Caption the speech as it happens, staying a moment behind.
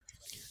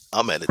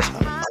I'm at a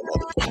time.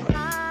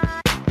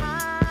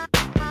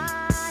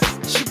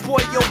 It's your boy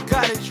Yo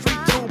Got It, Street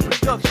Tune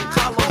Production,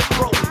 Carlos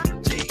Pro.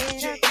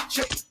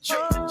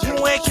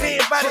 You ain't care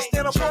about it,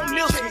 stand up on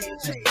this.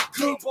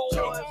 Good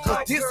boys,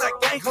 cause this a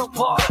gangster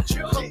part.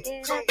 Hey,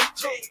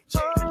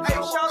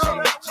 shout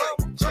out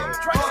to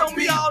Tracks on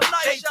me all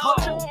night,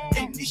 y'all.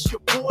 And this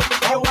your boy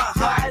Yo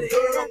Got It.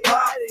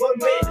 Rock for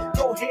me,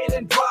 go ahead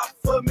and drop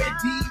for me.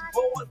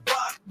 D-boys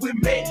rock with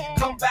me,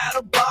 come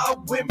battle bar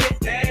with me.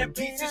 Damn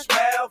pieces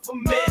smile for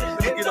me.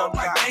 And all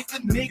my gangster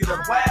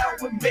niggas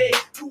wild with me.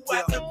 You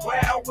at the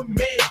crowd with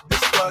me.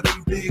 This for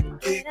them big,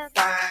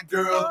 fine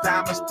girls,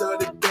 diamond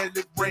studded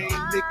belly ring,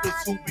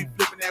 niggas who be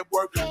flipping at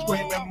work,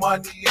 screaming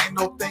money ain't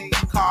no thing.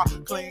 Car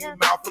clean,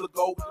 mouth full of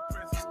gold, the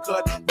princess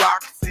cut,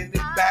 rocks in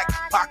it, back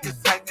pockets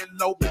hanging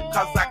low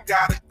because I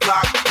got a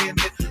Glock in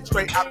it.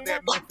 Straight out of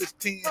that Memphis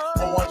 10,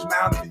 Orange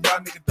Mountain, y'all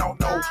niggas don't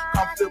know.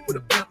 Come flip with a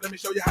pimp, let me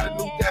show you how to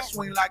do that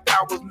swing like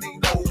I was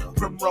Nino.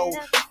 Primrose,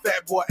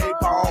 Fat Boy,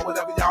 A-Ball,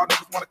 whatever y'all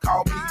niggas wanna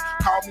call me.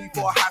 Call me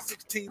for a high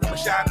 16, I'ma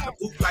shine in the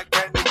booth like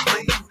Brandon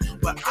Lee.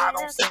 But I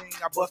don't sing,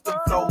 I bust them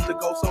flows that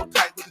go so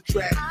tight with the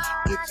track.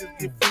 Bitches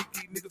get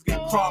freaky, niggas get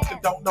crunk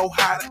and don't know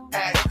how to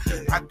act.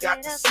 I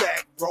got the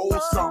sack, roll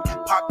something,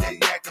 pop that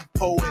yak and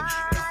pull it.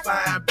 And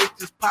fine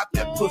bitches pop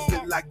that pussy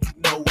like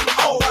you know it.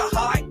 Oh, a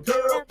hot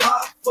girl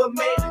pop for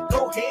me,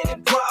 go ahead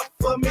and drop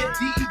for me.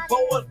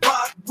 D-boys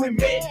rock with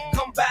me,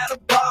 come battle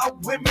bar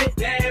with me.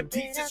 Damn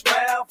pieces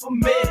wild for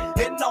me,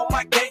 and all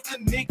my gangster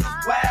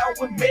niggas wild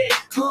with me.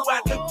 Come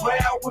out the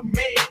crowd with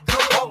me,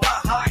 come on my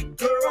hot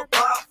girl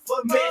pop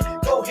for me,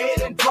 go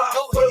ahead and drop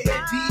for me.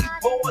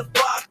 D-boys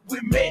rock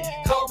with me,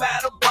 come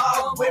battle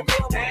bar with me.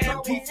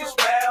 Damn pieces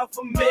wild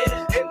for me,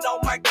 and all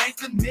my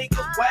gangster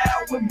niggas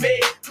wild with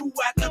me. You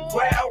out the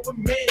crowd with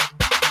me.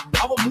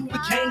 I was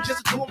moving change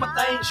just doing my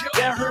thing.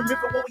 Down here,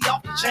 remember when we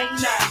off the chain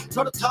now.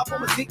 Turn the top on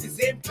my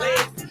 67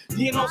 class.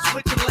 Then I'm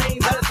switching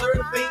lanes. I deserve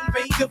the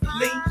vein, good for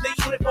lean.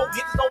 24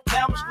 hits on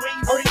down the screen.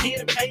 Burning head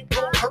and paint,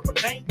 blowing purple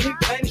paint. We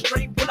playing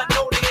straight when I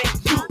know they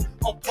ain't you.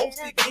 I'm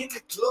posted in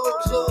the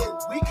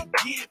club. We can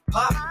get it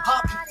poppin',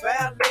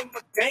 foul in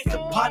my gangster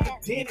pot. The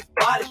tennis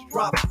bodies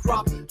drop.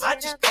 I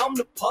just come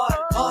to party.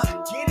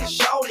 Get it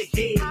shorty,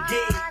 head.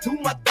 Do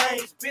my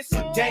thing, spit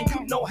some gang.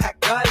 You know how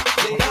God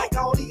is. Like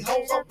all these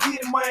hoes, I'm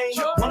getting man.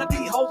 One of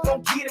these hoes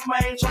gon' get it,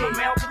 man. From the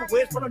mountain to the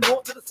west, from the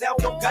north to the south.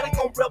 Don't got it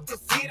gon' rep the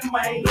city,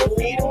 man. No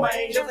feed it,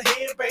 man. Just a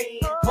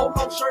headband.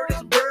 Polo shirt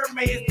is a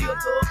Birdman. Still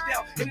tugged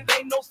out. And it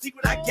ain't no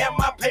secret. I got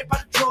my paper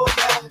out the drug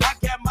out. I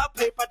got my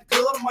paper out the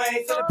gutter,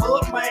 man. So the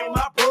butter, man.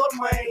 My brother,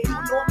 man. You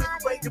know me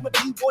great to my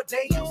D-boy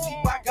days. You see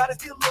why I gotta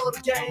still love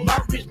the game. My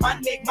wrist, my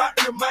neck, my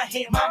ear, my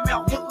hand, my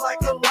mouth look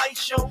like a light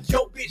show.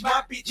 Yo, bitch,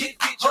 my bitch, his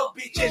bitch, your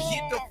bitch, just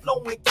hit the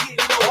flow and get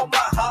it on. My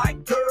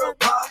hot girl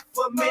pop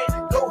for me.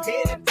 Go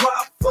ahead and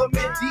drop for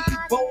me.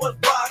 D-boys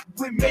rock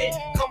with me.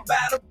 Come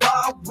battle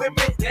bar with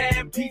me.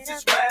 Damn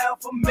pieces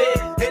wild for me.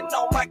 And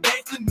all my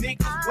gangster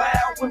niggas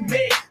wild with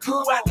me.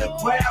 Come out the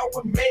crowd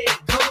with me.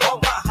 Come on,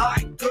 my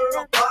hot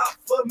girl pop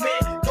for me.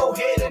 Go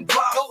ahead and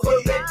drop for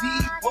me.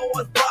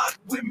 D-boys rock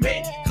with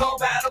me. Come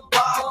battle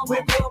bar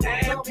with me.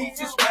 Damn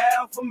pieces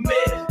wild for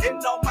me.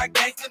 And all my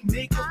gangster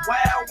niggas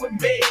wild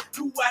with me.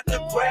 You out the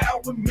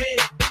crowd with me.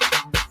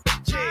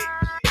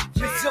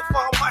 Just up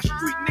all my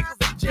street niggas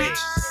and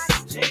bitches.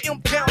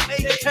 M-Town,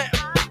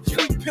 A-Town,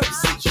 Street Pimp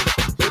C.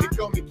 When it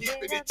come to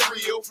keeping it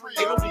trill,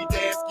 ain't no need to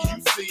ask you,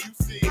 see.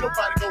 Ain't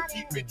nobody gon'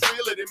 keep it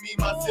trillin' than me,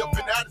 myself,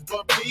 and I just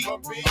bump B.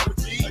 I'm a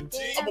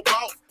G, I'm a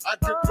boss, I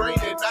drip brain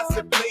and I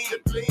sip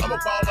lean. I'm a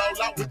ball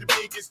all out with the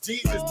biggest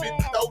G's, just spit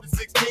the throw to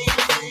 16.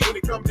 When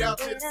it come down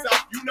to the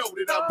south, you know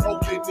that I'm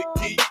holding the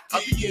key.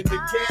 I be in the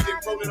caddy,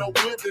 rolling on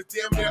windows,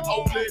 damn near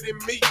older than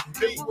me.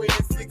 They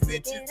 26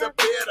 inches or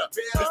better,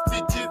 the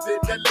stitches in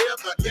the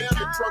leather. If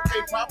your truck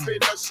ain't poppin',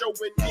 or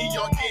showing me,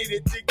 y'all get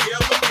it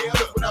together.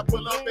 When I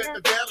pull up at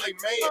the valet,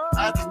 man,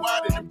 I just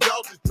wide and them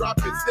jaws is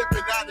dropping,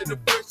 stepping out of the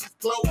freshest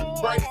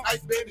clothes. Brightest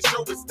ice man, the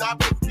show is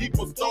stopping.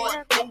 People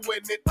start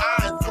moving and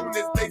eyeing soon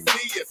as they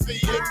see us.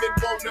 Women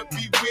wanna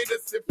be with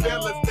us, and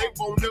fellas, they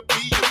wanna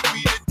be us.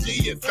 We the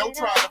G's, don't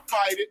try to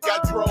fight it.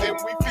 Got drove and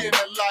we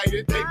finna light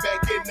it. They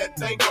back in that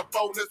thing up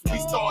on us, we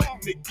starting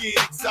to get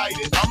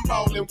excited. I'm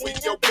ballin'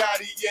 with Yo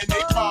Gotti and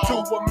they ball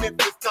to a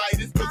Memphis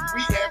Titus, cause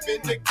we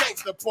having the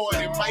gangsta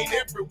party, man,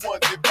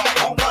 everyone's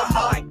invited. On my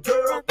hot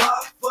girl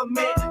pop for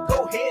me,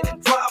 go ahead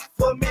and drop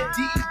for me.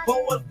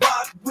 D-boys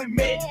rock with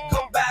me,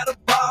 come battle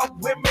bar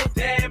with me.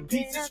 Damn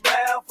pieces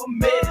wild for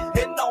me,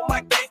 and all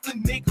my gangster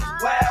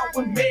niggas wild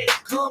with me.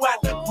 Come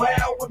out the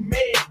crowd with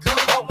me, come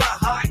on my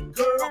hot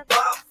girl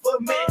pop for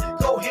me.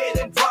 Go ahead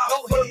and drop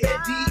for me.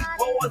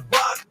 D-boys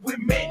rock with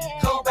me,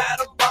 come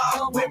battle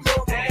bar with me.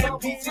 Damn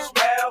pieces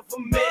wild for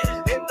me,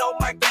 and all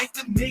my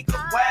gangster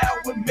niggas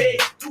wild with me.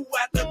 You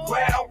out the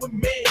crowd with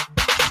me.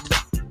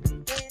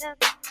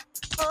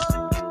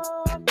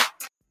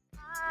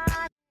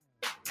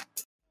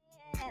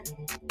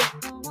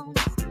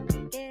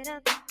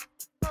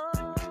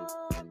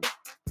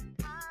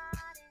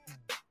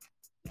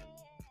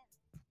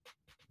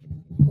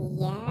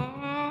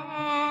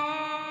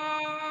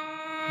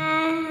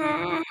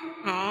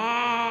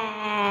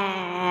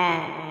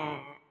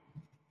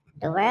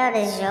 The world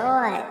is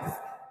yours.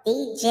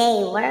 DJ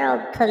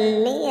World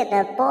Premiere,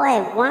 the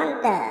boy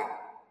wonder.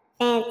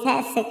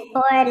 Fantastic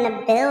Four in the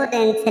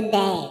building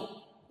today.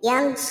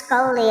 Young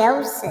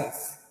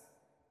Scoliosis.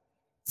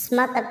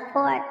 Smothered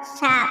pork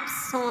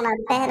chops on a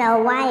bed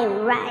of white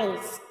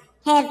rice.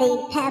 Heavy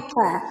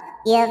pepper.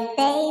 Your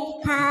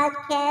fave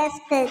podcast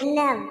could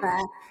never.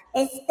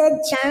 It's the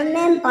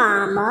German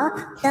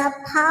bomber, the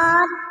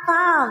pod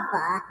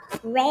father,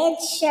 red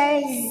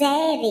shirt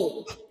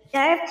zaddy,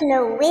 Dirk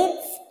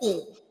Nowitzki.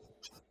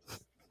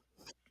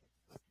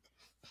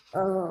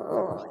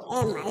 Oh,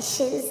 and my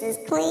shoes is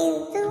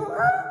clean too.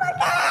 Oh my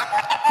God,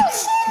 look at them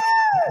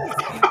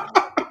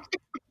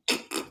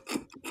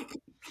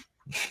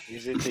shoes!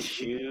 Is it the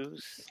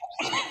shoes?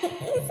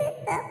 Is it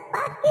the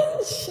fucking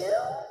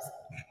shoes?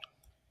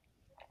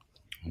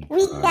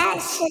 We got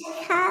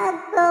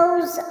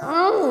Chicago's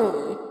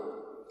own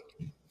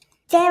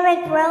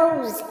Derrick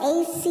Rose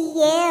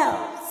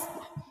ACLs.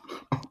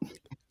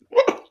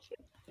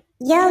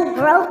 Young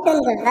growth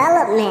and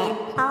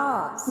development.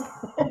 Pause.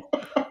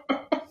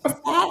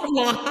 Hat in a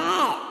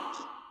hat.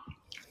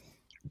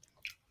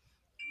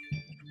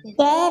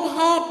 Dad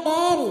had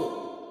daddy.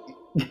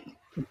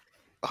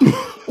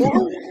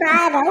 Young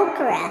fried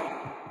okra.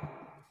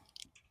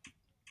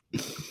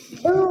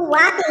 Lou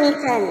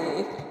Waddington.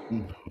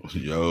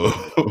 Yo,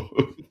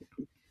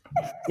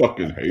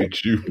 fucking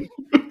hate you.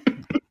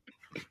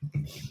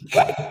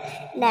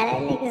 Now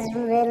that nigga's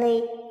really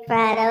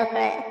fried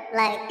okra.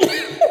 Like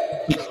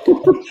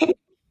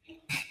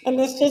in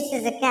the streets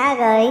of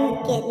Chicago, he's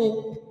getting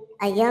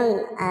a young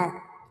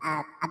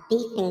a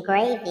beef and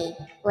gravy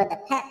with a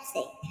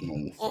Pepsi.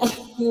 And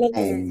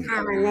niggas is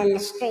hollering in the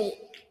street.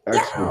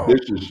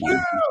 Expeditiously. Yo,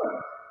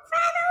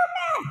 fried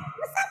okra.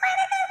 What's up,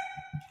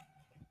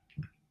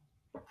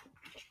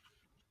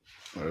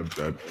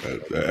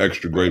 That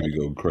extra gravy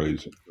go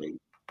crazy.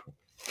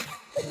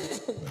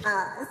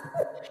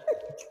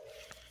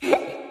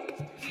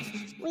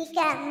 We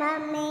got my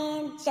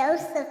man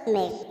Joseph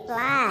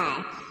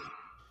McFly.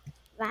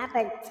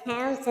 Robert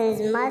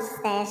Townsend's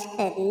mustache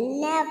could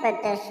never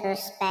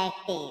disrespect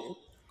him.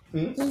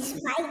 He's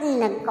fighting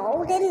the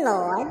Golden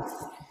Lords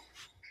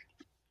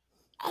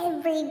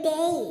every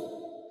day.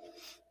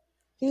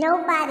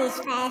 Nobody's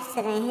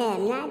faster than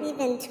him, not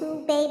even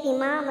two baby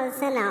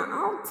mamas in an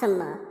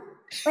Ultima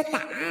with the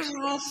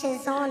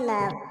eyelashes on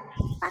the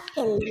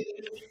fucking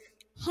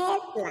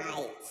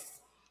headlights.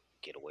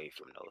 Get away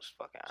from those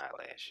fucking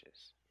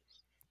eyelashes.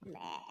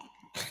 Man.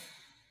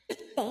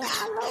 They all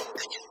over.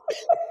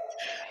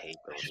 I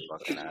hate those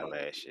fucking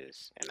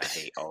eyelashes, and I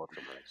hate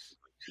Ultimas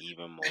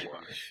even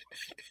more.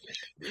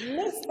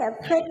 Mister,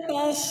 put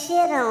that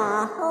shit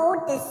on.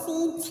 Hold the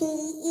CTE.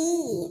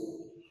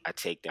 I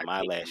take them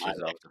eyelashes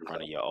off the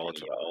front of your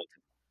Ultima.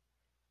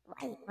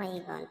 Why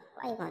you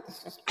gonna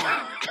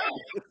disrespect?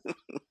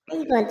 Why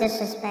you gonna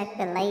disrespect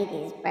the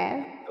ladies,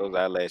 bro? Those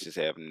eyelashes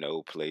have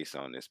no place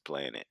on this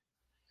planet.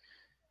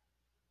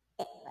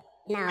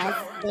 No,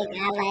 it's big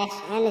eyelash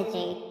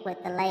energy with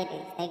the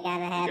ladies. They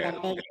gotta have a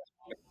big.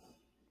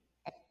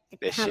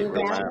 That shit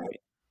reminds me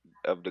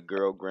of the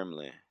girl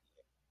Gremlin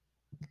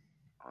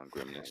on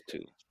Gremlins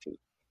 2.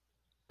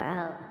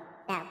 Bro,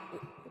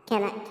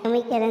 can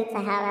we get into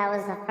how that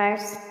was the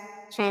first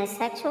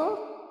transsexual?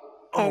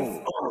 Because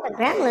the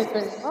Gremlins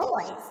was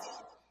boys.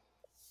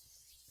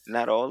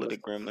 Not all of the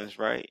Gremlins,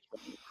 right?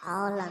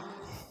 All of them.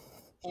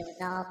 It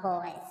was all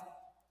boys.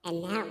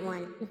 And that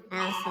one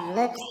found some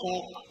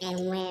lipstick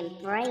and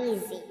went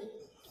brazy.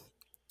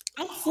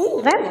 I've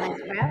seen Gremlins,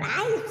 bro.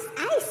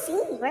 I've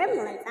seen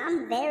Gremlins.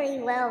 I'm very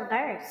well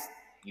versed.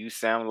 You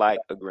sound like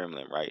a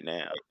Gremlin right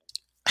now.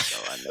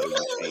 So I know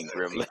you've seen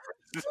Gremlins.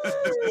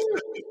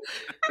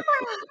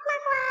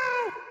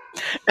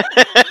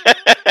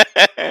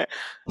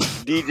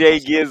 DJ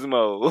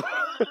Gizmo.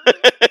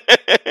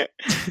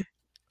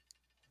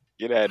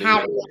 Get out of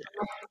here.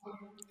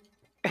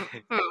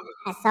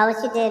 I saw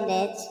what you did,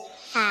 bitch.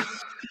 Ha.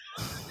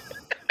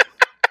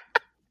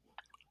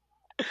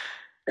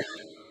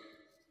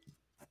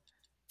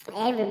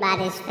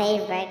 Everybody's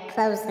favorite,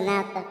 closing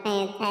out the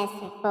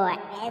Fantastic Four.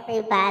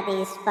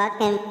 Everybody's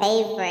fucking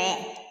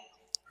favorite.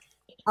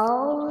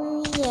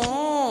 Oh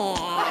yeah.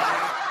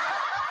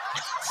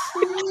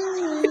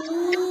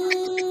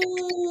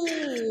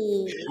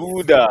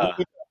 Buddha.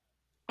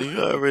 You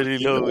already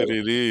know what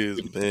it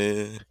is,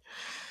 man.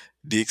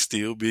 Dick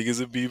still big as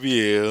a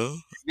BBL.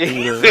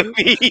 You know?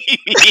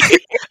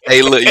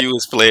 Hey, look, you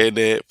was playing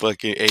that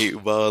fucking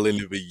 8-ball in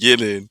the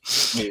beginning.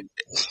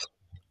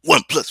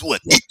 1 + 1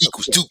 =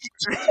 2.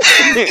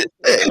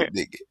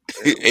 Nigga.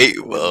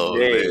 8-ball,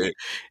 man.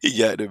 He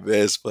got the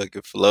best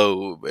fucking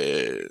flow,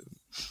 man.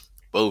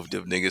 Both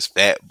them niggas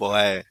fat,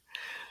 boy.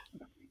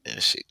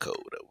 That shit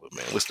cold over,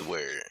 man. What's the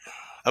word?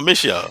 I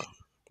miss y'all.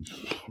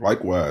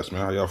 Likewise,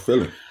 man. How y'all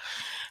feeling?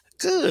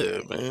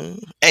 Good, man.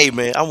 Hey,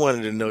 man, I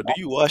wanted to know, do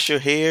you wash your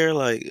hair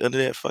like under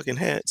that fucking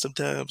hat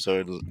sometimes,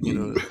 or you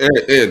know?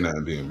 Ed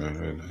 19,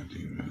 man.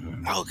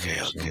 Okay.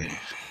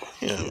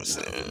 You know what I'm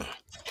saying?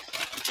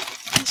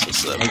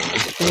 What's up, man?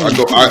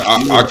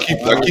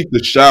 I keep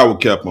the shower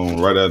cap on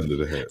right under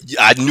the hat.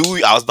 I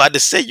knew I was about to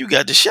say you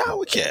got the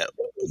shower cap,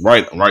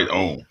 Right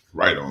on.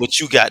 Right on. but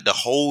you got the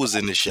holes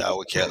in the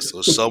shower cap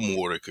so some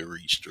water could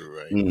reach through,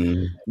 right?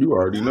 You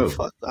already know. I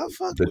fuck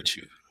But, with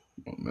you.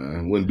 oh,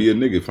 man, wouldn't be a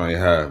nigga if I ain't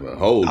have a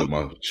hole in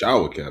my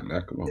shower cap.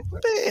 Now, come on,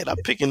 man. Man, I'm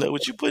picking up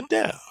what you putting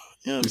down.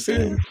 You know what I'm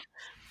saying?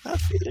 I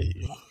feel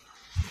you.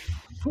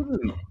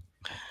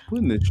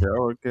 Putting the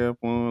shower cap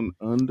on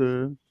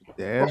under the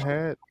dad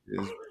hat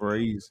is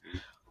crazy.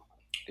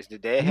 Is the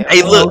dad You hat know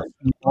Hey, look.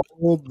 how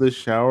small the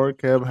shower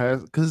cap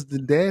has? Because the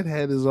dad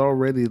hat is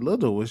already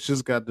little. It's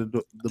just got the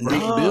big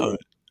No, bill.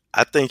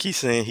 I think he's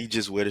saying he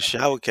just wear the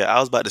shower cap. I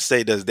was about to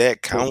say, does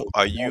that count?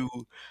 Are you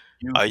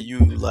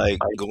like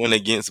going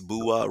against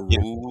Boo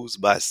rules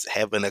by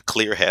having a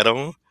clear hat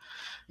on?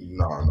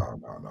 No,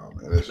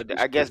 man. But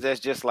I guess that's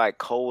just like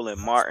Cole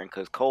and Martin,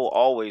 because Cole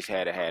always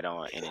had a hat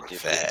on, and it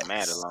just didn't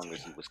matter as Facts. long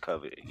as he was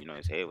covered. You know,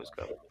 his head was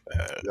covered.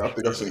 Yeah, I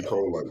think I seen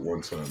Cole like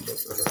one time,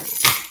 but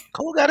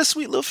Cole got a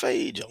sweet little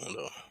fade on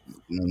though.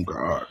 oh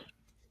God.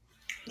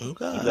 Oh He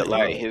God, looked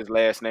like his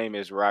last name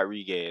is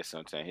Rodriguez.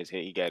 Sometimes his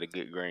hair, he got a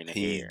good grain of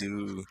he hair.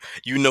 do.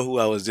 You know who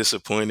I was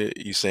disappointed?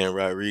 You saying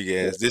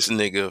Rodriguez? This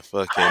nigga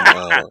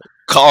fucking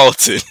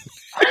Carlton.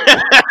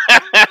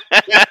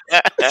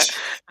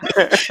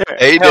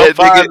 Ain't that nigga?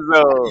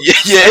 Alfonso.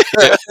 Yeah.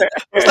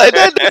 It's like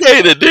that nigga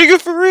ain't a nigga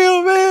for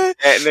real, man.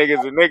 That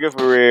nigga's a nigga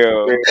for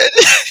real.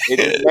 They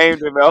just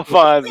named him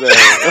Alfonso.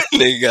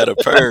 Nigga got a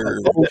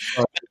perm.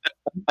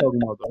 I'm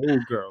talking about the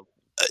old girl.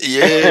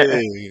 Yeah.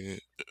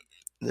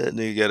 That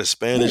nigga got a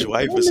Spanish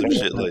wife or some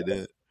shit like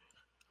that.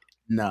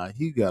 Nah,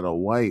 he got a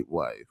white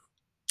wife.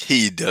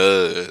 He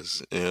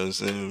does. You know what I'm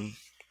saying?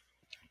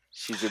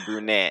 She's a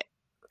brunette.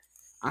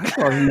 I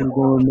thought he was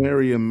going to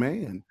marry a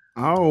man.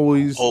 I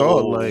always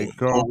thought like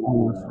Carl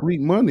was sweet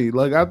money.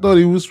 Like I thought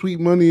he was sweet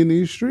money in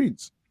these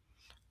streets.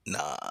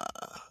 Nah.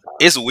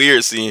 It's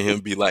weird seeing him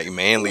be like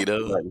manly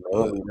though.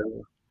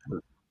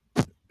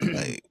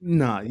 Like,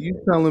 Nah,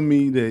 you telling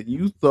me that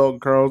you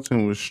thought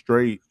Carlton was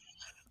straight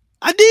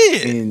I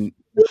did. and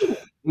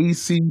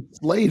AC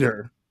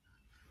Slater,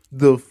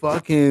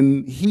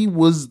 he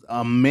was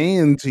a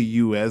man to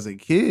you as a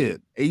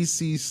kid.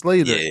 AC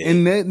Slater, Yeah.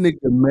 and that nigga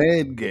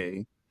mad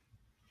gay.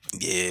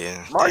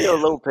 Yeah. Mario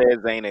damn. Lopez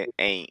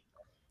ain't.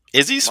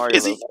 Is he Mario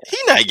is he Lopez. he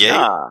not gay?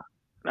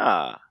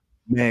 Nah.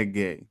 Mad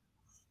gay.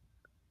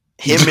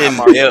 Him and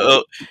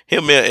Mario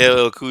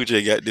LL Cool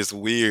J got this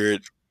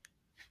weird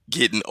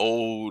getting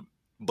old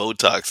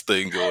Botox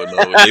thing going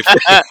on.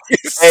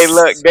 Hey,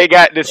 look, they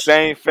got the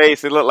same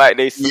face. It looked like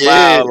they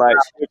smile like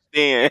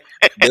 15.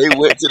 They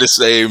went to the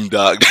same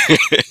doctor.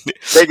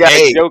 They got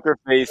Joker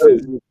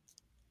faces.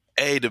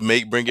 Hey, to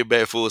bring it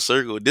back full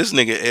circle, this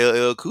nigga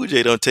LL Cool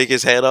J don't take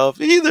his hat off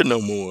either no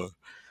more.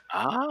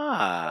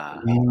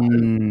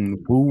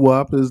 Boo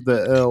Wop is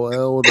the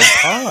LL of the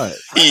pod.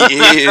 He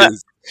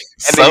is.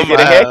 And nigga get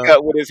a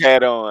haircut with his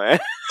hat on.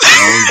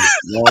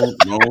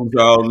 Long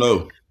y'all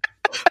know.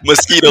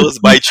 Mosquitoes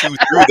bite you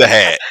through the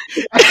hat.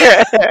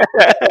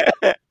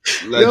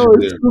 Yo,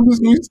 as soon as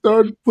we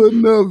start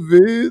putting up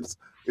vids,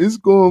 it's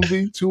gonna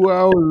be 2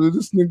 hours of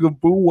this nigga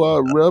Boo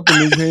Wop rubbing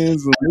his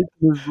hands and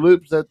licking his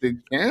lips at the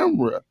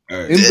camera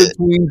in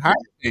between hot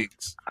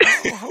takes.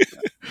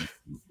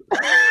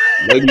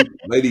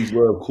 Ladies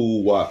love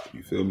Cool Wop.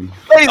 You feel me?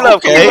 They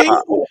love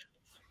Cool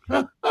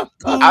Wop.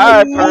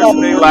 I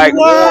personally like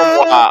Warm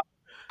Wop.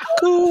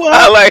 Cool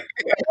Wop.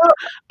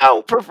 I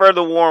would prefer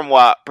the Warm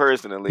Wop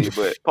personally,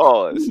 but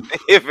pause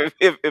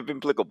if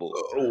applicable.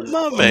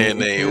 My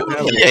man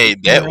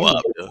ain't that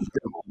Wop though.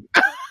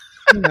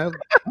 I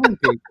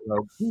don't care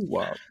about Cool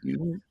Wop. You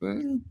know what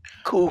I'm saying?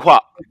 Cool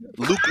Wop.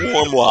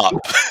 Lukewarm Wop.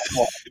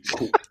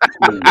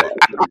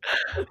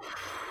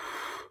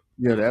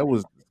 Yeah, that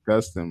was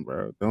disgusting,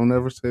 bro. Don't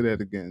ever say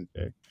that again,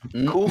 Jay.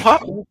 Cool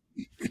Wop.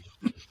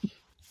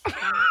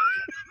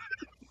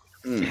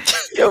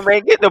 Yo,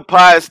 man, get the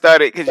pod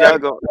started because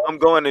I'm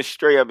going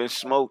astray. I've been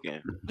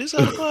smoking. This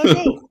how the pod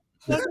go.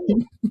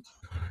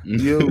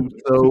 Yo,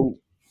 so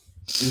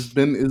it's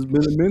been a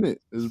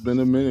minute. It's been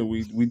a minute.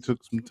 We took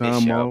some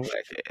time off.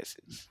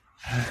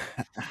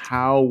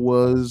 How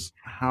was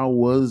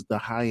the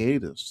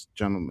hiatus,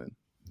 gentlemen?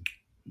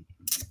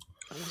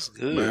 That was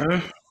good.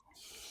 Man.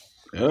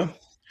 Yeah.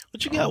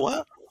 What you got,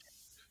 Wop?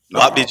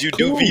 Wop, did you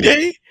do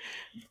Vday?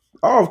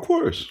 Oh, of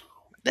course.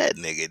 That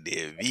nigga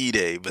did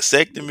Vday,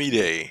 vasectomy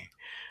day.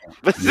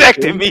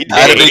 Vasectomy day.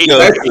 How did it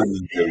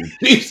go?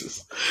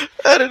 Jesus.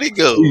 How did it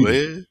go,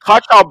 man?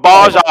 Cut your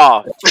balls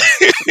off.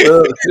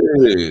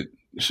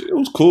 Shit, it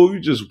was cool.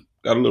 You just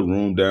got a little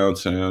room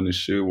downtown and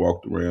shit.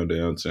 Walked around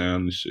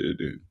downtown and shit.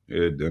 And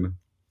had dinner.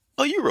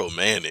 Oh, you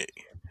romantic.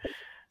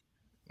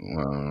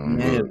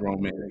 Man,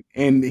 romantic.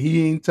 And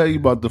he ain't tell you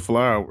about the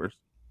flowers.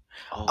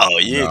 Oh,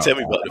 you didn't tell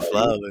me about the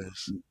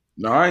flowers.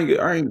 No, I ain't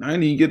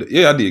even get it.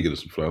 Yeah, I did get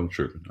some flowers. I'm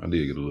tripping. I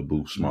did get a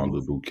little small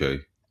little bouquet.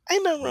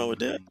 Ain't nothing wrong with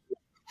that.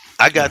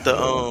 I got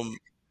the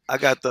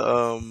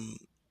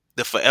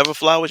forever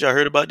flowers. Y'all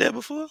heard about that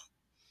before?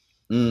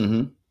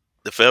 Mm-hmm.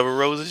 The Forever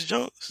Roses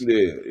Jones.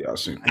 Yeah, y'all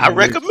seen I them. Yeah,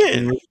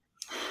 recommend.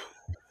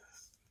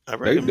 I They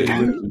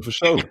recommend. lit for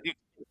sure.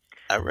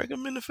 I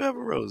recommend the Forever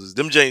Roses.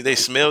 Them James, they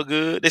smell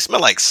good. They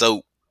smell like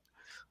soap.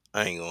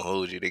 I ain't gonna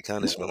hold you. They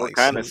kind of smell What like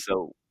kind of soap.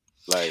 soap?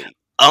 Like,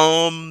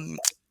 Um,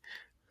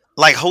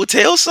 like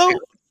hotel soap.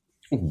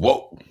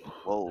 Whoa.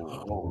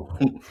 whoa.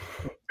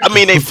 I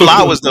mean, they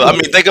flowers though. I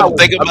mean,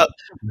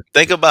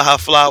 think about how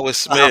flowers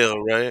smell,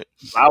 right?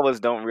 Flowers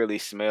don't really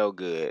smell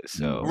good,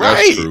 so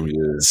That's Right. true.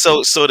 Yeah.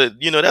 So that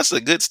that's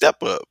a good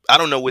step up. I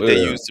don't know what they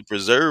Yeah. use to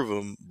preserve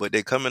them, but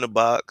they come in a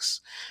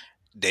box.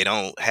 They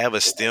don't have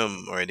a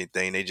stem or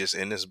anything. They just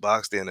in this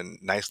box. They're in a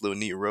nice little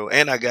neat row.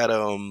 And I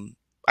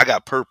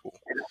got purple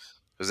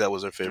because that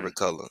was her mm. favorite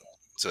color.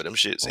 So them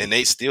shits, and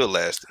they still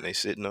lasting. They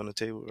sitting on the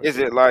table right Is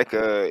now. it like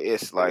a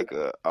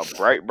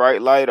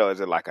bright light, or is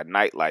it like a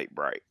night light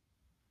bright?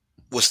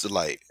 What's the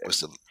light? What's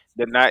the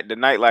The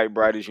night light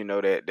bright is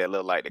that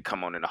little light that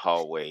come on in the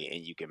hallway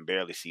and you can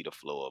barely see the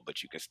floor,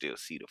 but you can still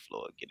see the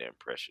floor. Get the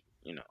impression,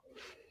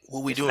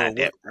 what we it's not doing?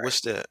 that bright.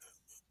 What's that?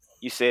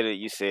 You said it.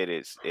 You said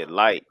it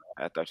light.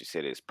 I thought you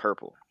said it's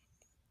purple.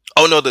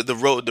 Oh no, the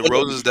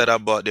roses that I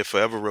bought, they're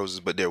Forever Roses,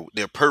 but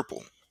they're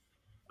purple.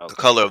 The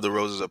Okay. color of the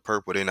roses are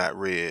purple. They're not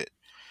red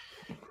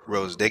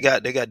roses. They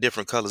got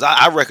different colors.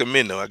 I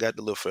recommend though. I got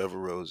the little Forever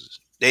Roses.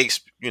 They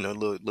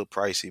little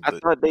pricey, I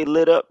but thought they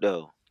lit up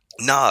though.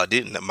 nah, I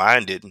didn't.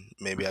 Mine didn't.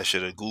 Maybe I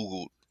should have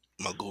Googled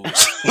my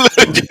Googles.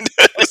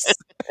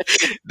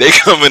 They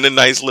come in a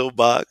nice little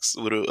box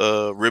with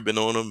a ribbon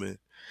on them, and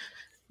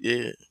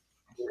yeah,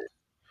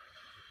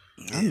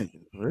 That yeah.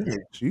 nigga's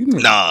rich. You niggas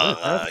rich.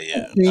 Nah,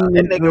 yeah. I've seen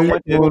That the nigga joint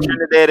went to on.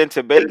 Trinidad and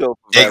Tobago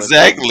for Valentine's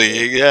Day.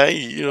 Exactly. Yeah,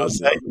 you know what I'm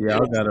saying? Yeah,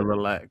 I gotta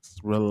relax.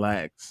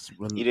 Relax.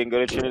 You didn't go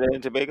to Trinidad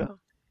and Tobago?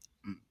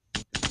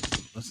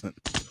 Listen,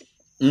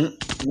 Mm.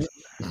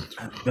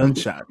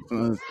 gunshot.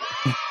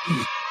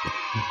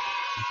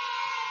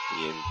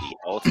 He is the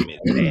ultimate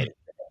bad.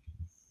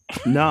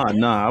 Nah.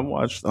 I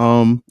watched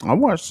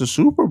the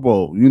Super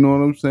Bowl. You know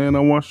what I'm saying? I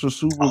watched the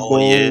Super Oh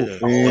yeah. Bowl,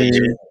 Oh yeah.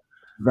 and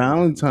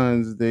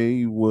Valentine's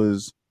Day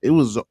was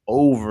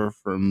over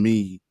for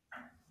me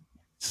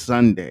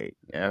Sunday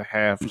at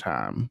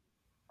halftime.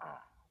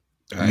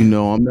 You Dang.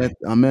 know,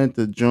 I'm at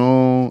the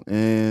joint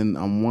and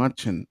I'm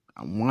watching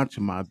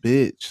my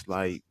bitch.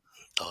 Like,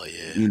 Oh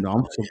yeah. you know,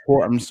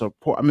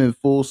 I'm in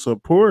full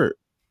support.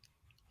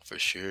 For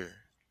sure.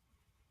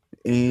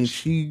 And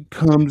she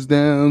comes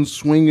down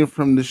swinging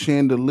from the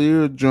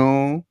chandelier,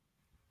 John,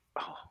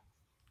 Oh,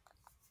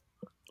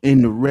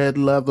 in the red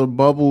leather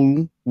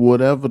bubble,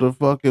 whatever the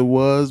fuck it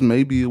was.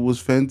 Maybe it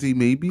was Fenty,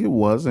 maybe it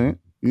wasn't.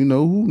 You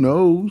know, who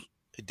knows?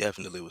 It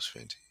definitely was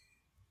Fenty.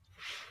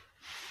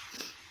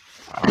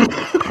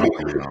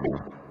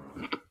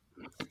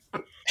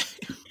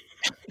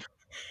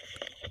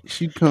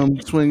 She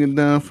comes swinging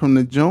down from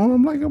the joint.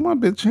 I'm like, yo, my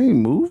bitch ain't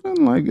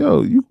moving. Like,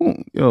 yo,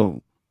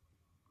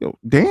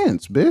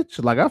 dance,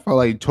 bitch. Like, I felt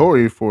like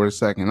Tori for a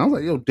second. I was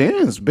like, yo,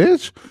 dance,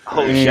 bitch.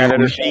 oh, And shout out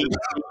to feet.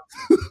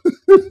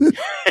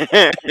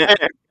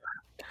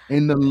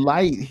 and the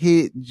light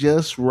hit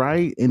just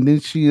right, and then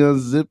she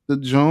unzipped the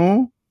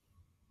joint.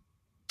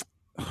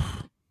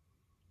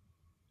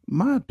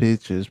 My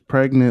bitch is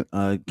pregnant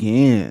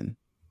again.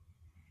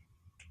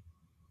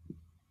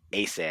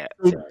 ASAP.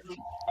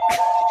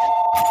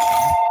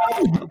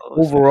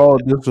 Overall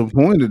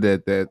disappointed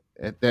at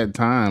that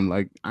time.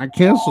 Like, I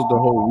canceled the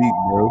whole week,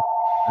 bro.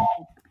 I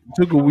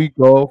took a week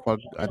off.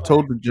 I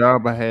told the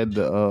job I had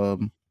to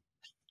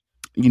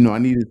I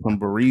needed some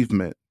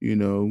bereavement,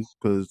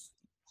 because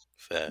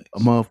a Facts.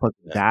 motherfucker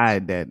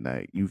died that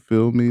night. You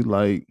feel me?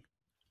 Like,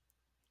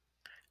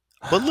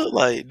 But look,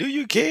 like, do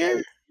you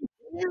care?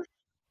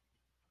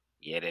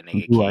 Yeah, that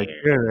nigga do I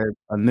cared. care that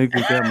a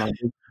nigga got my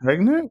bitch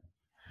pregnant?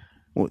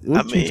 What,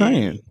 I what you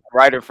saying? mean,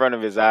 Right in front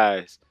of his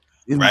eyes.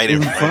 right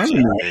in In front front of of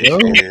me, you.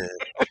 bro. Yeah.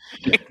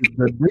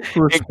 The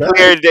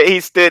And disrespect. he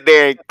stood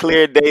there in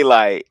clear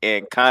daylight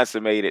and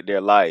consummated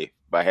their life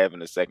by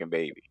having a second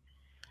baby.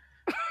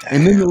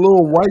 And then the Damn.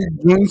 little white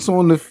joints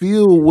on the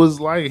field was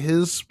like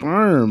his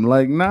sperm.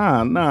 Like,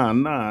 nah.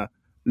 Not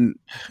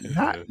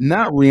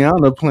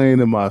Rihanna playing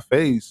in my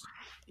face.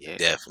 Yeah.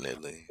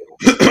 Definitely.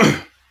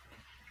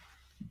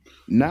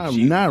 Not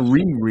She not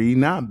Rhi Rhi,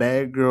 not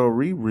bad girl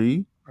Rhi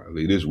Rhi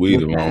Leave this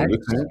weed with the alone.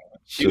 accent.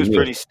 she Took was me,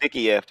 pretty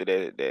sticky after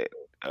that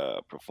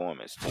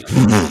performance too.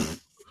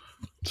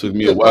 took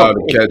me a while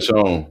to catch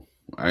on.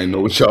 I ain't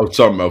know what y'all was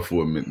talking about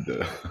for a minute.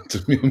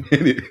 Took me a minute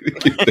to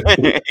get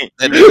that.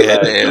 That You nigga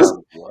had to realize answer.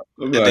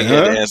 I'm That like, nigga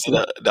had to huh?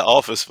 answer the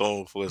office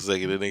phone for a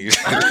second. That nigga.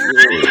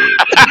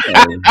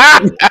 Yeah.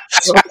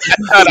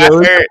 thought I Yo,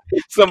 heard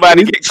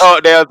somebody it's, get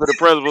called down to the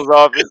principal's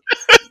office.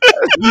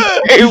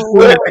 Hey, it's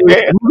what the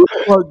hell? who the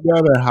fuck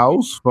got a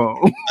house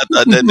phone? I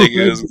thought that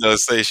nigga was gonna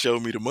say, "Show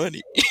me the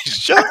money."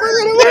 Show me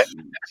the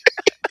money.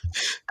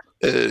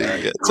 I You got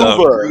ain't gonna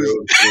Tom lie, Cuba.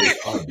 Cruise.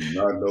 I do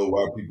not know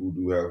why people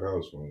do have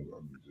house phones. I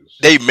mean,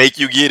 just They make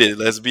you get it.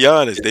 Let's be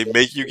honest. They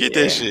make you get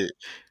that Yeah. shit.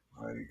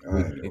 I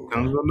ain't It know.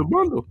 comes on the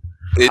bundle.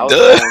 It House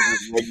does. phones is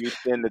where you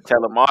send the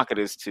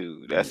telemarketers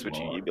to. That's what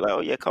you be like,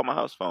 oh yeah, call my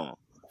house phone.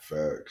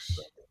 Facts.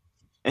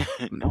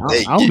 No.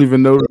 Hey, I don't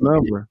even know the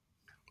number.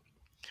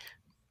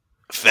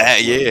 I fat,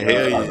 swear to yeah, God,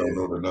 hell I yeah. don't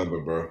know the number,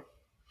 bro.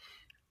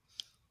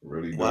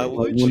 Really Why don't. But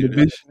would when the you? bitch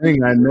That's...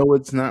 thing, I know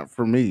it's not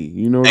for me.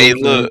 You know what Hey, I'm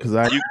saying? look, Because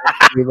I you,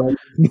 give out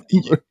this you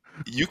number.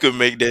 you can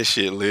make that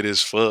shit lit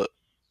as fuck.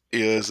 You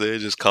know what I'm saying?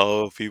 Just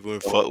call people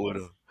and fuck with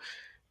them.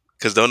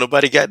 Cause don't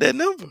nobody got that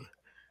number.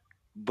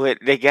 But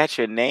they got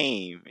your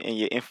name and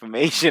your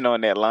information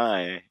on that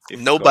line. If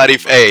you call Nobody,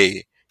 them up.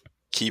 hey,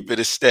 keep it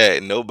a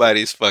stat.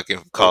 Nobody's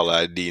fucking call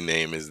ID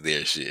name is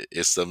their shit.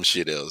 It's some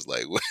shit else.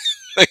 Like,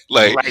 like,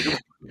 Like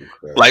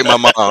like my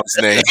mom's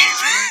name.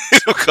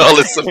 You call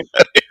it some,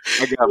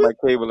 I got my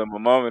cable and my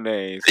mama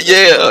name, so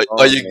that's what my yeah, or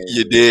phone your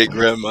name dead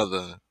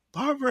grandmother.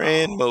 Barbara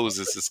Ann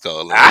Moses is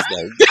calling. is. It's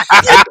like,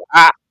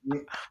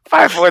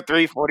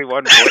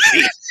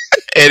 543-4114.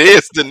 it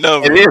is the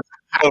number. It is.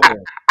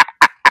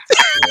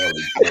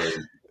 Probably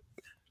crazy.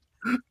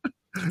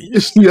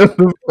 Yes. Yeah,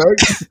 the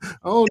fact,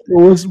 I don't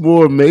know what's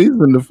more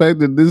amazing, the fact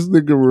that this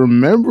nigga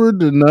remembered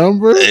the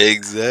number.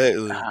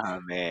 Exactly. Oh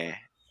man.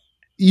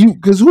 You,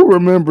 because who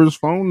remembers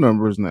phone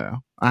numbers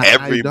now? I don't.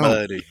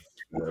 Everybody.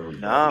 Nah,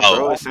 Everybody.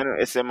 Oh, bro,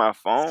 it's in my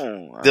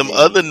phone. I them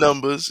other mean,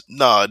 numbers,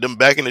 nah, them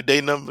back in the day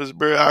numbers,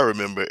 bro. I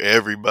remember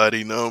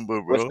everybody number,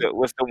 what's bro.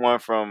 the one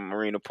from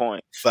Marina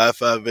Point?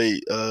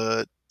 558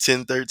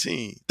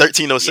 1013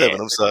 1307. Yeah,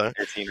 I'm sorry.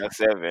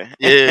 1307.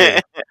 Yeah.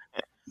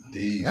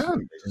 These Yeah,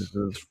 niggas. this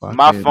is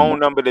My fucking phone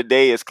number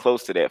today is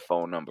close to that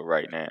phone number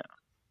right now.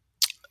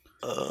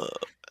 Uh,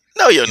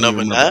 no, your can't number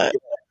remember. not.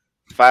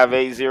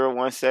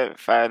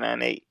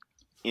 58017-598.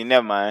 You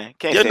never mind.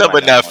 Can't Your say my number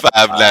number not on the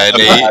pod.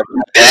 598.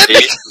 That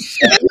nigga,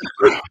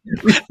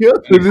 Yeah,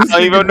 this I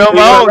don't nigga even know sound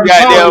my like own a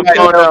goddamn college.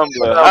 phone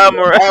number. I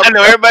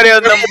know everybody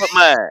else's number but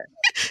mine.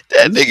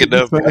 that This nigga nigga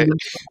number. sounded like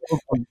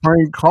some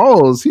prank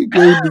calls. He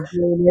gave the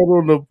girl that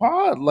on the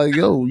pod. Like,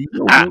 yo, you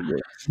know I,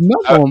 what? I'm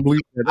not I, gonna bleep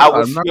that I out.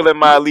 was I'm not. feeling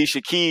my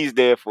Alicia Keys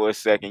there for a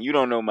second. You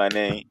don't know my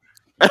name.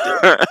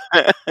 That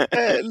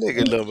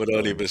nigga number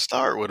don't even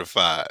start with a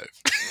 5.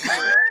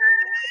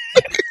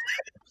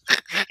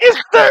 It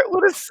start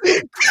with a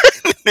 6.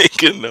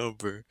 Nigga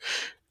number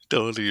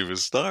don't even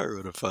start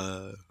with a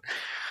 5.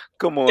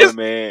 Come It's, on,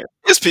 man.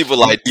 it's people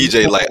like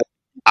DJ, like,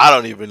 I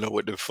don't even know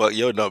what the fuck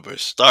your number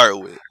start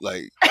with.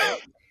 Like,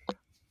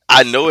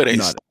 I know it ain't.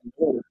 Not.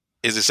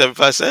 Is it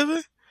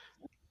 757?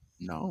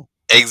 No.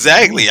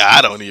 Exactly.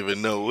 I don't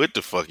even know what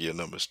the fuck your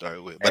number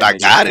start with, but That I nigga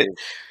got it. says,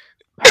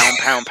 pound,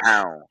 pound,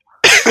 pound.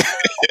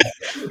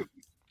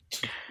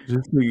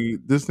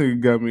 This nigga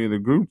got me in a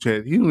group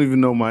chat. He don't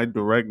even know my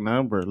direct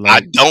number. I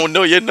Like, don't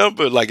know your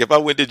number. Like, if I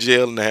went to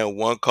jail and I had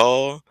one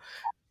call,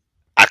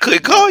 I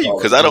couldn't Not call you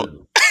because calling I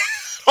prison.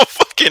 don't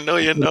fucking know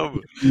your number.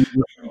 he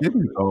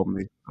didn't call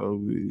me. So,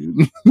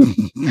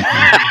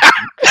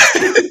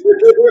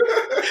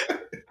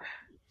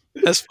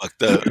 That's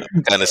fucked up.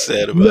 I'm kind of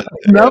sad about it.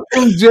 not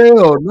from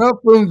jail. Not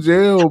from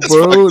jail, That's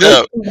bro. fucked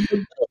up.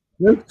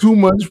 That's too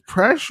much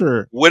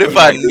pressure. What if He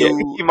I might be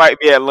knew? he might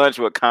be at lunch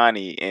with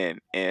Connie and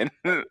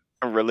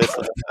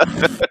Relissa.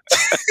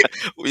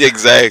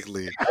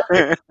 Exactly.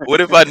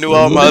 What if I knew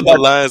all my other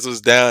lines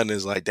was down? And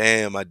it's like,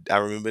 damn, I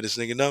remember this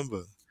nigga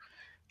number.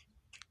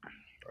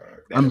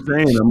 I'm That'd be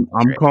saying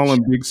I'm stretch.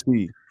 calling Big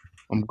C.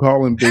 I'm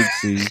calling Big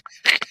C.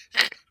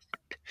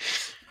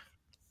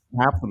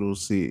 Capital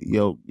C.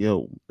 Yo,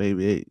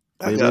 baby,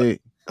 I got baby.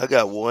 I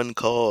got one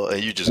call,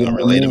 and you just gonna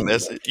relay the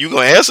message. You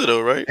gonna answer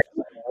though, right?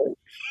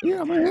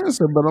 Yeah, I'm gonna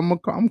answer, but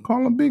I'm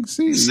calling Big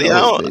C. See,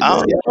 Yo,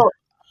 I baby. don't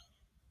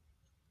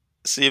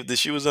see if the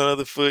shoe was on the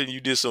other foot and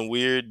you did some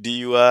weird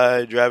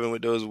DUI driving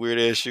with those weird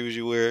ass shoes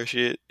you wear,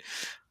 shit.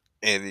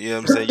 And you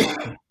know what I'm saying?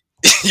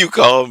 You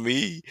call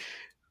me,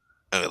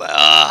 I'm like,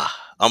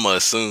 I'm gonna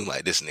assume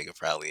like this nigga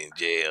probably in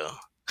jail.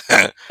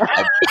 I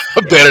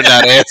better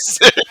not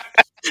answer.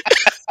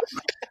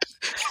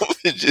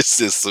 Just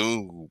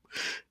assume.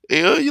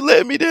 You know, you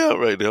let me down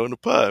right there on the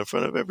pod in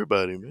front of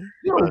everybody, man.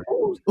 Yo,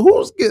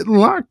 who's getting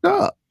locked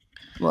up?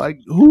 Like,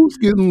 who's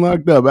getting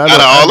locked up Out of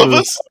all of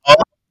us, out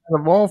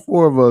of all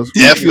four of us?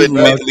 Who's getting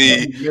locked up? definitely,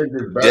 These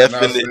niggas better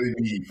not definitely, say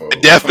me, folks.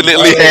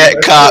 definitely had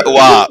caught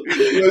WAP.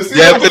 You see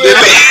what I'm Definitely,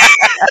 saying?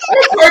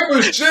 What type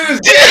of shit is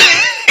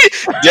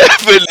that?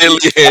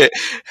 definitely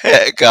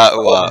had caught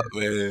WAP,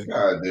 man.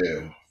 God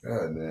damn.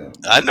 God damn.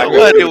 I I know got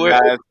why they the were.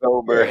 nine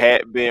sober Yeah.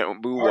 hat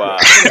bent boo wop.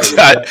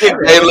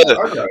 Hey, look,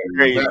 I gotta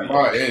Crazy. revamp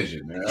my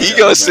engine, man. he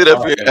gonna sit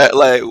up here and act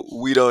like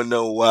we don't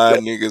know why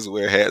niggas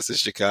wear hats in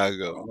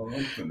Chicago.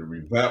 I'm gonna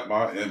revamp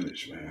my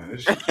image, man.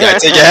 This shit. Gotta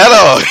take your hat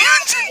off.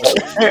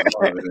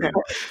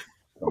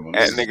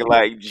 That nigga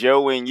like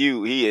Joe and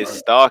you, he is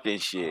stalking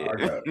shit. I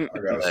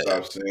gotta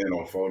stop saying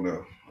on phone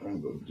now.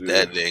 I'm gonna do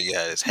That nigga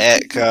got his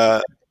hat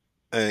caught.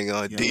 Ain't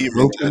gonna demon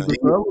growth and time.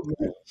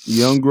 development.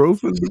 Young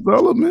growth and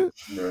development.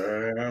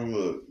 Man,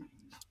 look,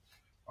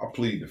 I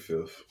plead the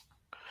fifth.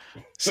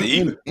 See,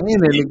 And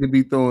that nigga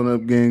be throwing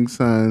up gang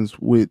signs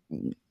with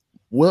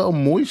well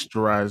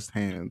moisturized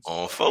hands.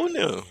 on phone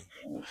now.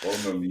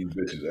 Phone number these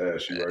bitches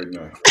ask you right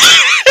now.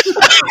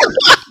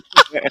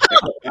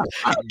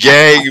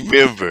 Gang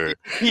member.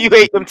 You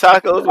ate them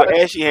tacos with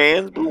ashy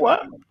hands, boo?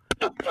 What?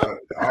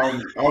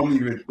 I don't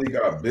even think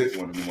I bit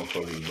one of them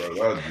motherfuckers, bro.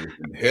 I was just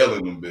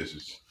inhaling them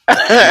bitches.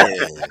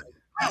 Man.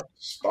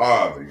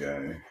 Starving,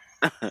 gang.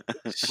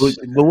 But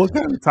what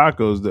kind of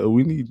tacos though?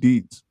 We need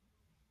deets.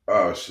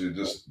 Oh shit,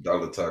 just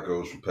dollar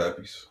tacos from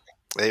Pappy's.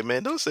 Hey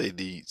man, don't say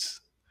deeds.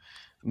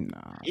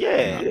 Nah,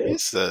 Yeah. nah.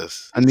 It's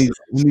us. I need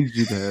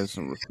you to have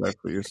some respect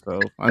for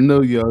yourself. I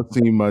know y'all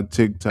seen my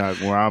TikTok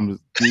where I'm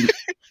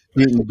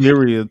getting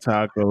birria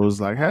tacos.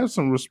 Like, have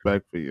some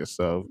respect for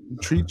yourself.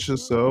 Treat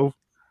yourself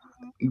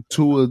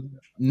to a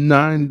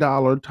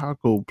 $9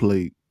 taco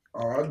plate.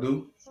 Oh, I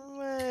do.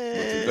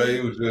 But today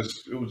Man.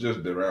 it was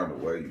just around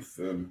the way. You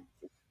feel me?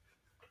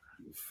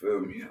 You feel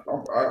me?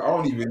 I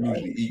don't even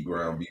usually eat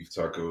ground beef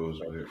tacos,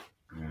 but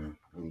yeah,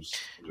 it was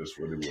just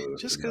what it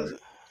was Just tonight. cause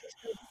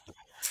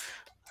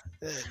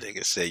that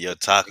nigga said your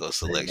taco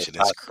selection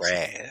is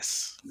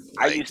crass.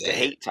 I Like used to that.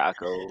 hate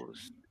tacos.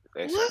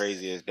 As What?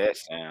 crazy as that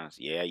sounds,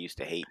 yeah, I used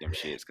to hate them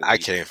shits I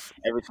because can't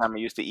every time I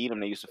used to eat them,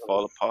 they used to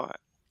fall apart.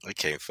 I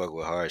can't fuck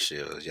with hard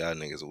shells. Y'all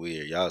niggas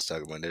weird. Y'all was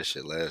talking about that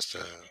shit last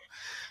time.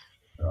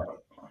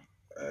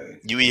 Hey,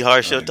 You eat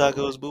hard I shell ain't gonna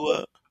tacos, boo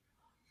up?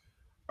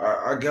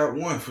 I got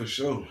one for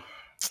sure.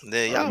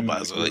 Then I y'all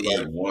might usually as well get eat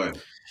like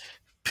one.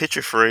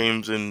 picture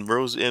frames and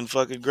rose and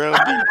fucking ground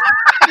beef.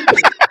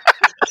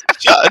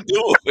 What y'all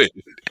doing?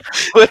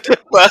 What the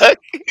fuck?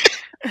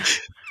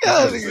 Y'all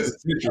I said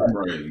niggas. picture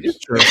frames. Get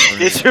your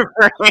friend. It's your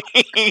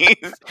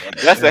brains.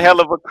 That's a Damn. hell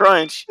of a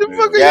crunch. The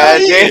fuck are Yeah. y'all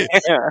God eating?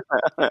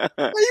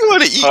 damn. Why you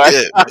want to eat Hard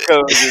that,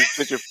 tacos is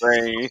picture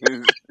frames.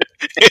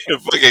 man?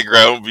 Fucking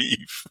ground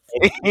beef.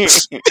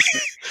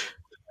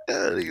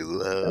 Y'all niggas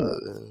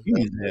love.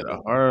 He's had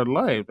a hard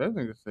life. That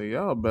nigga say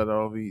y'all better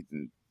off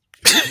eating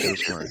picture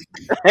frame.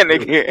 And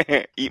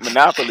nigga eat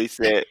Monopoly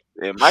set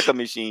and Michael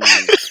machine.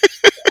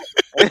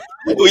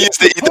 Who used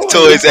to eat the Hold on,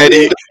 toys,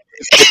 Eddie?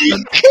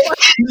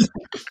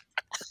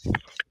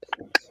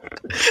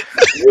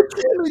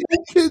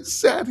 you kids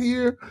sat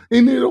here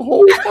and did a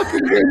whole fucking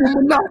game of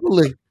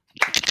Monopoly.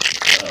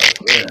 Oh,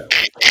 damn.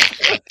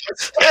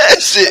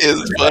 That shit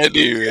is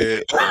funny,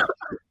 man.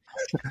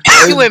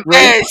 As You in great,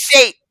 bad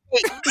shape.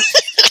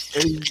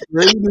 as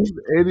great as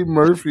Eddie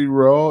Murphy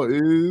Raw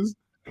is,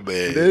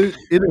 Man.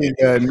 it ain't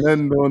got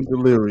nothing on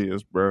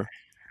Delirious, bro.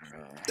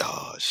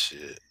 Oh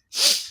shit.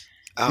 It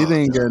Oh,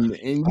 ain't got,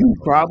 and you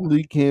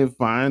probably can't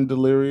find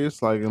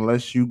Delirious like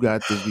unless you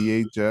got the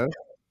VHS.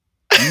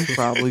 You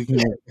probably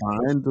can't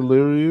find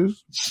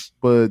Delirious,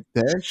 but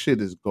that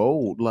shit is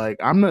gold. Like,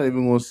 I'm not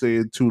even gonna say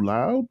it too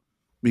loud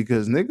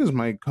because niggas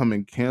might come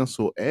and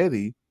cancel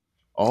Eddie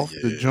off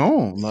the yeah.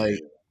 joint. Like,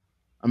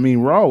 I mean,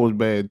 Raw was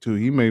bad too.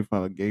 He made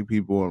fun of gay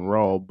people in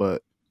Raw,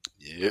 but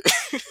Yeah.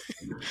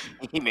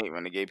 He made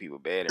one of gay people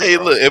bad and Hey,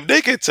 raw. look, if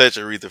they can touch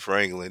Aretha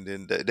Franklin,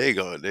 then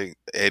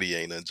Eddie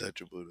ain't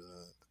untouchable.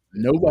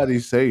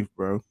 nobody's safe,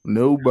 bro.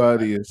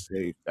 Nobody is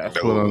safe.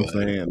 That's what I'm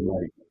Nobody. saying.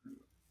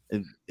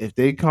 Like, if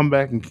they come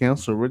back and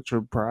cancel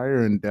Richard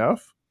Pryor and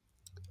Death,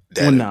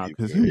 well, That'll nah, be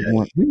because great.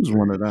 he was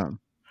one of them.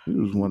 He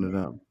was one of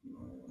them.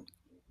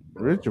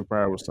 Richard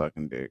Pryor was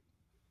sucking dick.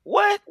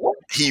 What?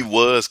 He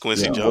was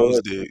Quincy Yeah.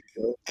 Jones dick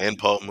and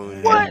Paul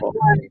Mooney. What?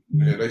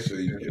 Yeah, they say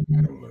you get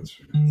that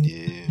much.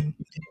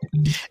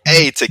 Yeah.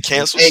 Hey, to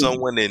cancel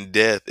someone in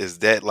death, is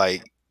that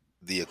like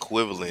the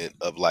equivalent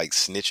of like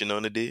snitching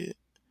on the dead?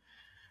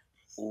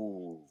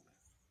 Ooh.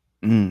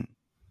 Mm.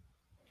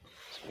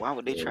 So why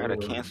would they try to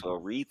cancel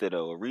Aretha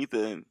though?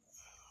 Aretha,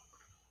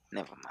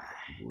 never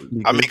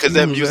mind. I mean, Because because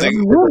he was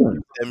everywhere.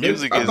 that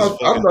music I is thought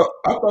I fucking thought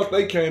I thought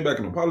they came back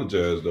and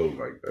apologized though.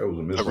 Like that was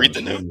a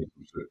Aretha now. misunderstanding.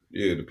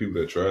 Yeah, the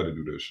people that tried to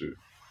do that shit.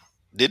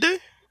 Did they?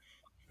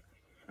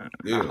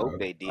 Yeah, I hope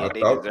they I did. They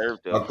thought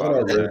deserve to I thought I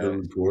read the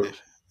apologize.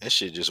 report. That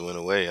shit just went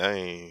away. I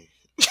ain't.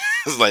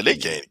 It's like they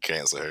can't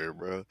cancel her,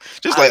 bro.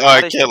 Just A like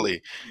lot R. of shit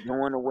Kelly.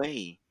 going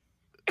away.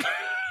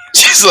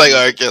 Just like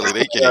R. Kelly,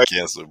 they can't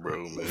cancel,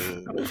 bro,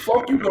 man. How the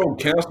fuck you gonna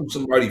cancel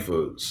somebody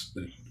for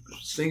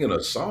singing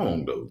a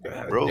song though?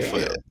 God Bro, for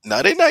damn.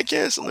 now they not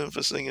canceling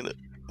for singing it.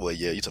 Well,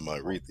 yeah, you talking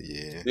about Aretha,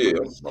 yeah, Yeah,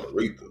 I'm about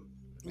Aretha.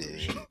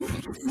 yeah.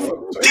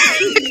 Fuck, take it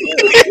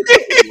serious.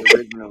 The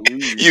original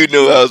lead. You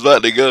knew I was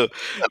about to go.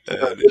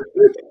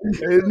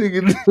 That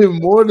nigga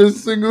did more than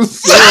single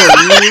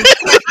song. Man.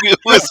 It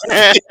was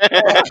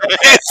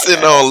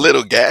pissing on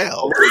little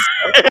gals.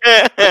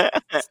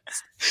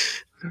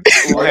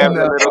 We'll have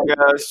the little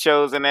girls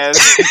chosen as,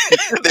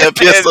 They'll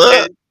piss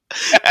up.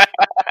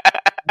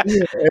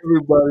 Yeah,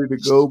 everybody to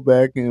go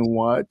back and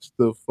watch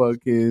the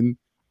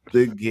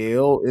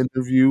Gail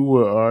interview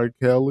with R.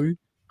 Kelly.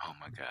 Oh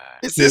my god.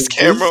 Is this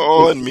camera This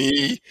on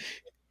me?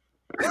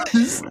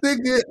 this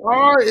nigga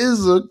R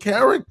is a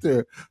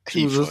character. She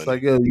He was just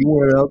funny. like, "Yo, you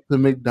went out to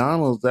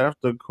McDonald's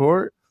after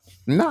court?"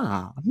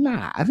 Nah,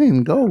 I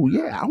didn't go.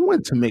 Yeah, I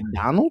went to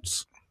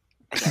McDonald's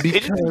I got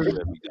pictures of because you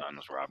at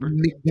McDonald's, Robert.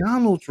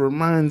 McDonald's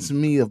reminds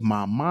me of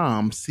my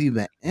mom. See,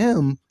 the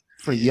M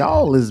for Yeah.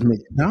 y'all is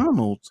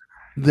McDonald's.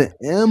 The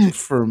M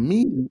for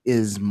me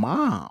is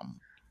mom.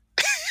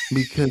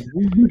 because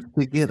we used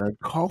to get a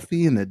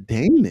coffee and a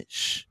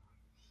Danish.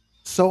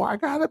 So I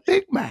got a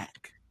Big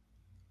Mac.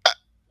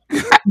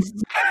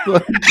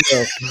 Like,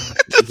 yo,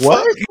 The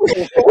what?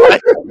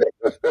 fuck?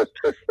 What?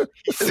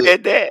 He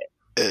said that.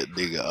 That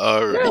nigga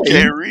R. Yeah, He he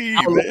can't out read,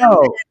 man.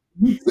 loud.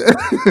 He said-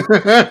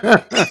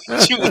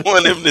 What you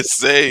want him to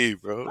say,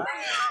 bro?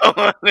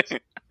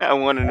 I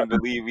want him to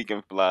believe we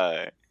can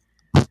fly.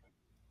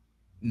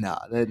 nah,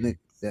 that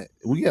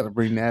we got to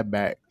bring that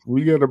back.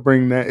 We got to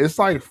bring that. It's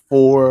like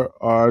 4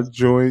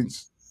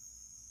 joints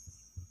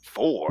that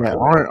 4.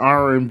 aren't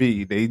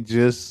R&B.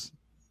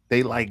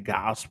 They like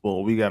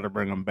gospel. We got to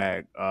bring them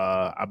back.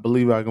 I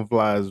believe I Can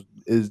Fly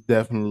is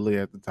definitely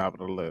at the top of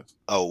the list.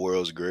 Oh,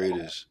 world's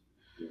greatest.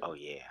 Oh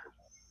yeah.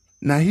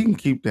 Now he can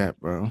keep that,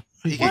 bro.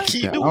 He can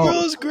keep that. the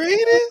world's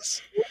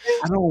greatest.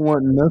 I don't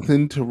want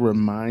nothing to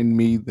remind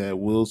me that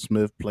Will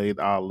Smith played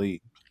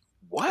Ali.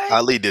 What?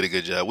 Ali did a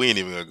good job. We ain't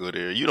even gonna go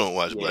there. You don't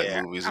watch black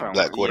Yeah, movies I and don't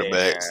black want-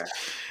 yeah.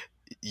 quarterbacks.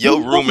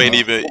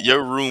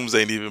 Your rooms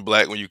ain't even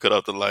black when you cut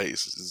off the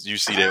lights. You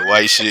see that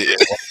white shit.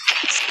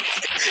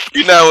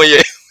 You know when you're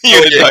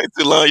in the dark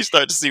too long, you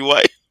start to see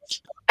white.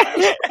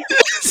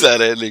 That's how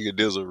that nigga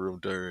Dizzle room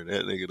turn.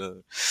 That nigga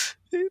done.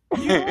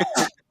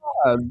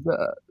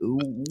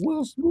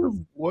 Will Smith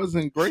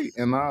wasn't great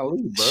in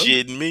Ali, bro.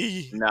 Shitting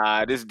me.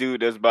 Nah, this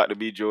dude that's about to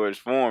be George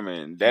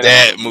Foreman.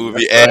 That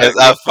movie ass.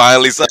 I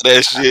finally saw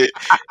that shit.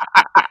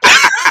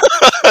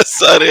 I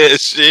saw that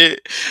shit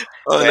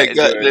on the That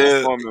George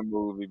goddamn Foreman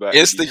movie about to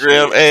be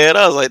Instagram shit. ad.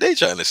 I was like, they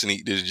trying to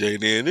sneak this J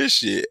in. This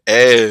shit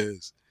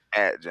ass.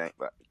 That jank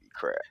about to be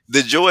crap.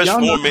 The George Y'all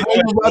know Foreman.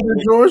 about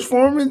the George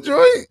Foreman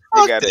joint? They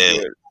Fuck got a that.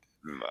 good.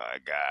 My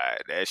God,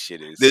 that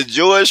shit is. The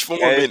George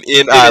Foreman That in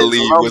shit is Ali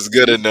low was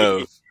good key.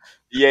 enough.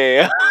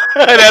 Yeah,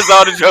 that's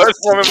all the George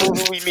Foreman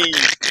movie we need.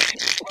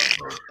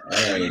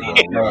 I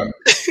ain't gonna lie.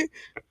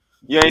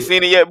 You ain't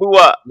seen it yet, boo?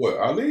 What? What,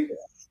 Ali?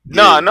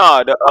 No,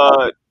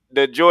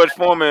 the George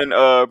Foreman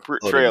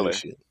trailer.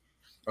 Shit.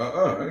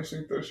 I ain't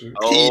seen that shit.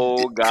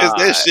 Oh Because God,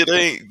 that shit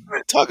ain't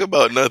talk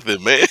about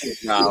nothing, man.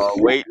 no,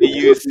 wait till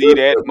you see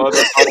that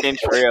motherfucking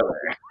trailer.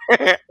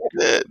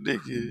 That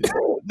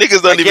niggas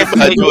I don't even guess you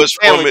buy make George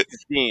your Foreman.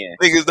 sandwiches then.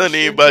 Niggas don't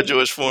even buy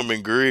George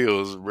Foreman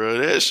grills, bro.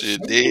 That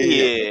shit dead.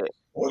 Yeah,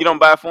 you don't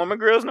buy Foreman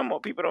grills no more.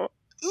 People don't.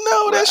 No,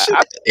 Well, that shit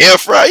air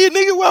fryer,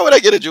 nigga. Why would I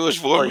get a George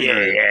Oh Foreman yeah,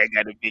 grill? yeah, I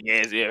got a big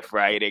ass air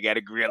fryer. They got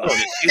a grill on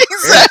it.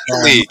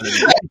 Exactly.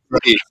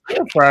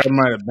 Air fryer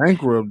might have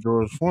bankrupt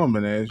George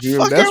Foreman as year.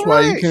 Fucking That's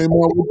why he right. came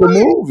up with the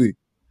movie.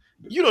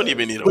 You don't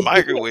even need a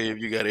microwave.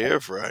 You got an air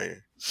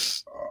fryer.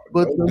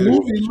 But No the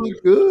movie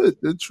looked good.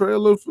 The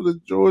trailer for the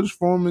George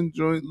Foreman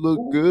joint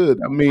looked good.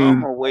 I I'm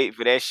mean, gonna wait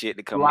for that shit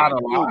to a come lot on.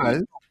 of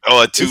lies.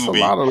 Oh, a It's a Tubi.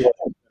 lot of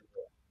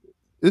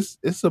lies.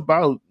 It's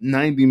about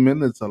 90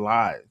 minutes of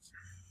lies.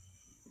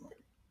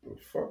 The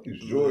fuck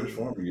is George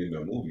Foreman getting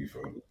a movie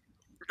for?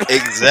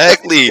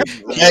 Exactly.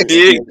 He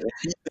did.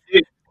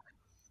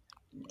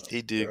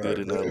 He did good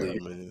in Ali,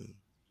 man.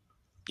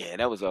 Yeah,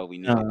 that was all we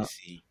needed to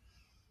see.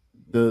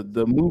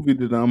 The movie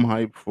that I'm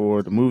hyped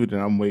for, the movie that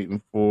I'm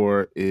waiting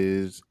for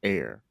is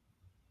Air.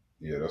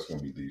 Yeah, that's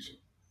gonna be decent.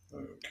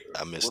 Okay.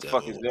 I missed What that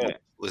fuck one. is that?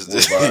 What's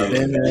Well,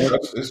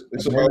 this?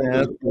 it's about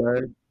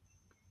Affleck,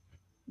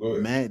 Go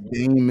ahead. Matt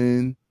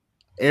Damon,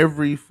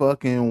 every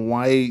fucking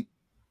white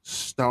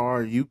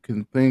star you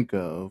can think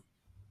of.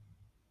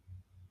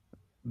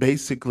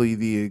 Basically,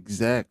 the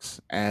execs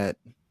at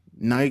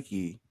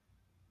Nike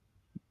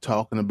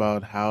talking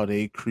about how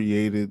they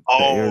created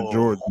the Air Oh,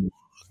 Jordan.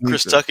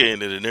 Chris sneaker. Tucker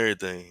in it and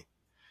everything.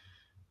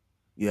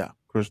 Yeah,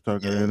 Chris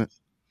Tucker Yeah. in it.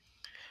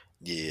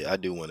 Yeah, I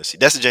do want to see.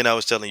 That's the Jane I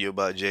was telling you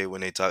about, Jay, when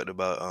they talked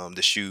about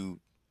the shoe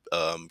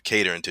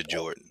catering to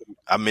Jordan.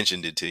 I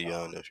mentioned it to you. I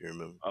don't know if you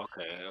remember.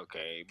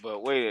 Okay.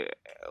 But wait,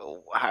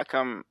 how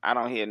come I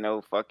don't hear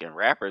no fucking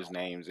rappers'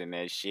 names in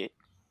that shit?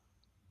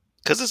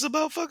 Because it's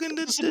about fucking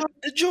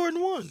the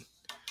Jordan 1.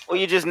 Well,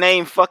 you just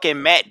name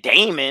fucking Matt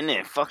Damon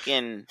and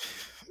fucking.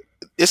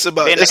 It's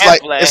about Ben it's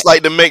Affleck.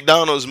 like the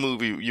McDonald's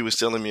movie you was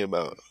telling me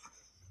about.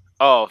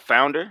 Oh,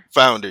 Founder.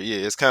 Founder, yeah,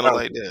 it's kind of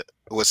like that.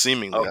 Well,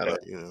 seemingly, I Okay.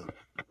 don't, you know.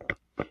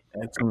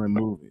 Excellent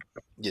movie.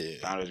 Yeah,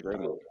 Founder's a great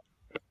movie.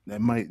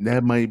 That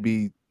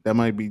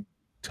might be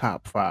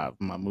top 5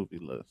 on my movie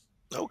list.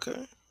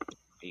 okay.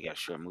 You got a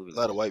short movie. A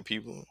lot of white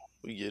people,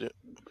 we get it.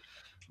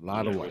 A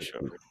lot of for white sure.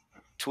 people.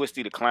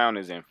 Twisty the Clown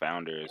is in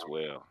Founder as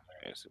well.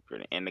 That's a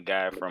pretty. And the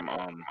guy from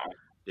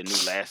the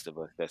new Last of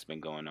Us that's been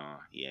going on.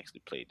 He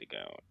actually played the guy.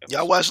 On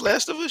Y'all episode watch 2.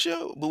 Last of Us,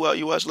 yo? Boo out,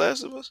 you watch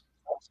Last of Us?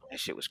 That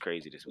shit was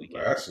crazy this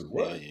weekend. Last is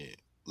what? Yeah.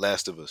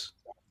 Last of Us.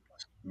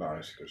 Nah,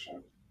 it's good shit.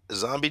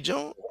 Zombie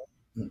Joint?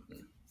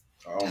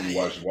 I only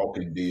watch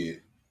Walking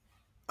Dead.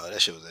 Oh, that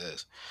shit was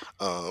ass.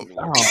 Oh,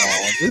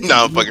 No,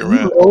 I'm fucking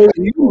around.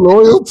 You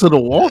loyal to The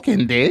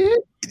Walking Dead?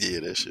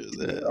 Yeah, that shit was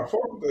Yeah, ass. I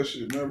fuck with that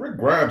shit, man. Rick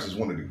Grimes is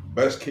one of the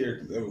best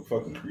characters ever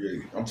fucking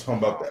created. I'm talking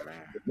about that. Man.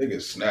 The nigga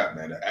Snap,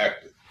 man, the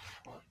actor.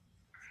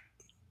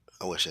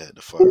 I wish I had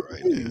the fire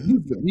right now.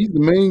 He's the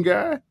main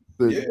guy.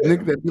 The Yeah.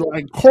 nigga that be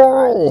like,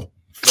 Carl.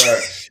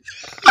 Facts.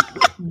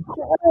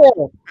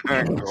 Carl.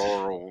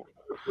 Carl.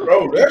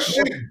 bro.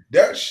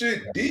 That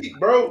shit deep,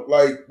 bro.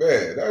 Like,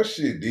 man, that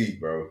shit deep,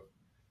 bro.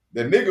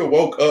 The nigga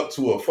woke up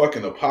to a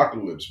fucking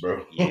apocalypse,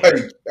 bro. Yeah, Like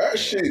that yeah.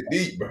 shit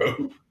deep,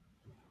 bro.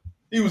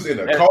 He was in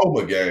a That,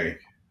 coma, gang.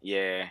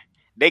 yeah.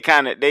 They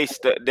kind of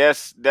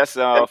that's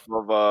off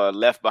of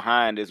Left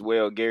Behind as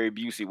well. Gary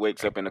Busey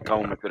wakes up in a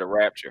coma to the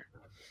Rapture,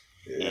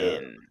 Yeah.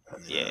 and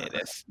yeah,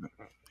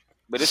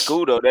 but it's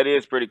cool though. That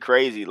is pretty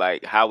crazy.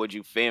 Like, how would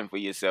you fend for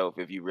yourself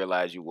if you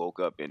realize you woke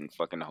up and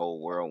fucking the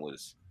whole world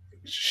was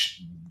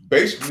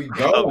Basically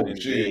covered gone. in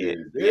Shit. dead?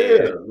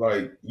 Yeah. Yeah.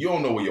 Like you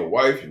don't know where your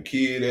wife, your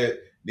kid at.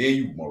 Then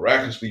you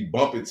miraculously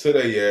bump into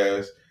their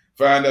ass.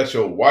 Find out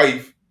your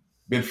wife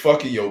been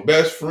fucking your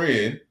best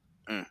friend.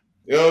 Mm.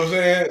 You know what I'm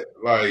saying?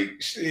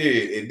 Like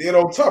shit. And then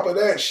on top of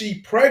that, she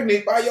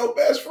pregnant by your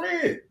best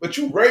friend. But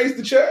you raised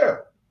the child.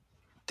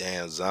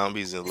 Damn,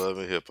 zombies and love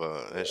and hip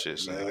hop. That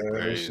shit Man, sound that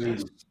crazy.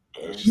 shit,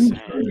 that shit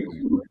is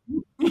crazy.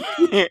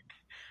 Insane.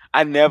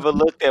 I never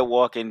looked at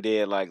Walking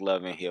Dead like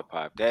Love and Hip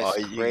Hop. That's All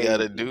you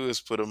gotta crazy. do is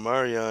put a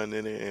Marion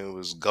in it and it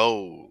was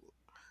gold.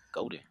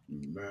 Golden.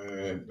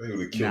 Man, they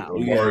would have killed Nah,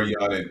 we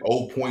gotta Omarion in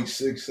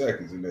 0.6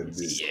 seconds in that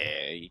bitch.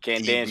 Yeah, you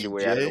can't dance your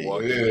way out of the TBJ.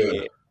 Walking Yeah.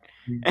 Dead.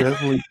 you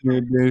definitely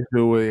can't dance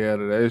your way out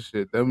of that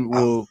shit. Them I'm,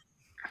 well,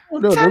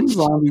 no, them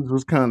zombies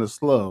was kind of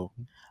slow.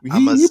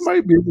 I'm a He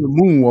might be able to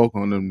moonwalk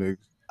on them niggas.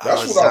 I'm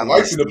That's a what I zombie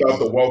liked it about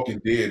The Stevie.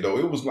 Walking Dead, though.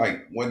 It was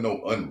like one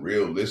no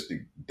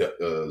unrealistic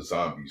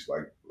zombies,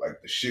 like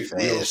the shit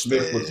Will Fast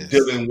Smith was ass.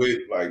 dealing with.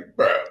 Like,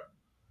 bro,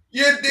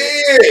 you're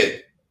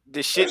dead.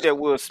 The shit that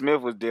Will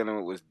Smith was dealing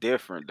with was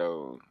different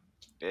though.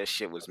 That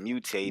shit was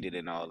mutated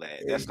and all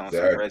that. That's on some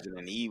Exactly.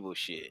 Resident Evil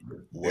shit.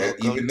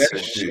 Welcome Even that to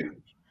shit.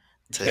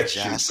 to That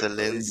shit was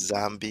Jocelyn crazy.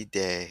 Zombie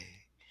Day.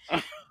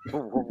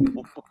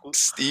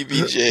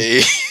 Stevie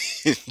J.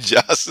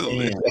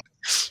 Jocelyn. Damn,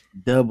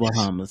 double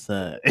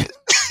homicide.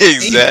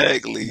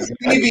 Exactly.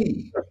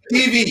 TV.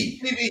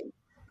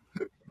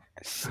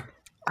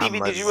 I'm Stevie,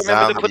 a did you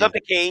remember to put zombie. up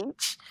the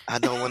cage? I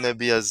don't want to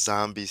be a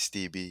zombie,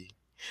 Stevie.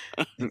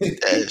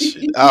 That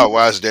shit. I'll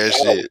watch that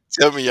shit.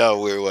 Tell me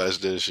y'all would watch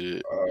that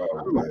shit.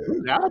 Oh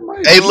man, I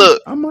might Hey, be.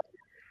 look. I might.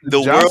 The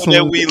world that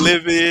Jocelyn. we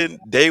live in,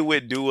 they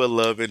would do a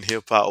love and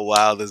hip hop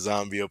while the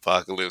zombie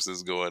apocalypse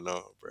is going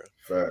on, bro.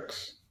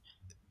 facts.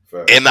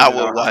 And I Depending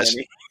would on how watch.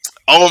 many.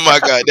 Oh my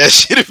god, that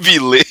shit would be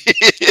lit.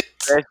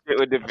 That shit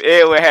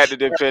it would have to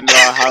depend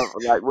on how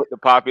like what the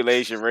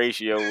population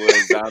ratio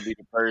was zombie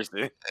to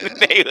person.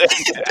 They would,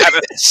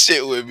 That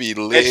shit would be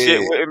that shit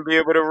lit, wouldn't be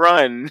able to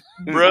run.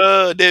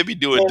 bruh. They'd be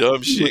doing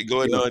dumb shit,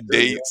 going on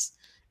dates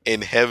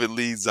in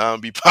heavily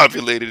zombie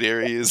populated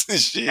areas and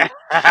shit.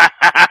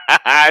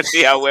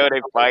 See how well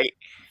they fight.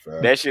 Facts.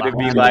 That should be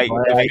Behind like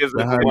the the glass,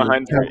 physical behind the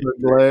 100.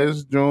 tempered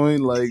glass joint,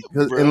 like,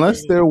 'cause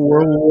unless Bruh. they're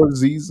World War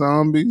Z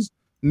zombies,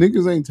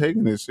 niggas ain't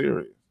taking it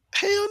serious.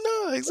 Hell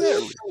no,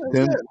 exactly.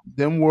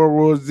 Them World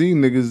War Z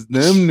niggas,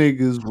 them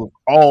niggas was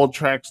all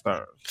track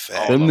stars.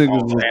 Fact. Them All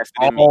niggas was faster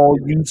than me. all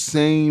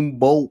Usain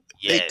Bolt.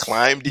 They Yes.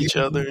 climbed each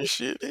other and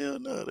shit. Hell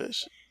no, that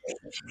shit.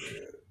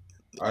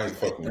 I ain't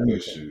fucking with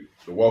that shit.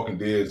 The Walking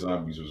Dead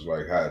zombies was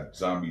like how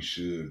zombies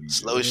should be.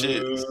 Slow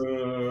shit.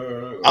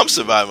 I'm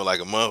surviving like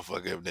a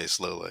motherfucker if they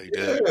slow like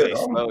that. They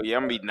slow. Yeah,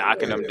 I'm gonna be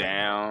knocking them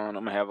down.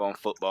 I'm gonna have on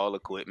football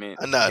equipment.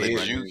 I know how to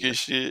Yeah. juke and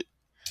shit.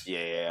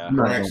 Yeah. I'm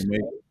not gonna make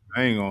it.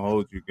 I ain't gonna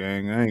hold you,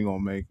 gang. I ain't gonna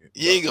make it.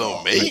 You ain't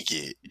gonna make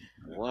it.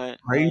 What?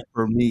 Pray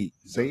for me.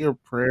 Say a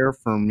prayer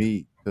for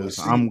me, cause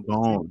Well, see, I'm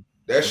gone.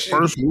 That The shit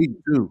first be, week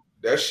too.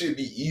 that should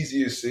be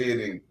easier said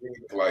than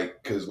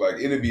like, cause like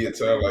it'll be a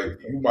time like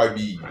you might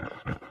be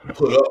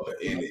put up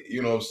in it,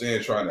 you know what I'm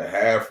saying, trying to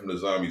hide from the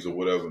zombies or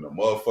whatever. And the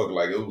motherfucker,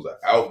 like it was an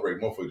outbreak,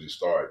 motherfuckers just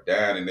started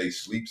dying in their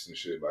sleeps and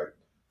shit, like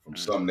from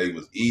something they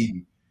was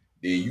eating.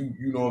 Then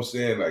you know what I'm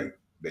saying, like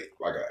they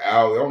like an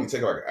hour. It only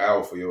take like an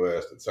hour for your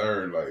ass to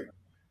turn. Like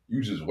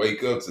you just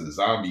wake up to the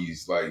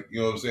zombies, like you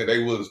know what I'm saying.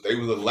 They was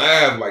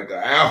alive like an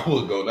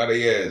hour ago. Now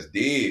they ass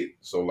dead.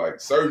 So like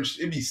certain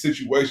it be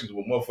situations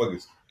where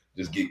motherfuckers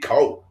just get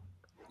caught.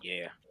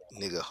 Yeah.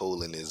 Nigga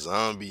holding his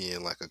zombie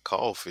in like a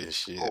coffin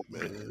shit,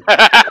 man.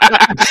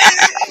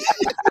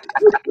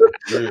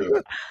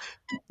 Real.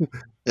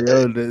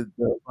 Yo, the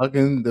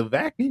fucking the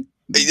vacuum.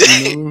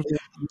 You know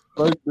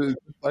what I'm saying?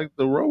 Just like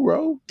the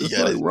Roro. You Just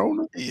like gotta,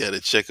 Rona. you gotta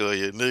check on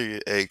your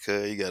nigga. Hey,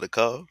 cuz, you gotta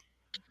call.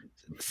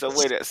 So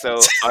wait, so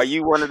are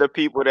you one of the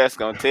people that's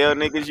gonna tell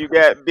niggas you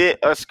got bit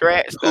or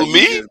scratched, or Who, you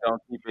me? just gonna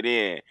keep it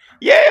in?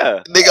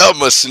 Yeah, Nigga,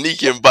 I'm a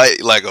sneak and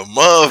bite like a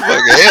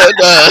motherfucker. Hell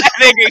nah.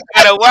 nigga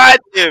gotta watch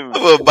him.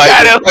 I'm gonna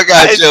bite the fuck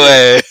out your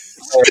ass.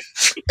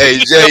 Hey,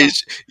 Jay,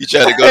 you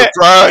trying to go to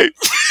Prime?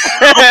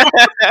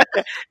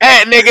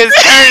 That nigga's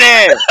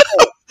turning.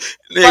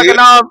 Fucking Nigga,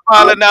 arm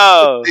falling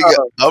off. nigga,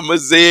 I'm a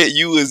Zed,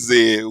 you a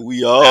Zed.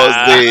 We all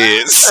Nah.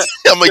 Zeds.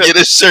 I'm gonna get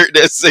a shirt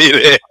that say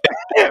that.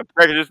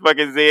 Precious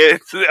fucking Zed.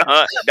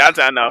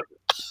 Downtown Norfolk.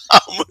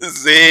 I'm a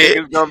Zed.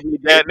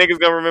 Niggas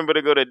gonna remember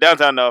to go to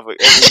downtown Norfolk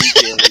every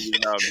weekend when you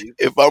zombies.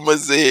 If I'm a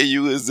Zed,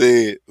 you a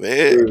Zed,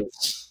 man.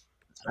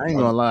 I ain't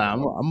gonna lie.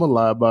 I'm gonna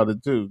lie about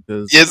it too,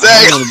 because I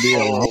Exactly. don't want to be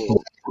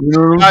alone. You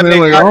know what I'm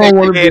saying? Y'all Like I don't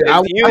want to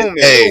niggas be. is human.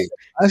 Hey,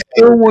 I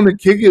still want to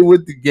kick it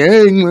with the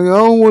gang. Like, I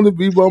don't want to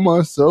be by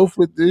myself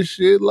with this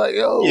shit. Like,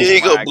 You yo, Oh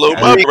ain't gonna my blow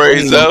god. my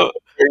brains hey, out.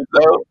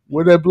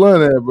 where that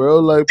blunt at, bro?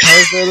 Like,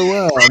 pass that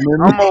around,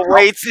 man. I'm gonna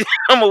wait.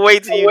 I'm gonna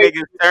wait till you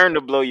niggas turn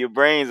to blow your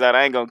brains out.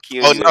 I ain't gonna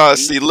kill Oh you no,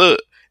 see, immediately. look,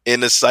 in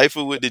the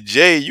cipher with the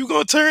J, you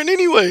gonna turn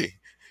anyway.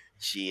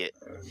 Shit.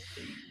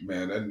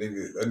 Man, that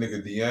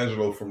nigga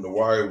D'Angelo from The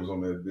Wire was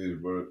on that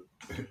bitch, bro.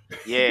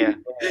 Yeah.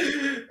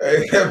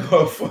 Hey, that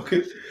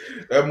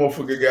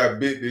motherfucker got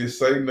bit, didn't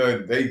say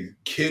nothing. They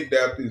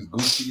kidnapped his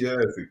goofy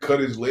ass and cut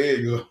his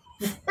leg off.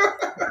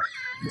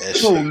 That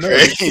Oh shit no,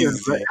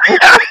 crazy.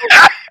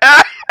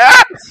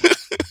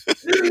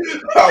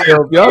 I yo,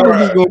 was if y'all niggas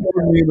crying. gonna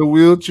put me in a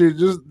wheelchair,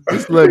 just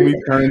let me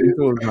turn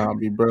into a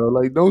zombie, bro.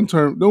 Like, don't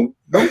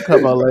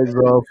cut my legs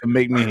off and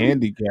make me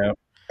handicapped.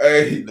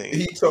 Hey, Nigga,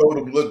 he told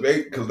them, look,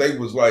 because they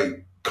was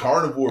like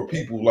carnivore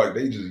people, like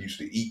they just used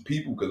to eat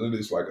people because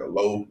it's like a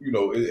low,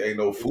 it ain't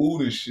no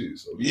food and shit.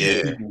 So these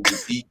yeah, people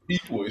just eat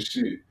people and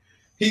shit.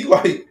 He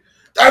like,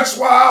 that's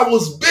why I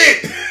was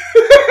bit.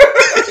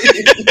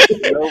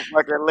 No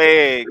fucking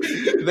legs.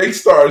 They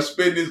started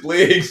spinning his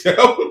legs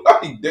out.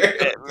 Like, That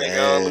damn, nigga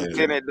damn,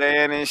 Lieutenant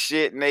Dan and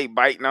shit, and they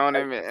biting on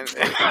him. And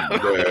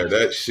man,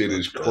 that shit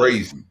is bro,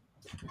 crazy.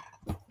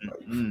 Like,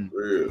 Mm. for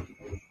real.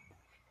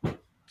 I'm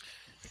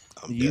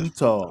definitely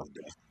Utah, going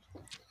down.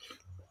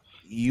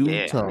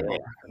 yeah, Utah.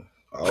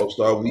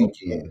 All-Star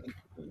weekend.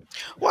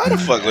 Why the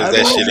fuck was I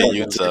that don't shit in know.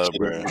 Utah,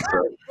 bro?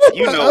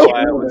 you know I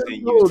why I don't was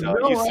in know. Utah.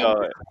 You No,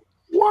 saw it.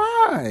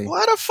 why?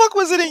 Why the fuck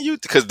was it in Utah?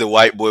 Because the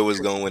white boy was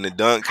gonna win the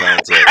dunk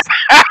contest.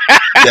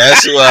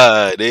 That's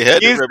why they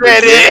had to You said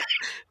represent. it.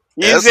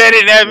 You That's said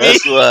it, not me.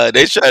 that's why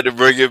they tried to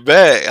bring it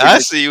back. I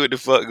see what the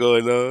fuck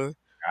going on.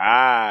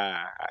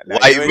 Ah, now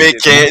White you ain't men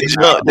just can't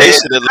jump. They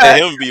should have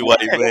let out. him be white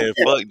man.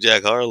 Fuck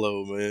Jack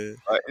Harlow, man.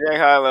 Jack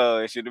Harlow.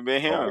 It should have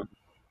been him.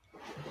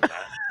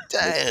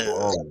 Damn.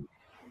 Oh,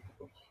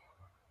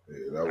 Yeah,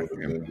 that I would have can't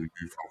been. believe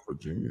you from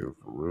Virginia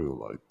for real.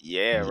 Like,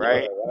 Yeah, yeah.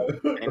 right.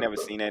 I ain't never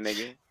seen that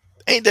nigga.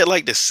 Ain't that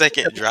like the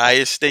second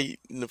driest state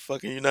in the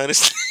fucking United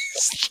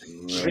States?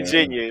 Man,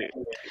 Virginia.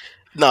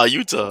 No,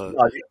 Utah.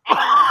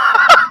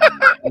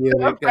 Yeah,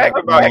 they Fun got fact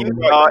about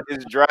Utah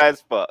is dry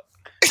as fuck.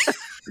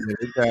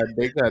 yeah,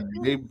 they got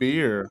they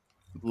beer.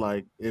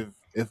 Like,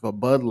 if a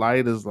Bud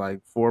Light is like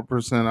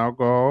 4%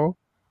 alcohol,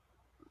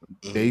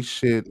 Hmm. they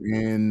shit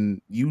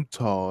in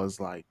Utah is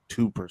like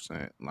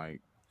 2%.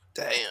 Like,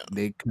 Damn.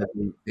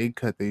 they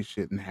cut they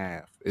shit in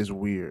half. It's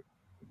weird.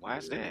 Why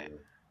is that?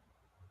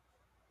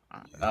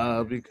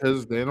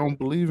 Because they don't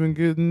believe in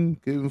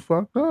getting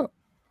fucked up.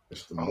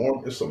 it's the Oh,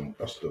 Mormon.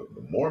 That's the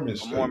Mormon a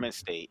state. Mormon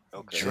state.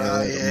 Okay. Yeah,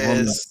 Dry the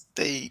Mormon. ass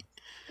state.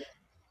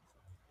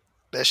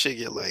 That shit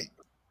get like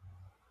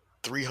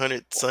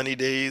 300 sunny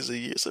days a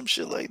year, some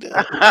shit like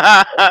that.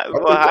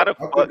 Well, how the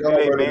I fuck think do I'd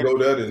they rather man go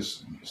there than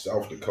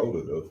South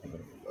Dakota though.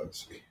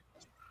 Let's see.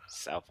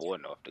 South or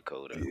North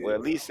Dakota? Well, Yeah,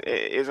 at least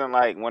it isn't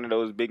like one of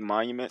those big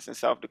monuments in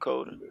South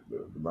Dakota,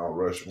 the Mount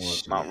Rushmore.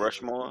 Too. Mount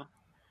Rushmore.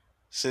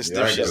 Since Yeah,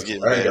 them shit's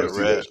getting I ain't bad got to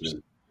see that raps.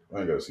 shit. I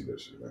ain't got to see that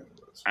shit.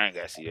 I ain't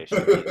gotta see that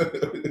shit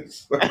neither.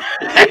 It's like-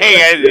 I ain't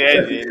gotta see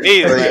that shit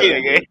neither, Like,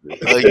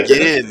 my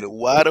nigga. again,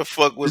 why the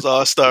fuck was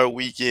All Star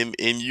Weekend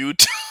in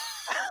Utah?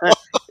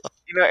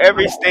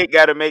 Every state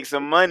got to make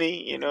some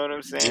money. You know what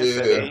I'm saying? So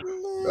yeah, they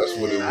that's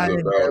what it I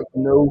was have about.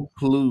 no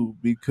clue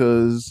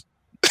because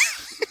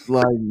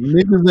like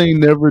niggas ain't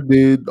never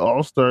did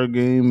All Star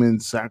game in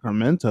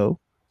Sacramento.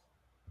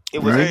 it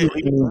was in Niggas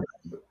Right.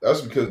 ain't-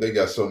 That's because they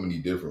got so many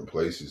different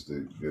places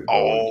to go in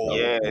Oh,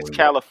 yeah, it's California.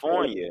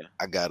 California.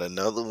 I got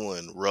another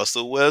one.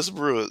 Russell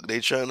Westbrook. They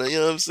trying to, you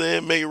know what I'm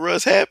saying, make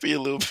Russ happy a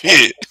little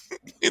bit.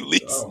 At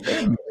least Oh,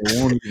 that nigga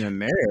wasn't even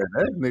there.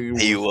 That nigga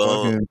he was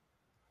won't.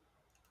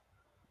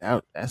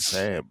 fucking that's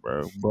sad,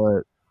 bro.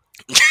 But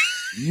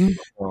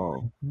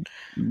Utah,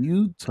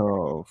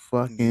 Utah,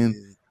 fucking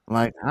Yeah.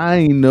 like I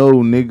ain't know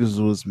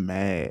niggas was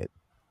mad.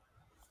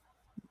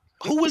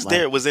 Who was Like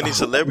there? Was any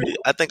celebrity?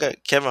 I think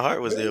Kevin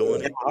Hart was there,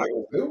 wasn't yeah,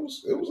 he?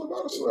 it was a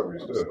lot of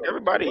celebrities there.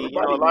 Everybody,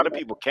 a lot of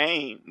people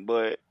came,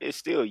 but it's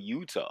still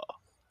Utah.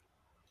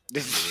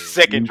 This is the Yeah.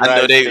 second I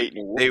know driest state in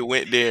the world. they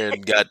went there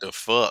and got the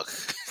fuck.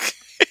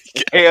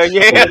 Hell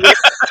yeah.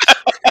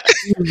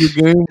 the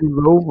game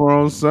was over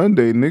on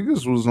Sunday.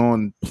 Niggas was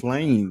on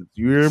planes.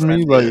 You hear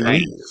me? Like Sunday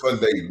night.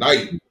 Sunday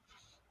night.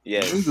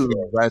 Yes. niggas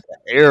was at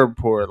the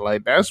airport.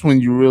 Like that's when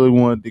you really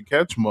wanted to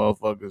catch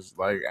motherfuckers.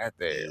 Like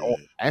Yeah.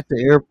 at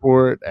the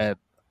airport at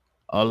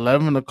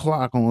 11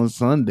 o'clock on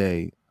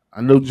Sunday.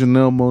 I know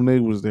Janelle Monet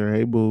was there.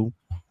 Hey boo.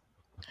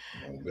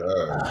 Oh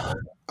God.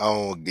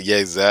 Oh, yeah,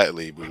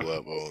 exactly. Boo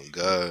up. Oh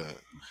God.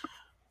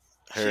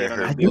 She Her had on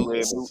her them I big just red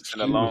boots. boots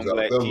and a She was long out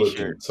black there t-shirt.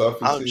 looking tough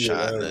as I'm hell. trying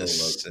I ain't to gonna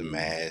lie to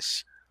you.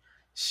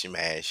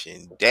 smash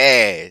and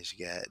dash.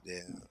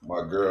 Goddamn.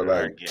 My girl,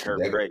 Her like, get her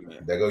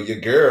pregnant. there go your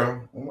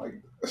girl. I'm like,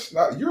 that's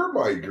not your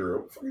my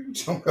girl. What the fuck are you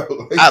talking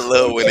about? I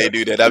love when they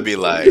do that. I be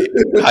like,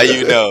 "How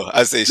you know?"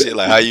 I say shit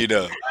like, "How you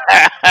know?"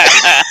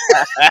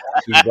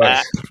 She's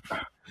like,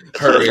 She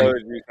her and told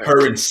you.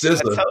 her and I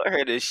Scissor. told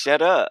her to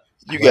shut up.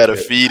 You like gotta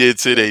that. feed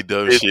into they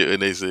dumb shit when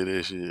they say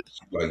that shit.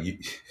 Like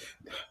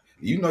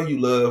you know you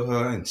love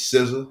her and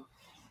scissor.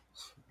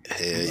 Hell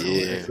Like, Somewhere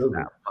yeah. scissor.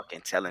 stop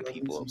fucking telling Love me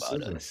people some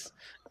about scissor. us.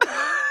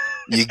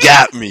 You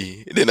got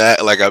me. Then I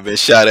act like I've been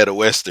shot at a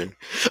western.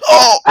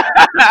 Oh, you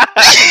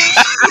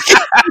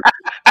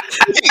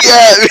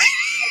got me.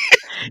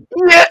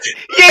 Yeah,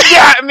 you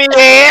got me,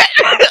 man.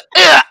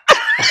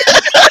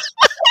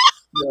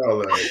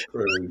 Y'all are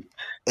crazy.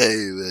 Hey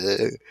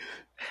man,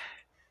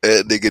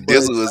 that nigga But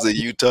Dizzle was in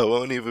Utah.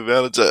 Won't even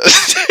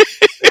Valentine's.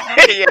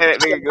 Yeah, that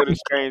nigga go to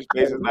strange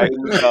places like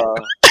Utah.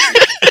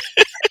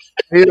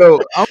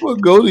 I'm gonna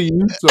go to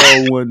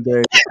Utah one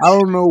day. I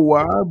don't know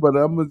why, but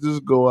I'm gonna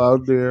just go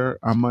out there.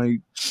 I might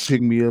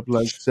pick me up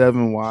like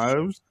 7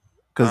 wives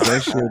because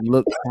that shit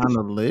looked kind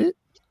of lit.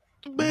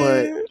 But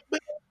Man,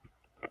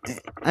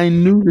 I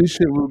knew this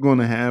shit was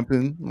gonna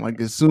happen. Like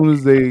as soon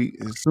as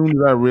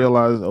I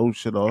realized, oh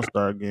shit, All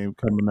Star game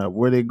coming up.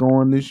 Where they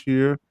going this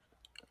year?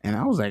 And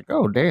I was like,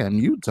 oh damn,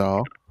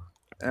 Utah.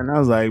 And I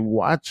was like,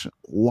 watch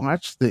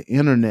the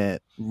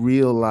internet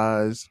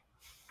realize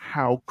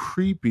how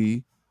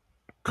creepy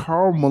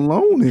Karl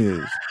Malone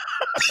is.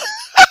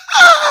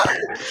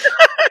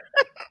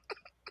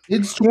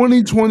 It's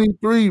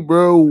 2023,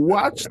 bro.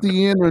 Watch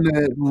the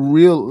internet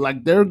real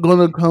like they're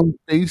gonna come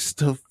face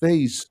to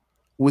face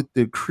with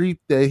the creep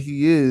that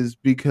he is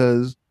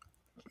because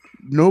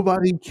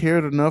nobody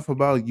cared enough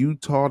about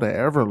Utah to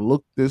ever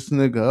look this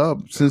nigga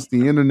up since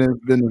the internet's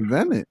been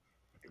invented.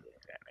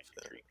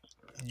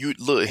 you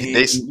look. And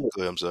Go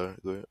ahead, I'm sorry.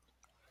 Go ahead.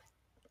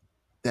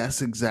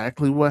 that's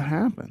exactly what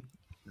happened.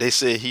 They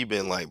said he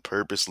been like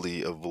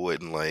purposely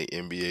avoiding like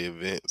NBA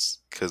events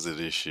because of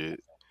this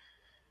shit.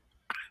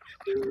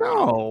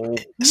 No,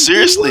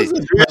 Seriously,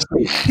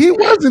 he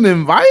wasn't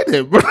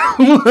invited, bro.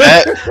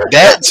 that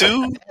that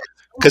too.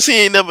 Cause he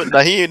ain't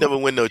never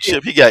win no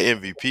chip. He got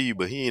MVP,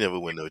 but he ain't never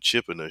win no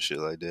chip or no shit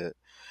like that.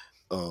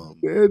 Um,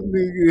 That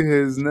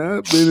nigga has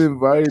not been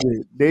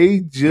invited. They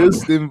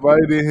just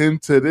invited him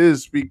to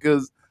this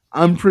because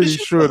I'm pretty it's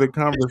your sure fault. the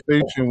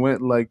conversation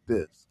went like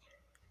this.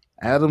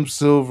 Adam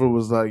Silver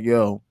was like,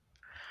 yo,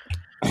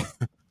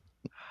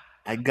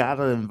 I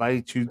gotta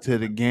invite you to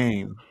the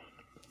game,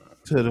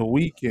 to the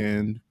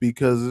weekend,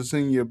 because it's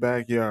in your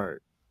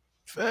backyard.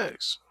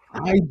 Facts.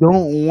 I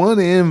don't want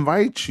to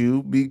invite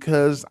you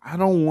because I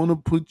don't want to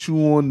put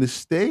you on the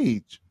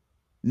stage.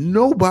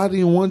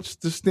 Nobody wants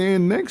to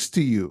stand next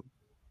to you.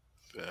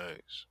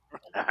 Facts.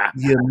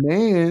 Your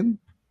man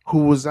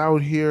who was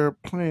out here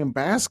playing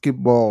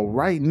basketball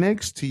right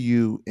next to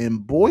you in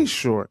boy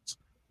shorts,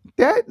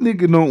 that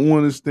nigga don't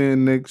want to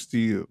stand next to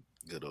you.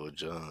 Good old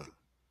John.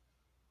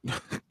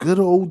 Good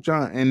old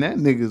John. And that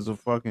nigga's a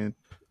fucking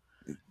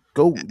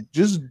go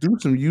just do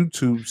some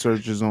YouTube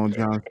searches on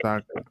John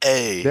Stockton.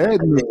 Hey, That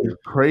nigga's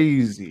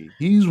crazy.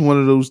 He's one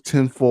of those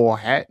tinfoil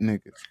hat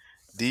niggas.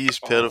 these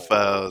Oh.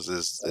 pedophiles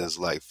is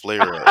like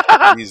flare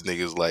up. These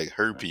niggas like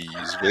herpes,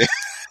 man.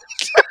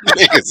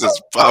 Niggas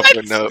is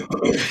popping up.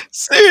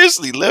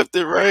 Seriously, left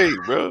and right,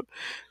 bro.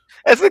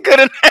 That's a good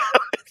enough.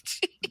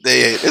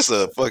 It's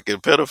a fucking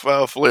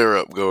pedophile flare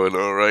up going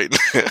on right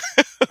now.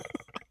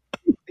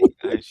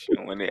 I'm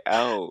showing it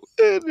out.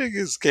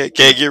 Niggas can't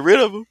get rid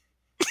of them.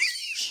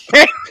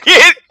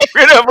 Get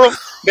rid of them.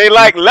 They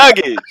like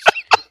luggage.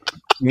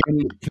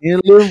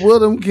 Can't live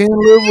with him, can't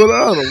live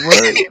without him,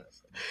 right?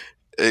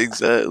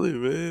 Exactly,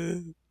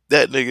 man.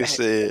 That nigga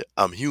said,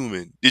 "I'm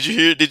human." Did you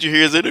hear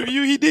his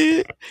interview he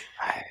did?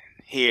 I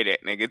hear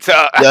that nigga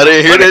talk. Y'all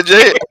didn't hear that,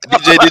 Jay?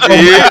 DJ, did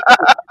you hear it?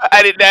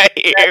 I did not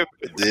hear.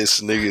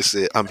 This nigga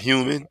said, "I'm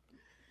human,"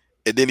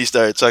 and then he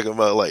started talking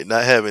about like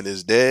not having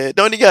his dad.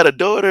 Don't he got a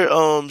daughter?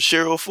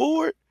 Cheryl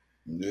Ford.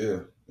 Yeah,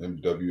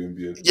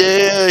 WNBA.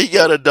 Yeah, he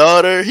got a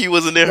daughter. He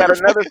wasn't in Got her.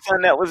 another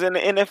son that was in the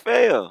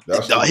NFL.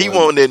 That's the Dog, he one.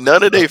 won't in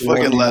none of their That's the one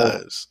fucking he won't.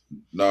 lives.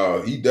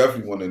 No, he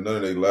definitely won in none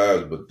of their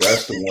lives, but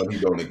that's the one he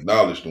don't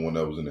acknowledge. The one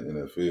that was in the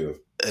NFL.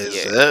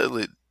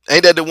 Exactly.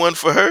 Ain't that the one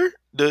for her?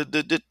 The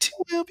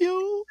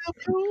 12-year-old?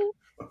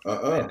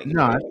 That nigga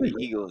No, I played for think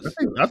the Eagles.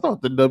 I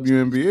thought the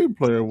WNBA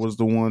player was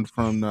the one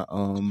from the.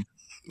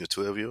 The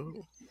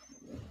 12-year-old?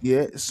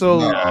 Yeah, so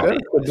Nah, that's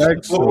the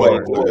it's the football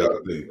backstory. player. I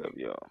think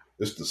Yo.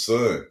 it's the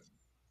son.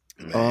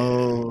 Man.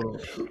 Oh,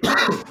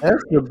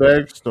 that's the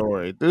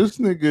backstory. This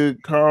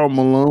nigga Karl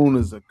Malone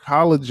is a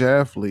college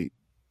athlete,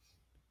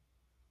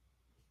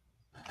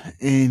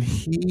 and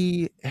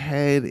he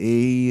had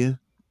a And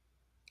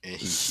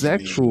he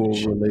sexual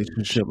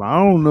relationship. I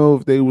don't know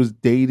if they was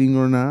dating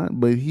or not,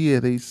 but he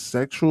had a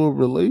sexual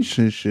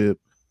relationship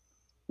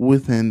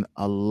with an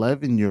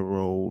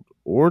 11-year-old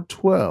or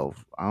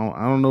 12. I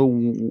don't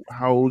know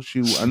how old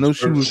she. I know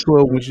she was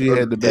 12 when she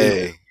had the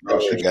baby. Hey, No, I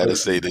she's gotta 13.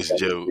 say this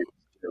joke.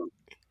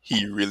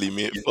 He really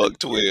meant fuck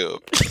 12.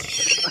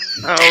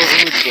 Oh,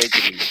 take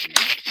it easy.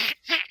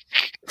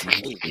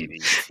 Take it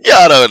easy.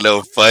 Y'all don't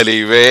know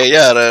funny, man.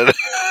 Y'all don't know.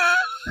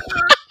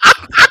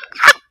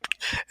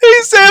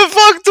 He said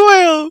fuck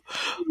 12.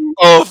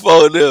 Oh,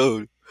 fuck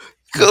no.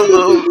 Come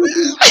on,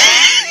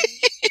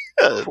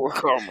 man. Poor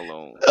Karl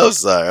Malone. I'm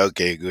sorry.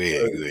 Okay, go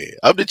ahead.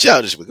 I'm the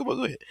childish one. Come on,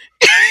 go ahead.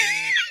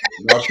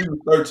 No, she was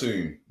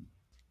 13.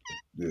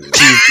 Yeah.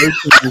 She was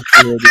 13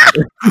 before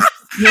the-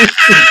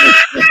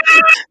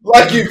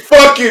 Like it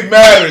fucking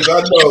matters.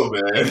 I know,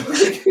 man.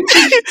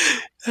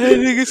 That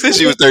nigga said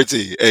she was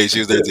 13. Hey, she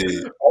was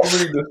 13. I'll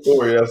read the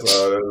story. That's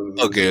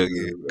all. Okay,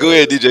 okay. Go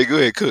ahead, DJ. Go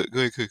ahead, cook. Go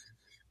ahead, cook.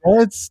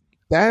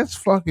 That's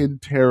fucking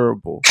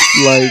terrible.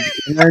 Like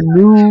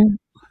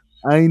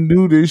I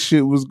knew this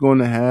shit was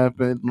gonna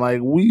happen.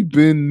 Like we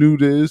been knew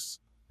this.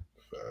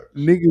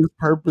 Niggas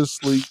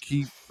purposely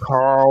keep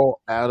Carl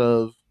out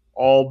of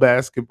all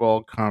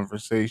basketball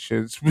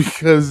conversations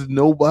because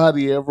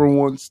nobody ever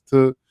wants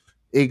to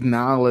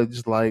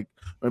acknowledge like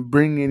or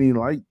bring any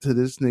light to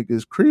this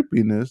nigga's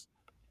creepiness.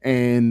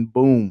 And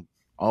boom,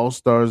 all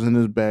stars in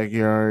his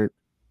backyard.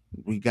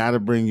 We got to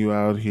bring you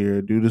out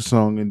here, do the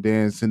song and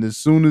dance. And as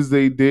soon as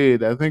they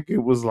did, I think it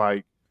was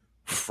like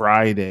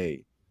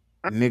Friday,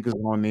 niggas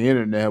on the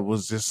internet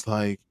was just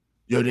like,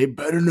 yo, they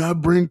better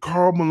not bring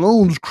Karl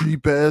Malone's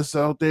creep ass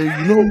out there.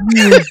 You know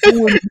he was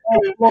doing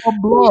blah blah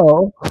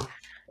blah.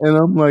 And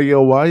I'm like,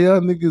 yo, why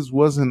y'all niggas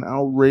wasn't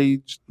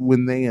outraged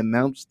when they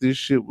announced this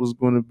shit was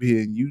gonna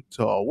be in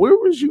Utah? Where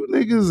was you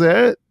niggas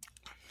at?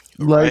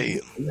 Like,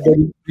 Right. but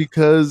it's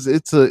because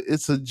it's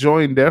a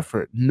joint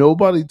effort.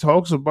 Nobody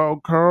talks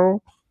about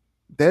Carl.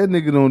 That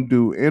nigga don't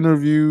do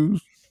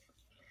interviews.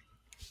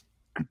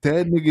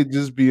 That nigga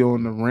just be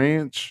on the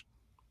ranch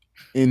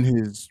in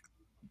his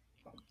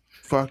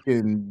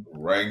fucking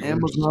Wranglers.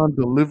 Amazon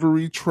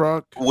delivery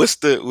truck. What's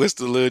the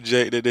little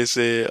J that they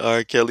said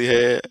R. Kelly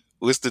had?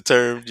 What's the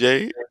term,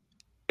 J?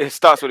 It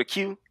starts with a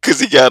Q. Cause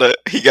he got a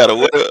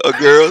what a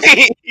girl.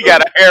 He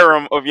got a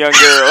harem of young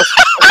girls.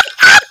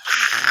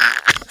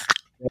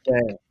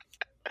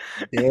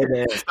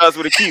 It starts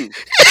with a Q.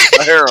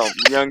 A harem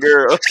of young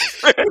girls.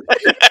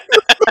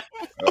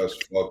 That's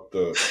fucked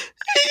up.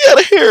 He got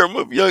a harem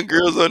of young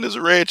girls on his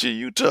ranch in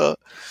Utah.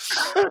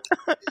 Yeah,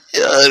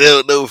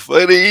 that was no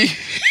funny.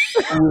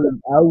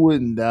 I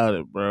wouldn't doubt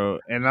it, bro.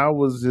 And I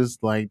was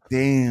just like,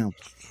 damn.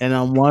 And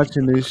I'm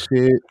watching this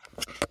shit.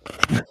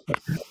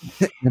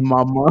 And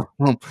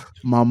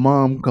my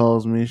mom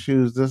calls me. She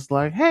was just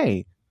like,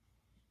 hey,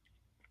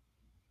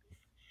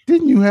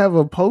 didn't you have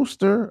a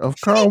poster of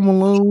Karl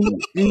Malone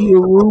in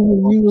your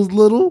room when you was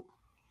little?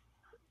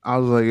 I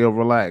was like, yo,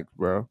 relax,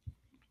 bro.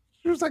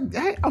 She was like,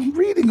 hey, I'm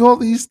reading all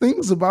these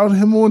things about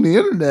him on the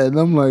internet. And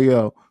I'm like,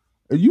 yo,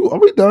 are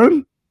we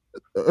done?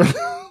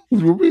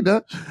 Are we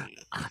done?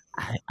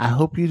 I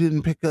hope you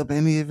didn't pick up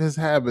any of his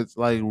habits.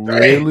 Like,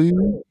 really?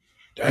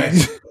 Dang.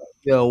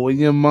 Yo, when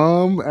your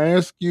mom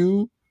asks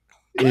you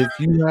if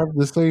you have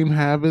the same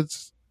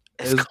habits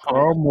as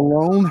Karl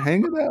Malone,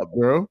 hang it up,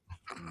 bro.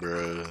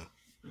 Bruh.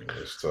 Yeah,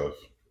 it's tough.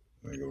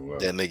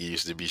 That nigga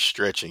used to be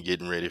stretching,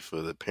 getting ready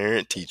for the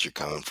parent teacher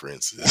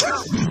conferences.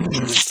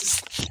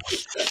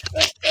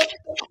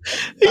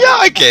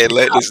 Y'all can't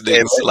let this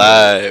nigga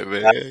slide,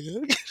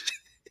 man.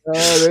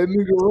 That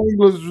nigga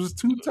Wranglers was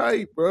too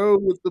tight, bro.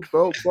 With the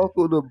belt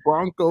buckle, the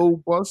Bronco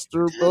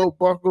Buster belt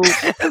buckle.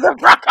 The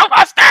Bronco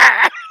Buster.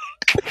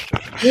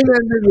 And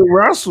that nigga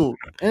wrestled.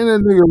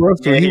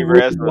 Yeah, He he ruled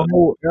wrestled. the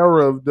whole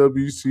era of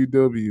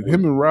WCW.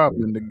 Him and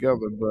Robin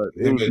together, but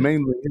it was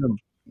mainly him.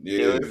 Yeah.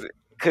 It was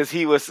because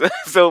he was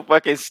so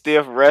fucking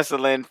stiff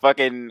wrestling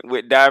fucking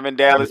with Diamond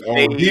Dallas On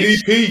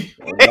Page. DDP.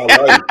 On my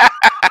life.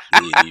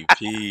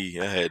 DDP,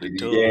 I had to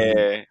tell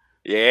you.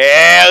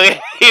 Yeah.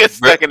 He was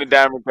stuck in the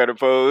diamond cutter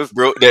pose.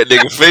 Broke that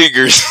nigga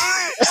fingers.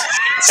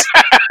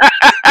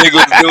 Nigga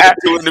was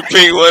doing the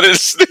pink one.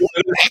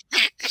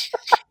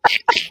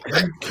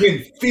 You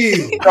can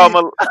feel.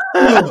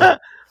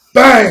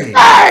 Bang!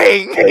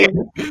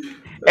 Bang!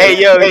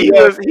 Hey, yo, he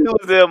was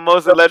the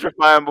most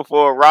electrifying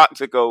before Rock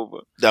took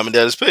over. Diamond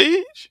Dallas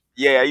Page?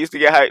 Yeah, I used to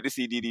get hyped to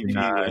see DDP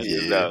when he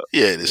was out.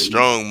 Yeah, the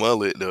strong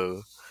mullet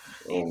though.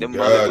 The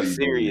mullet was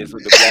serious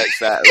with the black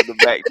side, with the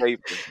black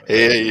paper.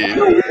 Yeah.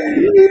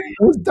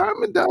 Was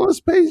Diamond Dallas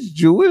Page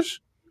Jewish?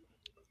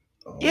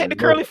 Yeah, the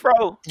curly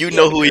fro. You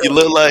know who he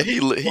looked like? He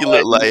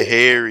looked like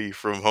Harry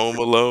from Home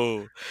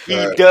Alone. He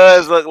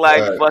does look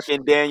like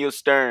fucking Daniel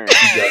Stern.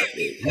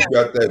 He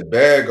got that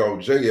bag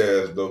on J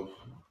ass though.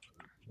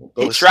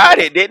 He tried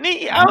it, didn't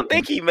he? I don't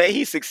think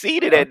he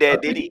succeeded at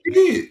that, did he? He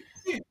did.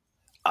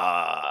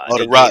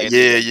 The Rock,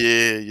 yeah.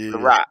 The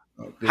Rock.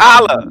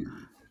 Holla.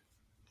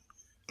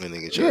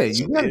 Yeah,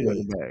 you gotta get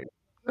the bag.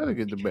 Gotta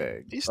get the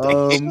bag. These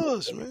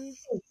things man.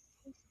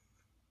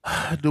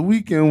 The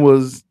weekend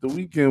was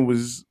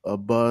a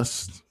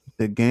bust.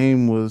 The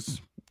game was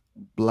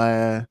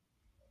blah.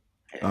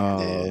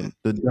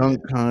 The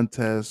dunk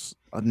contest,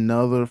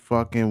 another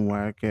fucking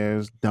whack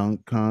ass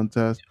dunk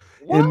contest.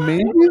 What? And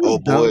maybe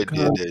Boy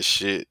did that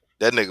shit.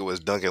 That nigga was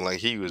dunking like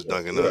he was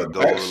dunking a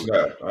goal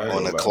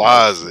on the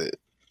closet.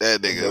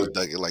 That nigga was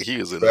dunking like he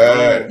was in the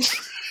room.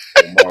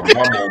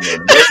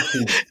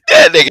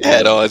 That nigga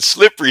had on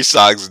slippery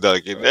socks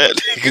dunking. That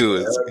nigga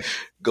was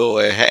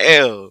going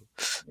hell.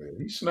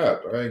 He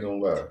snapped. I ain't gonna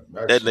lie.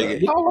 That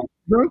nigga. Y'all like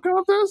dunk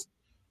contest?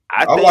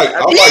 I I think like I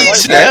I think He like Point Mac. Break did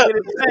snapped.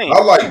 his thing. I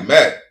like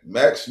Mac.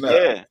 Mac snap.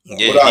 Yeah,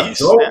 Yeah,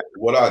 he's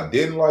What I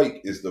didn't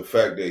like is the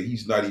fact that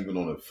he's not even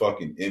on a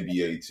fucking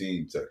NBA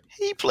team technically.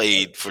 he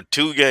played for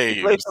two he played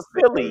games.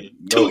 for Like, Philly.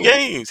 Two no,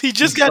 games. He he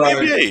just got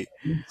in the signed NBA.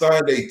 he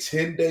signed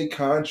a 10-day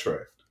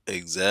contract.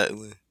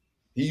 Exactly.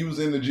 He was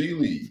in the G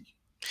League.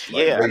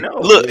 Like Yeah, I they know.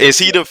 Look, is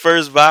he the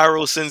first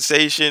viral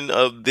sensation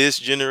of this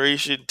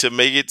generation to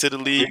make it to the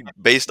league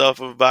based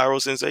off of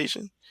viral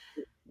sensation?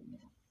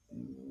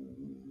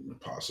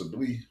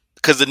 possibly.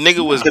 Because the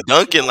nigga was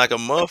dunking like a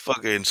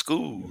motherfucker in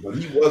school. But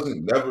he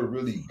wasn't never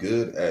really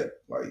good at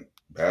like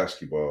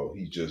basketball.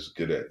 He's just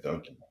good at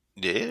dunking.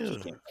 Yeah. He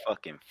can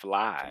fucking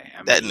fly.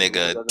 I That mean, who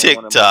nigga doesn't want a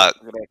TikTok.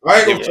 motherfucker that I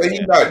ain't can? gonna say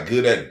he's not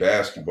good at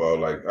basketball.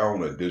 Like I don't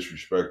want to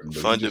disrespect him,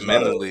 but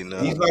Fundamentally, he's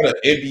no. not an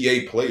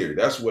NBA player.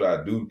 That's what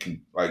I do.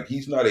 Like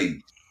he's not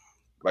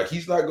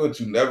he's not going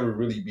to never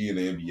really be in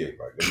the NBA.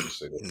 Like let me just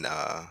say that.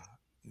 Nah.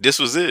 This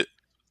was it.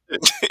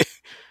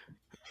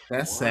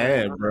 That's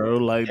sad, bro.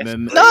 Like That's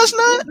then No, it's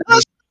crazy.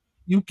 not.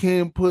 you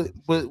can't put,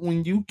 but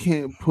when you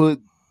can't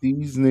put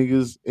these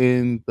niggas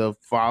in the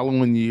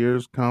following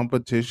year's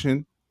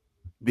competition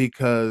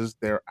because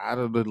they're out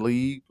of the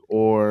league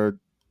or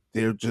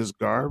they're just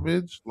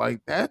garbage,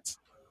 like that's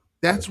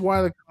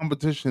why the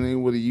competition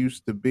ain't what it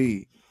used to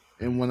be.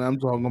 And when I'm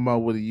talking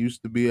about what it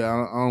used to be, I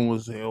don't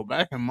want to say, oh,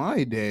 back in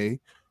my day,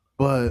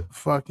 but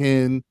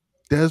fucking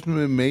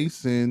Desmond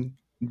Mason,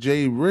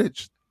 Jay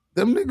Rich,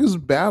 them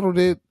niggas battled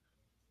it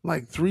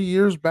like 3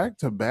 years back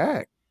to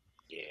back.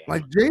 Yeah,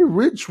 Like Jay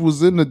Rich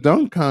was in the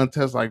dunk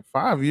contest like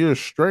 5 years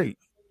straight.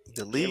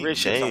 The Jay league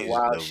Rich did some changed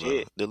wild though, bro.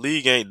 shit. The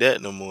league ain't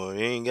that no more. It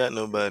ain't got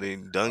nobody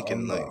Oh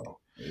dunking like. no,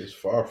 it's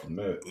far from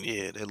that.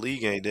 Yeah, the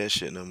league ain't that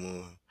shit no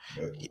more.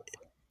 That-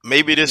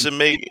 Maybe this will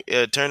make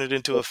turn it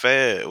into a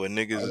fad where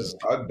niggas is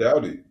I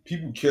doubt it.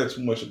 People care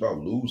too much about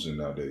losing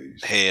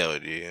nowadays. hell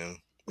yeah.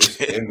 It's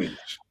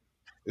image.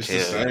 It's the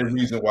Hell same yeah.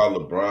 reason why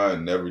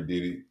LeBron never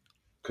did it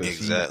because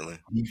Exactly.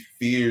 he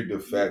feared the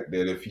fact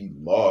that if he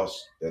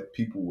lost, that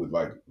people would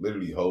like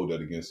literally hold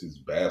that against his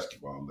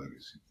basketball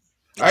legacy.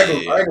 I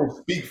Yeah. ain't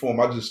gonna speak for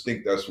him. I just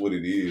think that's what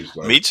it is.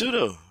 Like Me too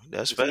though.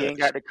 That's 'Cause he ain't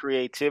facts. got the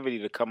creativity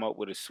to come up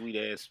with a sweet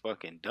ass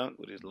fucking dunk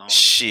with his long.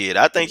 Shit,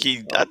 I think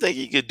he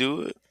could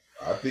do it.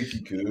 I think he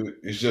could.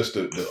 It's just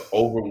the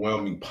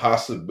overwhelming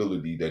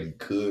possibility that he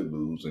could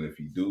lose, and if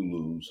he do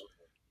lose,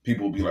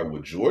 people will be like,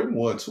 "Well, Jordan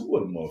won two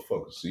of them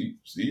motherfuckers."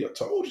 See, I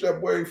told you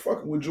that boy ain't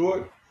fucking with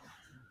Jordan.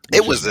 It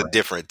Which is was a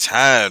different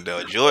time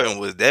though. Jordan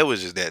was that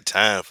was just that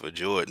time for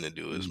Jordan to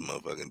do his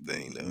motherfucking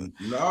thing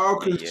though. no, Yeah,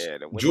 because yeah,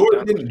 when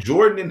he dunked,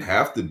 Jordan didn't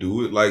have to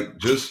do it. Like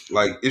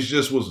it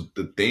just was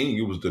the thing.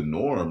 It was the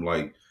norm.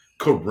 Like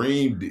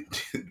Kareem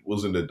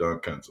was in the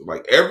dunk contest.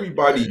 Like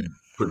everybody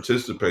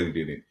participated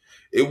in it.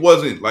 It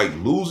wasn't like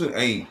losing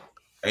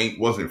ain't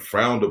wasn't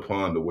frowned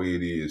upon the way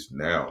it is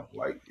now.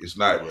 Like it's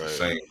not the Right.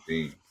 same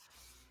thing.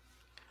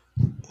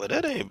 Well,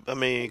 that ain't. I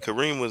mean,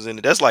 Kareem was in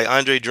it. That's like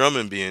Andre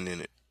Drummond being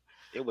in it.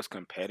 it was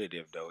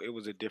competitive though. It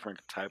was a different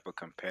type of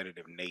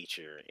competitive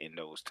nature in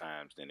those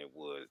times than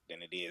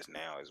it is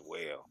now as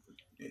well.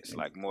 It's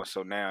like more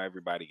so now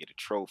everybody get a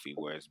trophy,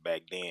 whereas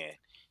back then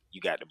you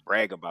got to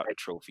brag about the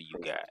trophy you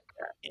got,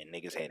 and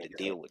niggas had to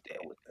deal with that.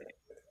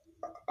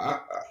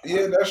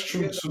 Yeah, that's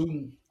true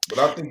too. But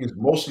I think it's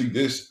mostly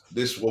this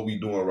what we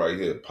doing right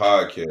here,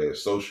 podcast,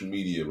 social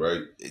media,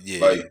 right? Yeah.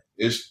 Like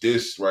it's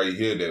this right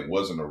here that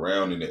wasn't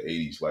around in the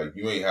 '80s. Like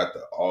you ain't have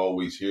to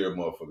always hear a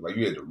motherfucker. Like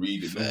you had to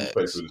read the Facts.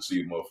 newspaper to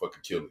see a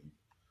motherfucker killing you.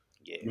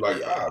 Yeah, You're like,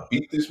 Yeah.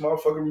 beat this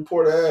motherfucking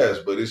reporter ass,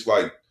 but it's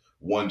like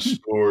one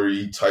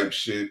story type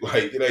shit.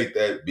 Like it ain't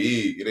that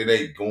big, and it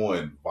ain't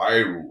going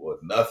viral or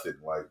nothing.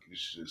 Like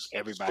it's just a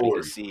everybody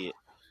story. could see it.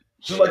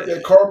 Just like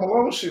that Karl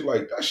Malone shit,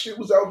 like that shit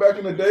was out back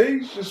in the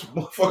days. Just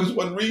motherfuckers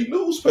wasn't reading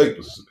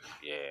newspapers.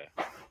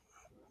 Yeah,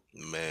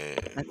 Man.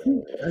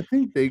 I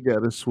think they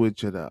gotta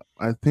switch it up.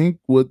 I think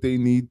what they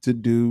need to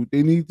do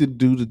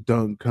the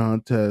dunk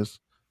contest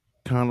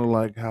kind of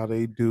like how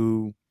they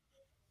do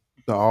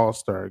the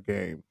All-Star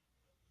game.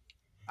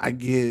 I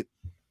get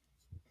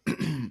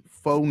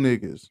four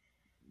niggas,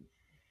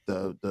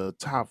 the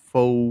top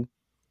four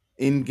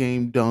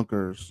in-game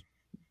dunkers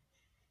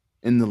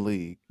in the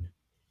league,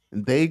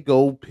 and they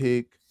go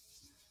pick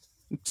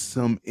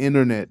some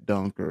internet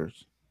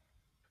dunkers,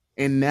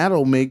 and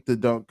that'll make the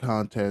dunk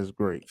contest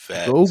great.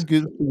 Go Facts.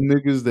 get some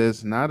niggas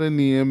that's not in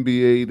the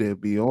NBA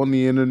that be on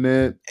the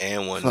internet,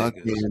 And one niggas.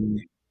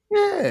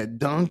 fucking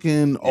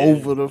dunking Yeah.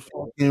 over the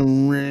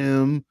fucking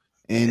rim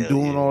and Hell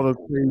doing yeah. all the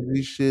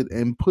crazy shit,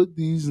 and put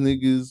these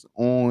niggas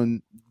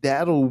on.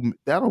 That'll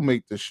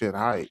make the shit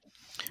hype.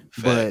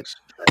 But Facts.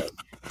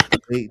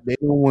 they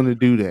don't want to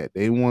do that.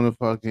 They want to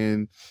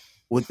fucking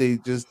what they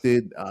just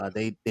did.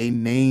 They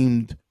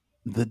named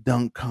the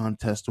dunk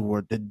contest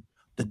award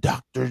the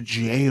Dr.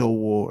 J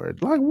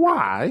Award. Like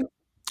why?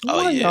 Oh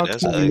Why yeah, y'all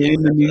that's keep ugly.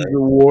 naming these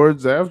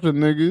awards after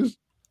niggas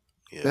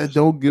Yeah, that that's-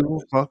 don't give a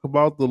fuck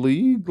about the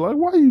league? Like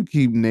why you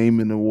keep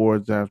naming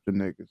awards after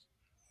niggas?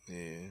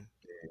 yeah.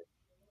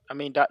 I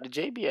mean Dr.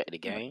 J be at the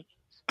game.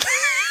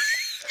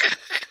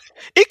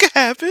 It could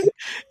happen.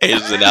 And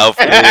it's an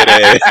outfield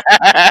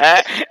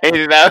ass. And,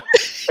 you know,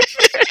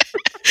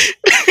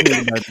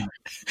 Nigga might be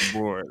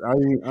bored.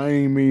 I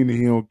ain't mean that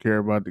he don't care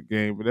about the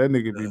game, but that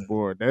nigga be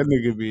bored. That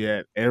nigga be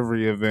at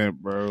every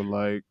event, bro.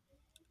 Like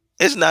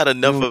It's not he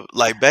enough don't. of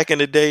like back in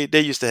the day.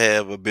 They used to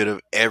have a bit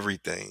of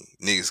everything.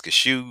 Niggas could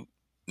shoot.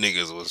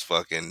 Niggas was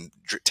fucking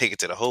take it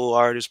to the whole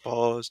artist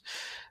pause.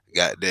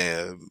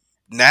 Goddamn.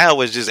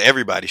 Now it's just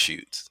everybody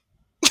shoots.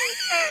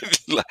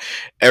 Like,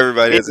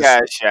 everybody big has guy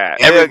shot,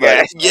 little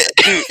everybody. guy Yeah, shot,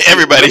 shoot, shoot,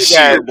 everybody little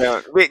guy shoot.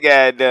 dunk, big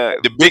guy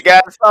dunk, The big big guy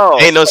ain't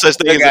soft, no such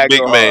thing little as a guy big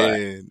go hard.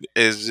 man.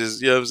 It's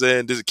just you know what I'm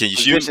saying. This can you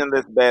shoot?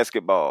 Positionless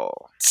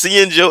basketball.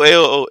 Seeing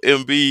Joel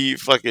Embiid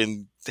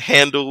fucking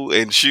handle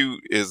and shoot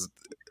is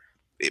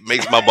it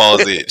makes my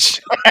balls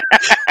itch.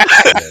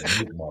 Yeah,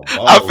 make my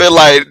I balls. feel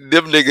like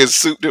them niggas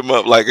souped him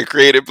up like a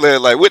creative player.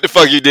 Like, what the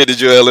fuck you did to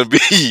Joel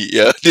Embiid?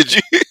 Yeah, did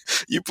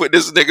you put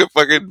this nigga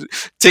fucking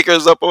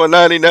tickers up on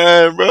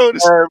 99, bro?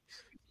 This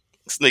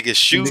nigga And niggas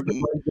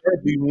shooting. like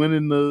that be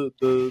winning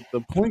the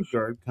point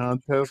guard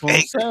contest on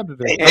E-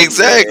 Saturday.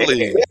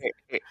 Exactly.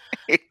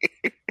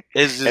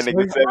 It's And just nigga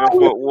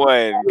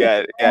Like, 7'1"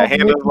 got how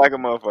handles like a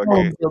motherfucker.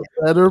 becomes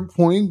a better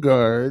point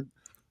guard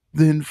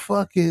than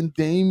fucking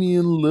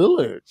Damian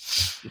Lillard?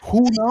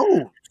 Who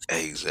knows?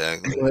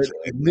 exactly. But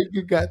the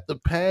nigga got the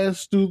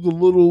pass through the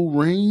little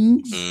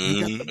rings. He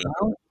got the Mhm.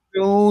 bounce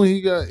on.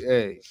 He got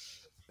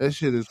that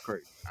shit is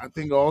crazy. I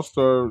think All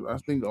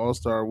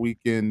Star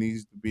Weekend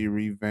needs to be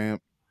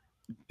revamped.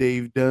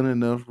 They've done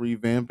enough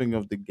revamping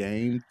of the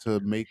game to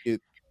make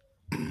it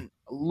a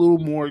little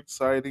more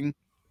exciting.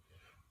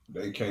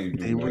 They can't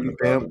do They nothing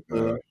about revamped it,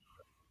 man.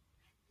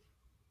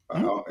 the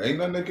hmm? Ain't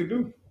nothing they can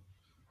do.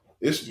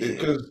 It's Yeah.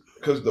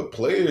 because the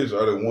players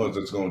are the ones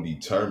that's going to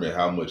determine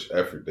how much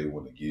effort they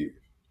want to give.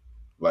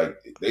 Like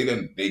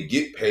they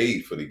get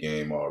paid for the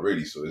game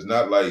already, so it's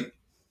not like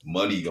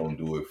money gonna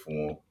do it for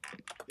them.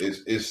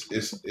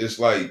 It's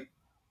like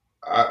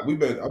I've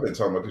been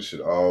talking about this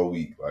shit all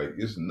week. Like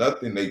it's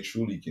nothing they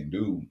truly can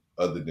do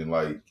other than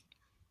like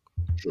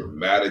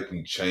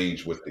dramatically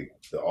change what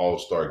the All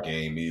Star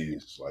game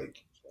is.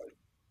 Like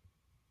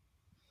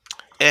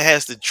It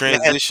has to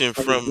transition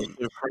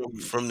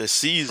from the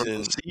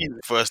season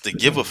for us to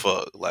give a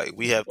fuck. Like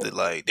we have to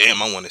like,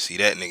 damn, I want to see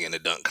that nigga in the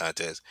dunk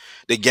contest.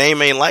 The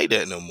game ain't like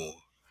that no more.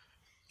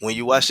 When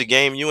you watch the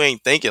game, you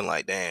ain't thinking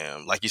like,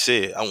 damn, like you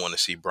said, I want to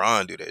see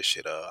Bron do that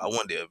shit. I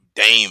wonder if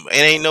Dame. It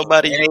ain't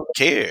nobody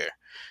care.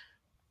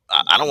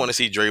 I don't want to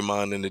see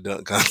Draymond in the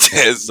dunk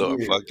contest or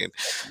yeah, fucking.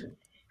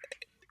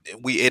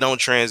 It don't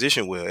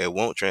transition well. It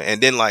won't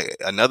and then like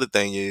another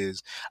thing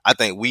is, I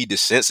think we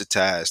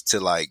desensitized to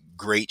like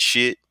great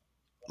shit.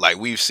 Like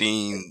we've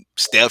seen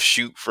Steph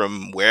shoot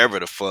from wherever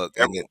the fuck,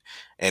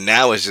 and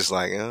now it's just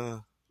like,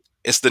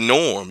 it's the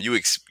norm. You know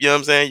what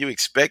I'm saying? You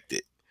expect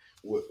it.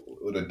 with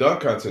the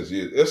dunk contest,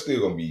 yeah, it's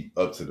still gonna be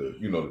up to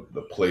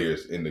the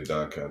players in the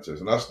dunk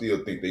contest, and I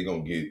still think they're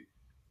gonna get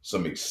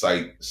some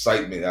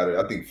excitement out of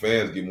it. I think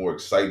fans get more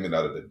excitement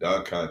out of the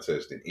dunk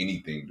contest than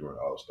anything during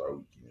All Star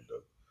Weekend,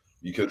 though,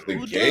 because Who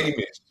done?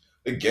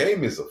 the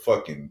game is a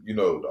fucking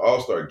the All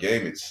Star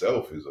game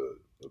itself is a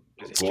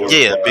It's a show.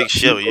 Yeah, glorified big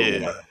show.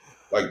 shoot. Yeah,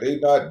 Like they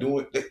not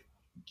doing. Do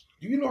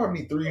you know how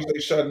many threes they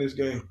shot in this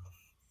game?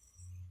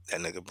 that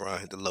nigga Bron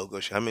hit the logo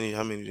shot. How many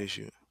did they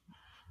shoot?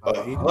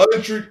 80.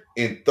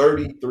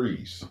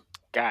 133s.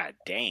 God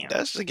damn.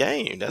 That's the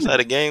game. That's how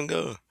the game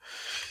go.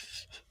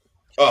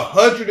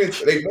 100.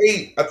 They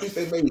made. I think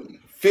they made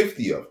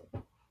 50 of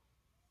them.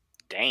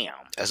 Damn.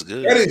 That's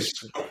That good.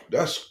 is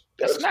that's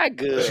That's not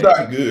that's good.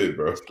 not good,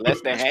 bro. It's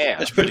less than half.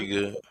 That's pretty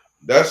good.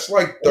 That's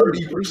like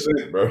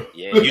 30%, bro.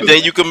 Yeah. You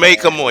think you can make?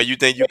 Come on, you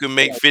think you can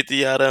make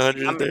 50 out of I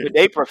mean, 130? but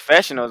they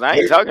professionals. I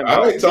ain't talking I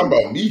about ain't talking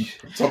about me.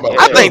 I'm talking about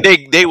I Yeah.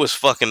 think they was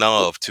fucking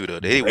off too though.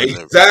 They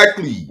wasn't.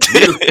 exactly.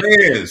 We're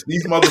the fans.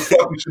 These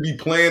motherfuckers should be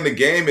playing the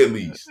game at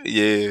least.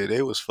 Yeah,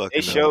 they was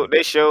fucking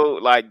They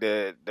showed like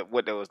the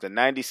what there was the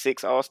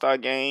 96 All-Star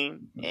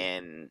game,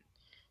 and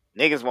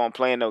niggas won't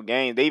play in no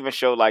games. They even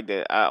showed like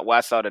I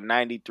saw the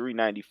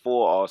 93-94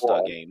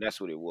 All-Star game. That's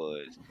what it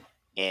was.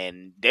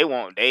 And they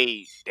wanted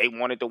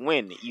to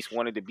win. The East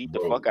wanted to beat the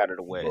fuck out of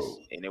the West, Bro.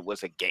 and it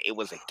was a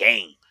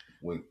game.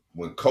 When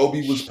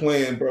Kobe was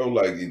playing, bro,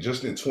 like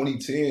just in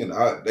 2010,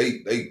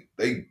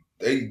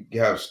 they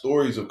have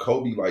stories of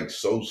Kobe like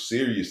so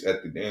serious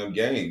at the damn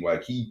game.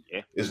 Like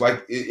Yeah. it's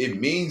like it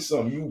means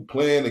something. You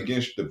playing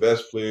against the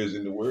best players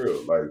in the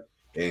world, like,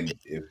 and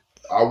if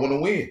I want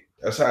to win,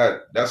 that's how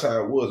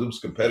it was. It was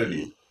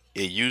competitive.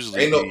 It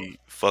usually Ain't no be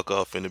fuck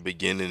off in the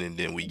beginning and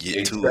then we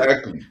get to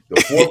exactly.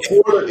 The fourth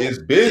quarter is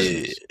it.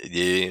 business.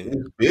 Yeah.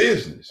 It's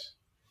business.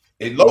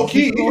 And low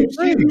key, Keep it on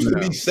it used to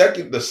now. be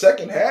second. The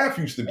second half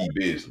used to be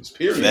business.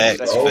 Period.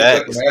 Facts, The whole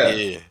facts. second half.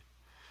 Yeah.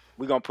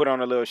 We're gonna put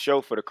on a little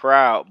show for the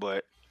crowd,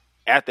 but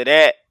after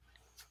that,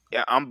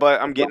 yeah, I'm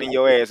getting in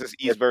your ass. It's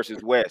East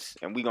versus West,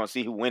 and we gonna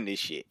see who win this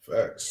shit. As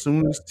Facts.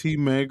 soon as T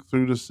Mac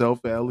threw the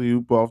self alley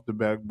oop off the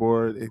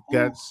backboard, it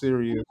got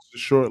serious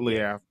shortly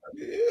after.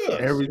 Yeah,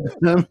 Yes. Every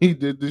time he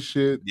did the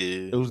shit,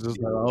 Yeah. it was just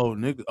like, He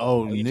nigga,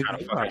 trying to you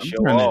fucking I'm show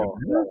trying to off.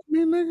 embarrass me,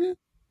 nigga.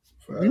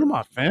 You know Fact.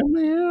 my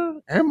family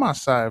here and my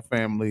side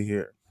family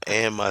here.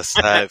 And my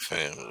side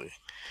family.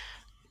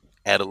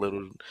 Add a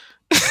little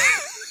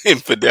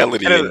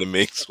infidelity in the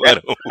mix. Why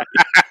don't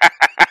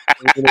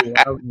A little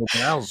razzle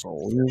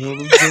dazzle, you know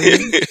what I'm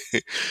saying?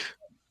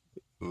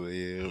 we? Well,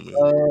 yeah,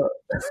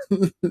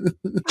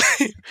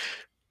 man.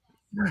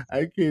 I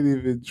can't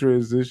even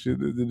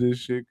transition into this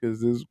shit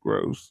because it's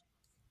gross.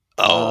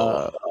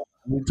 Oh.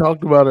 We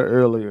talked about it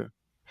earlier.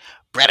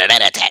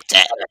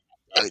 Rat-a-tat-tat-tat.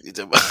 You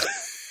talking about-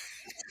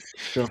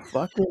 The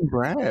fucking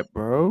Brat,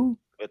 bro.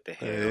 What the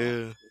hell?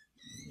 Yeah.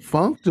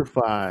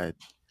 Functified.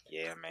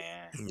 Yeah,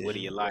 man. What do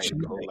Yeah. you like?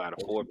 A whole lot of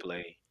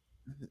foreplay.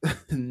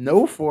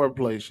 No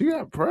foreplay. She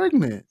got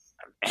pregnant.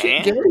 She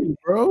And gay,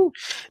 bro.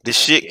 The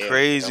shit yeah, tell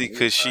crazy me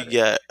because she about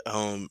it.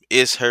 got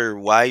it's her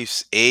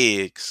wife's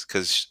eggs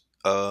because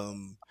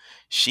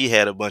she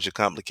had a bunch of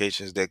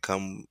complications that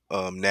come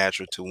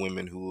natural to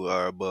women who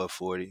are above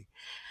 40.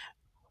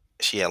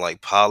 She had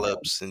like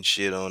polyps and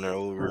shit on her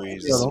Yo,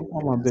 ovaries. don't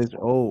call my bitch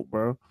old,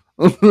 bro.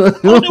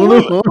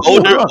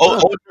 Older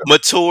women,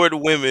 matured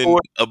women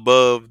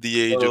above the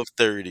age of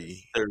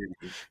 30,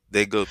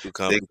 they go through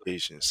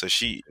complications. So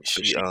she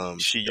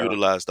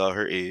utilized all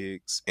her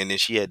eggs, and then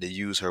she had to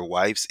use her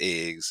wife's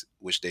eggs,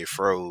 which they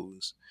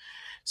froze.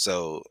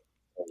 So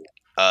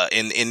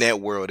in that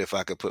world, if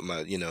I could put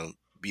my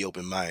be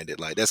open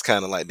minded, like that's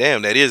kind of like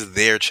damn, that is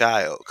their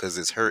child because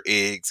it's her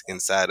eggs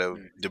inside of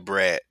the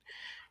brat,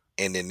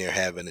 and then they're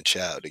having a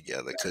child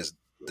together because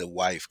the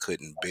wife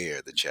couldn't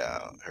bear the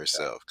child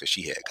herself because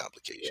she had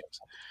complications.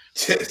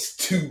 Test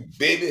tube,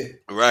 baby.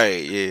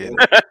 Right? Yeah.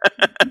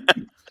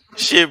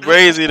 Shit,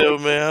 crazy though,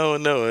 man. I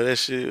don't know that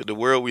shit. The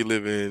world we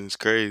live in is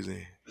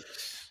crazy.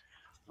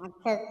 I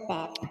took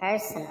that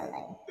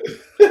personally.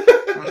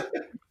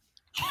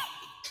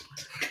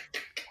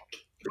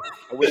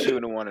 I wish she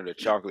would have wanted a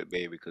chocolate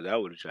baby because I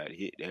would have tried to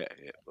hit that.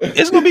 But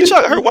It's gonna be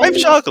chocolate. Her wife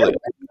chocolate,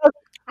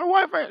 her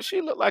wife,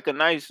 she looked like a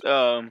nice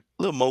little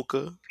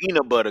mocha.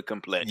 peanut butter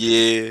complexion.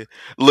 Yeah.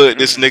 Look,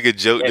 this nigga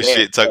joked the Yeah,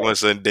 shit talking about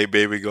Sunday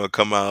baby gonna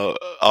come out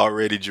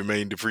already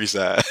Jermaine Dupri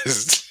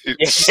size.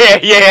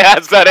 yeah,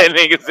 I saw that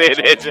nigga say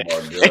that.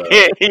 Oh my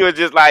God. He was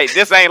just like,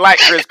 "This ain't like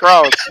Chris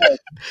Cross."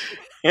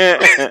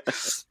 That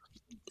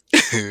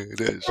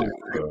shit.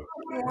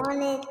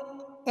 Wanted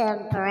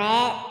the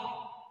brat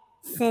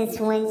since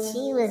when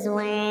she was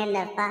wearing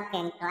the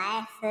fucking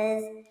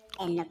glasses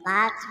and the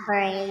box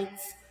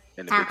braids,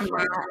 And the big talking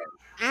fat. about,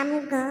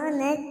 I'm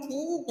gonna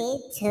give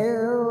it to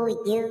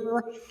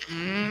you.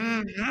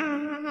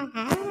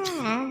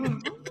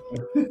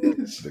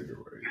 This nigga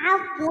right. I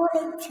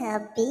wanted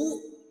to be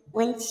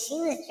when she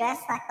was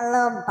dressed like a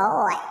little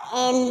boy.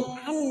 And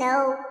I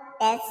know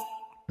that's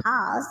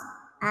pause.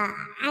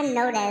 I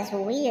know that's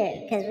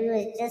weird because we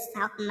was just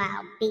talking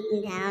about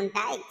beating down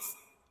dykes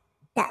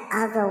the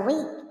other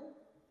week.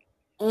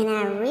 And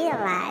I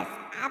realized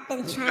I've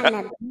been trying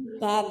to beat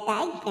that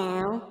dyke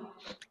down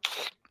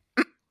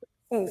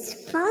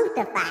since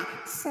Funkify.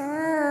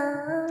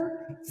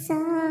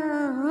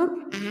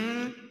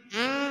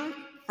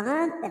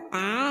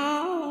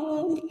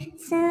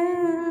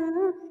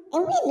 Funkified.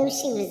 And we knew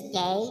she was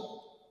gay.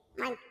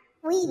 Like,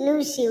 we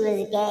knew she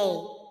was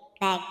gay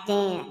back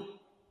then.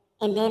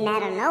 And then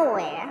out of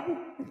nowhere,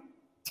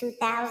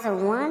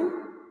 2001,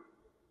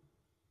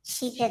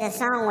 she did a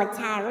song with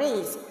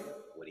Tyrese.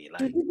 What do you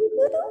like? Do.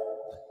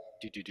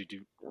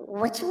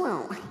 What you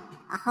want?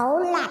 A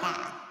whole lot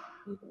of.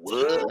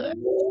 What?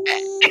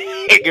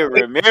 I can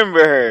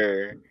remember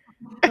her.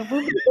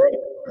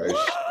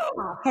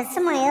 Because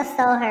somebody else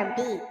stole her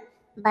beat.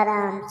 But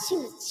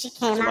she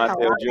came out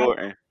the Montel water.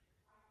 Jordan.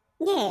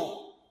 Yeah.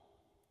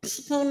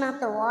 She came out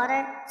the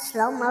water,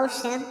 slow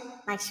motion,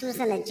 like she was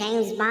in a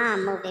James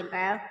Bond movie,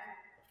 bro.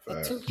 The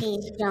Facts.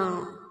 two-piece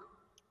joint.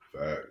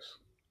 Facts.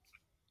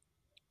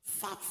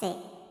 Sexy.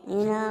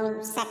 You know,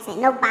 sexy.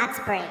 No box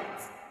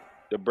braids.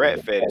 The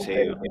Brat fat as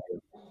hell.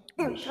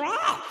 The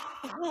Brat.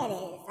 That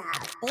is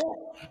all good.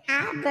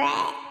 Hi,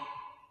 Brat.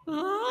 Hey.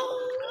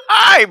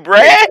 Hi,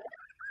 Brad.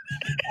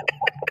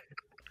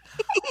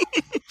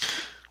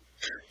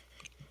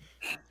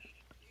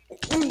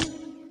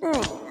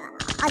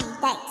 All you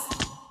dykes.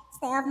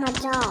 Stay off my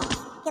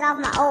jaw. Get off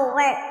my old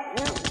work.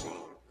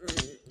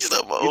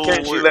 You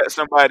think she let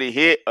somebody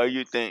hit, or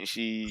you think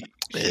she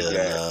Hell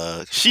got?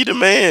 nah. She the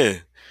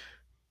man.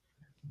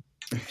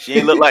 She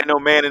ain't look like no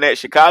man in that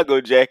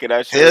Chicago jacket.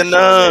 I sure Hell showing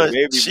nah. that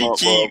baby She bump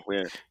keep up.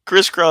 And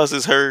crisscross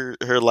is her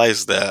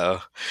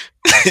lifestyle.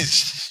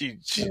 she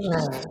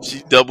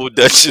double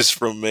dutches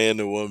from man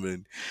to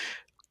woman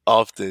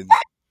often.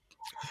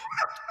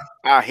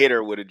 I hit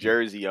her with a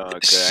jersey on,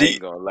 cause I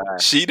ain't gonna lie.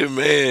 She the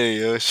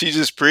man, yo. She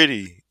just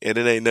pretty, and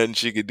it ain't nothing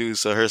she could do.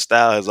 So her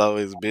style has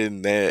always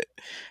been that.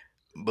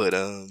 But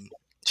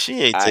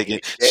she ain't I taking.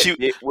 hit that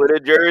shit with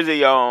a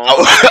jersey on.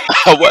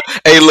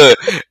 Hey, look,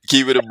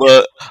 keep it a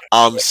buck.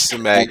 I'm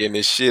smacking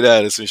the shit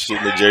out of some shit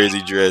in the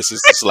jersey dress.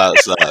 It's the slouch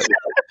side.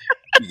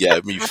 You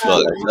got me Oh,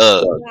 fucked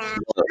up. nah,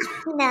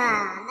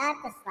 nah, not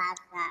the slop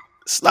slop.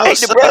 Slow Ain't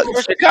the Brat from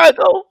sucks.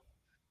 Chicago?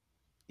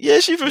 Yeah,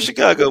 she from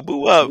Chicago.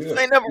 Boo up. Yeah,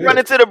 Ain't never yeah. run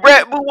into the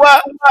Brat boo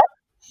wop.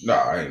 Nah,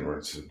 I ain't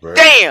running to the Brat.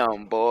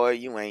 Damn, boy,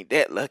 you ain't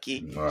that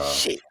lucky. Nah,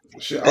 Shit.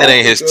 shit. I That don't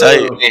ain't think. his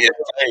type.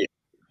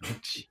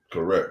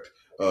 Correct.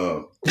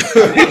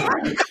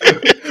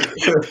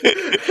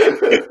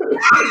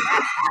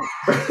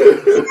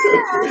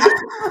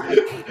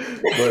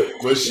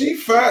 but she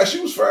fine. She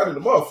was fine in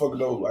the motherfucker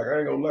though. Like I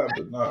ain't gonna lie,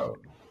 but nah,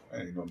 I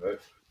ain't gonna that.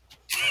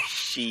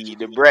 She,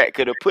 the Brat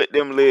could have put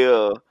them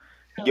little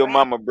your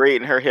mama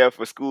braiding her hair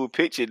for school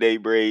picture day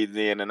braids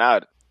in and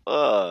out.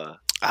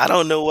 I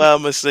don't know why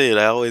I'm gonna say it.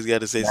 I always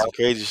got to say some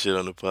crazy shit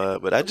on the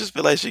pod, but I just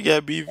feel like she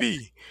got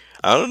BV.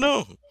 I don't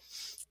know.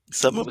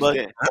 Something What's about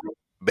that?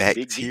 Big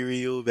D.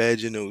 bacterial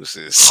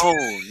vaginosis.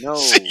 Oh She no.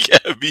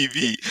 got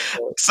BV.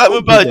 Something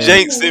Don't do about that.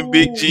 Jenks and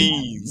big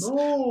jeans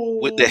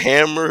with the No.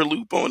 hammer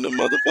loop on the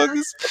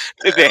motherfuckers.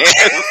 The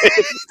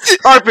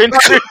carpenter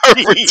Carpenter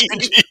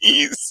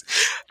jeans.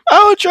 I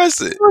don't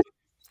trust it.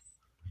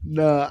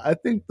 Nah, I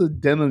think the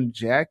denim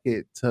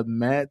jacket to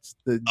match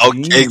the Oh,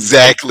 jeans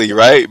exactly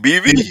right.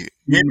 BV. gives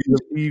you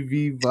the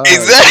PV vibe.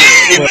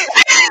 Exactly.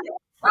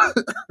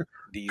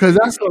 These Because niggas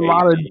that's a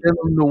lot of crazy.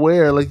 denim to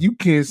wear. Like you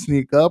can't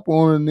sneak up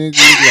on a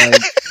nigga.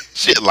 Like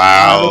Shit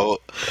lot of, loud.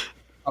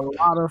 a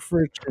lot of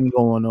friction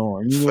going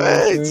on. You know what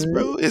I'm Facts, saying?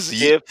 bro.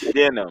 Stiff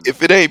denim.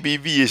 If it ain't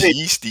BV, it's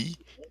yeasty.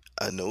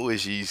 I know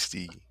it's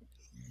yeasty.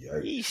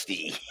 Yikes!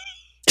 Yeasty.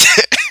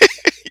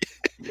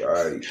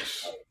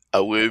 Yikes! I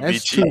wouldn't be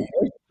That's two. cheap.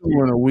 That's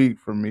two in a week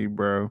for me,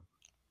 bro.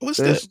 What's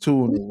that? That's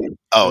two in a week.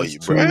 Oh, That's you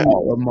two Brat?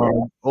 of my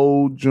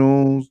old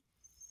Jones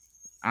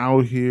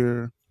out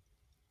here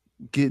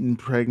getting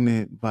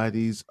pregnant by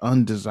these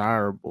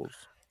undesirables.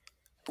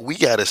 We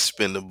gotta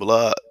spin the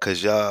block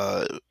because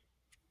y'all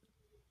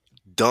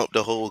dumped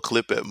the whole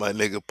clip at my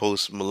nigga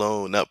Post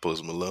Malone, not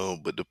Post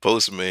Malone, but the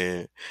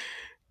postman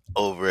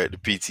over at the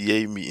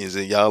PTA meetings,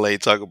 and y'all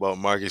ain't talk about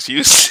Marques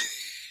Houston.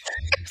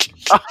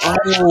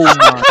 Oh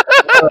my!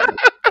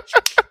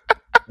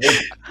 Hey,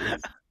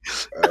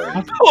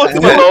 Post I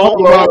Malone.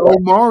 talked about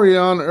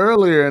Omarion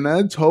earlier, and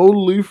I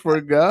totally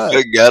forgot.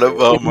 Forgot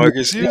about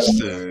Marques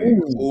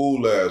Houston.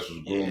 fool ass was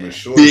grooming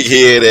shorty. Big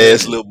head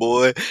ass little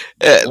boy.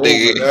 That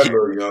Grooming that nigga,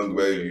 little young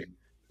baby.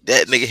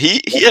 that nigga,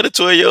 he had a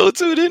 12-year-old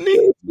too, didn't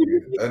he? Yeah,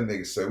 that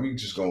nigga said we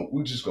just gonna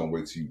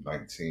wait till you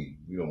 19.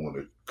 We don't want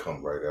to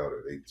come right out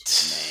at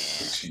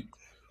 18.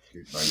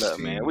 Get 19. Look,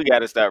 man, we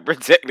gotta start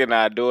protecting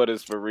our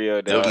daughters for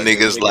real, Them dog.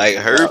 niggas like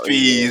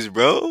herpes,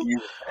 bro.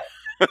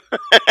 But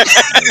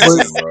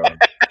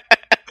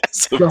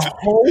So the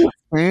whole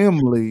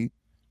family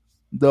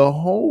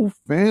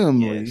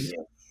Yes.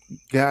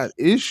 got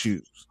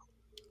issues.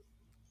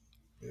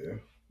 Yeah.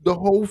 The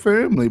whole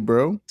family,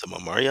 bro. to my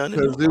Marion.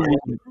 Because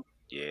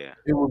Yeah.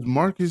 it was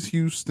Marques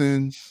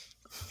Houston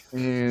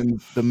and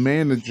the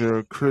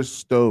manager Chris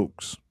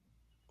Stokes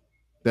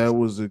that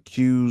was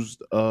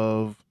accused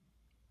of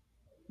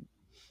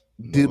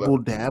dibble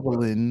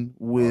dabbling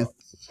with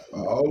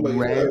all they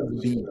Raz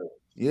have B.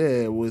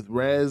 Yeah, with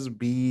Raz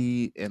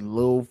B and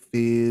Lil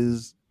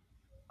Fizz,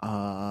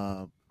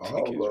 all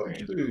of them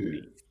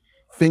did.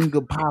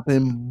 finger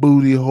popping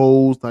booty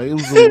holes. Like it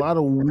was a lot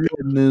of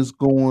weirdness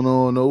going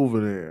on over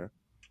there.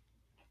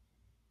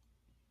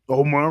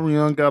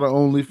 Omarion got an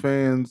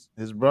OnlyFans.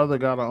 His brother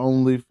got an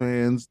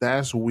OnlyFans.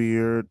 That's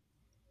weird.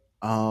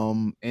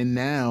 And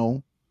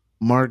now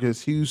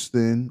Marques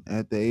Houston,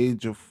 at the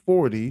age of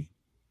 40,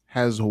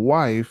 has a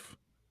wife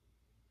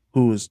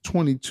who is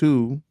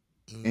 22,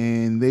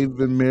 and they've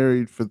been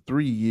married for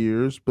 3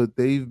 years, but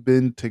they've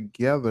been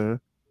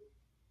together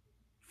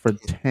for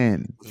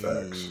 10.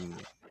 Facts.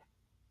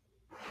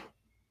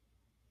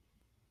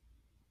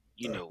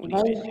 You know what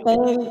They've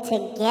been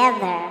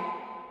together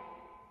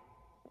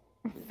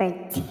for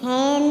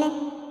 10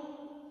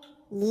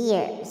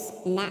 years.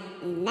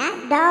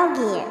 Not dog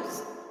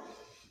years.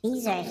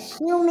 These are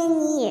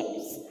human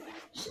years.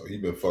 So he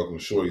been fucking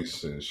with shorty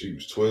since she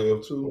was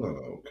 12 too.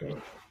 Oh, okay.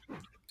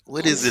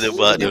 What is it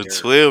about them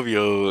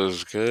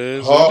 12-year-olds,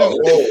 cuz? Whoa.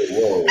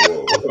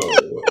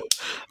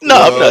 No,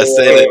 I'm not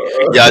saying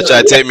it. Y'all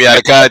try to take me out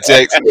of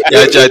context.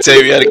 Y'all try to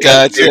take me out of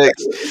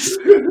context.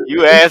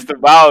 You asked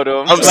about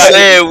them. I'm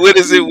saying, what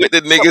is it with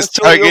the niggas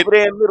target? Over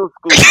there in middle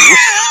school.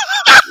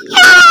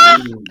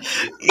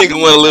 Nigga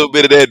want a little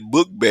bit of that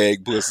book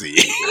bag pussy.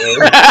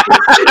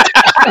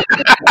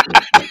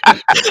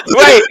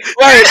 wait.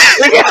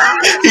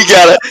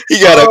 He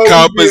got a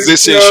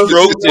composition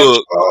stroke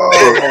book.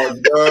 Oh my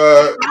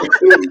god.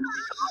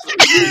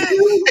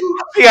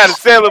 He got a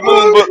Sailor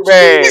Moon book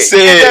bag. He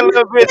said, that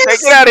little bitch.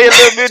 Take it out of here,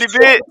 little bitty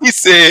bitch. he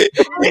said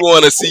he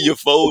want to see your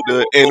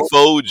folder and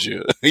fold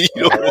you. You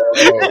know?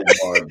 Oh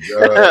my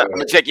god. I'm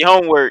gonna check your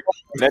homework.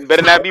 Nothing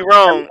better not be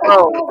wrong.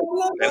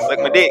 Better suck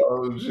my dick.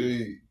 Oh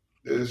gee.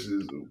 This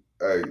is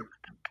hey.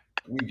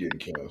 We getting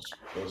canceled.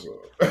 That's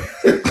all.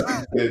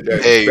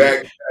 that Hey.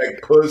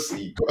 backpack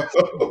pussy.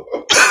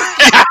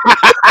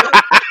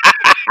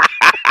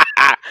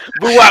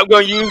 Boo, I'm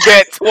gonna use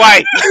that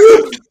twice.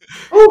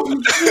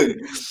 Oh shit.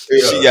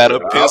 Yeah, She got yeah. a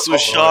pencil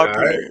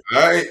sharpener.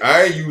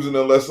 I ain't using it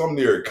unless I'm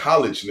near a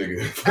college,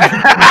 nigga.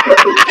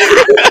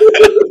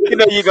 You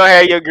know you gonna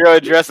have your girl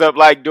dress up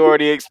like Dora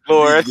the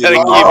Explorer. Get Tell a her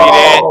little give me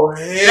that Oh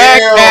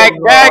backpack, hell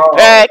no.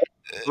 backpack,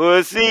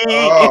 pussy,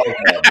 Oh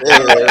my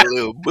yeah, god.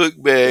 little book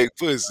bag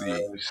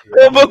pussy. Shit,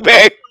 little I'm book looking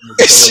bag.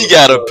 at She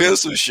got a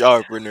pencil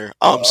sharpener.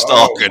 I'm oh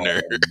stalking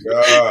her. my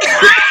god.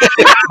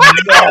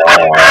 No.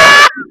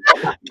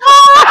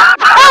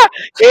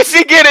 And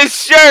she get a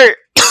shirt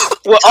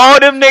with all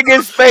them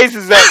niggas'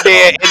 faces up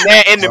there I'm and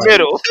that in the crying.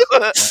 middle.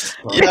 I'm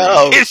crying.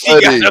 Y'all And she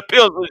got funny. a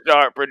pencil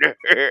sharpener.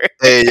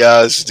 Hey,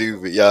 y'all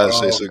stupid. Y'all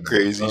say some I'm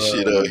crazy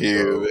shit out crying,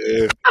 here, bro.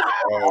 man.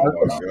 Oh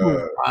my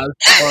god. I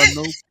saw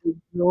no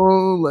picture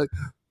on, like,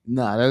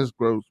 nah, that's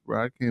gross,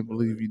 bro. I can't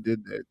believe you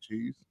did that,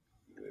 cheese.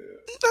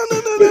 No,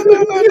 no, no, no,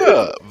 no, no,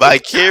 no.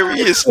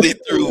 Vicariously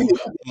through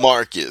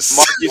Marcus.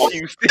 Marques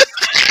Houston.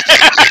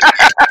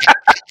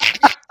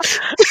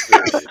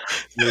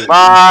 Yeah.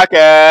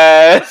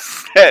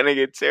 Marques. That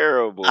nigga I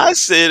terrible.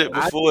 said it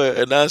before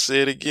and I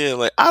say it again.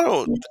 Like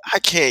I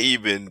can't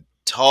even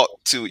talk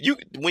to you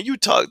when you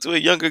talk to a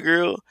younger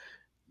girl.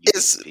 You can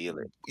It's feel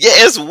it. yeah,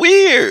 it's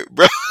weird,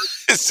 bro.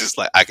 It's just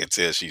like I can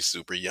tell she's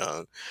super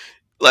young.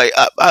 Like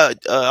I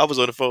was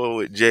on the phone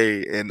with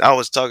Jay and I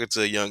was talking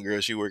to a young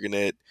girl. She working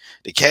at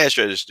the cash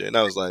register, and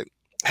I was like,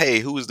 "Hey,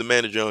 who's the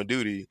manager on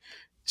duty?"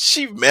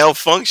 She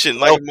malfunctioned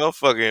like a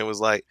motherfucker and was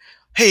like,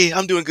 "Hey,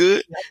 I'm doing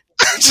good."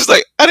 She's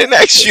like, "I didn't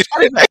ask you.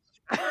 I didn't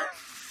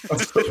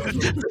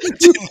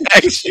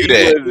ask you She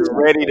that." was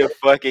ready to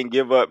fucking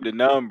give up the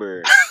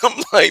number.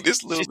 I'm like,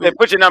 this She little said,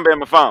 "Put your number in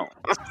my phone."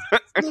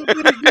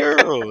 bitty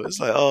girl. It's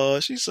like, oh,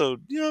 she's so,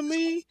 you know what I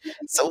mean?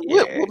 So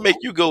Yeah. what make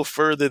you go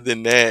further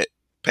than that,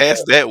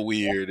 past that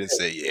weird, and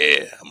say,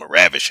 yeah, I'm a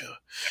ravisher.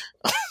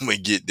 I'm gonna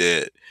get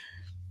that.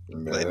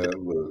 Like, Man,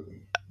 look,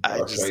 I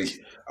just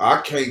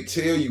I can't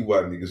tell you why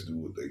niggas do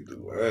what they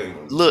do. I ain't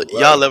gonna look. even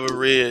lie Y'all to ever you.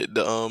 read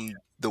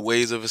the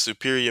Ways of a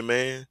Superior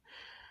Man?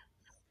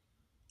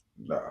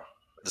 Nah.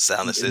 The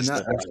Silent And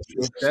not, System.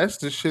 if that's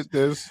the shit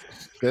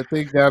that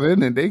they got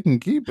in it, they can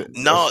keep it.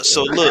 No,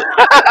 so Hey, look,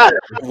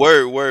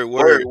 word, word,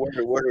 word.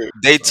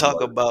 They I'm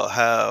talk like, about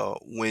how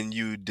when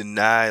you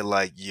deny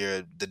like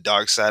the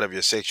dark side of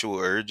your sexual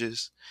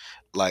urges,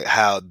 like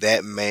how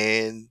that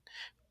man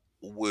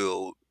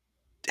will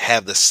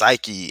have the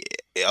psyche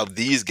of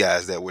these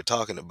guys that we're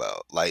talking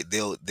about. Like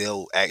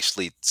they'll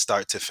actually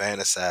start to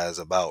fantasize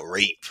about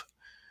rape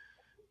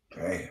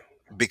damn.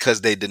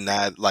 because they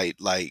denied like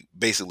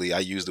basically I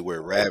use the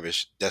word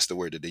ravish. That's the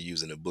word that they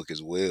use in the book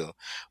as well.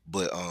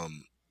 But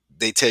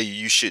they tell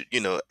you should,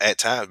 at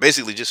times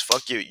basically just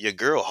fuck your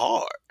girl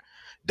hard.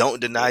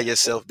 Don't deny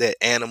yourself that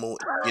animal,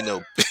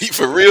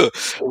 for real.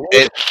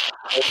 And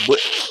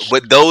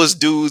but those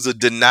dudes are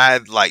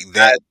denied like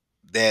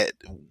that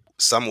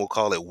some will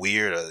call it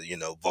weird or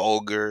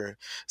vulgar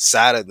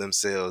side of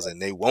themselves,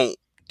 and they won't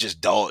just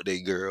dog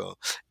their girl,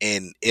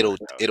 and it'll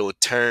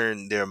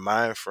turn their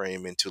mind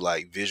frame into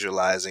like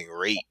visualizing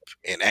rape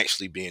and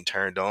actually being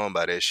turned on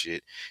by that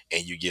shit,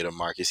 and you get a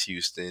Marques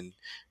Houston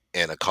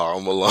and a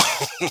Karl Malone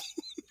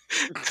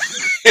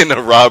and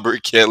a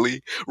Robert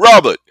Kelly.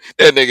 Robert,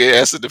 that nigga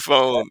answered the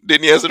phone.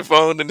 Didn't he answer the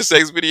phone in the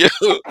sex video?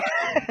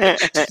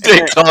 They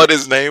called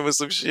his name or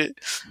some shit.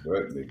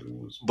 That nigga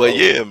was But bold.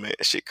 yeah, man,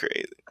 that shit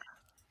crazy.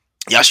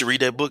 Y'all should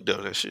read that book though.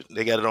 That shit,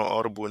 they got it on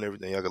Audible and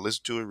everything. Y'all can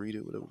listen to it, read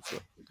it, whatever the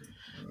fuck.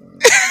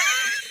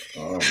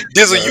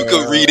 This one you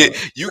can read it,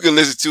 Man. you can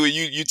listen to it.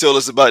 You told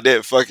us about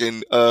that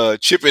fucking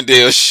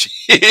Chippendale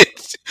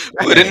shit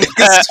where the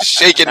niggas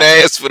shaking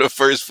ass for the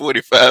first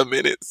 45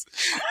 minutes.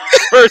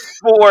 First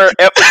 4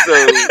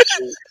 episodes.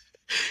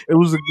 It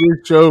was a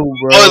good show, Oh,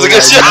 bro. it's a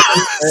good Like show.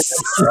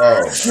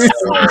 Oh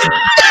my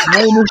god.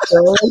 minus the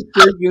ass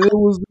shaking, it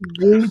was a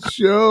good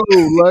show.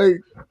 Like,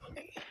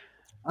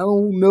 I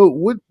don't know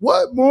what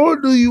more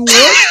do you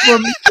want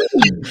from me?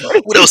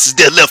 What else is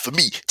there left for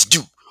me to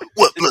do?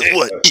 One plus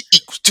one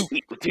equals two.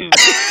 Equal to. Eight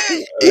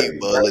Hey,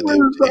 ball of them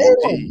Cameras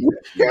on. JG. The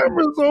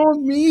cameras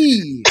on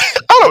me.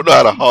 I don't know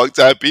how to hog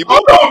tie I people.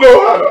 don't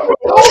know how to.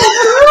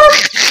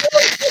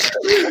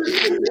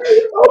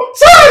 I'm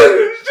tired of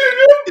this shit.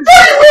 I'm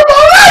taking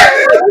my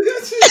life.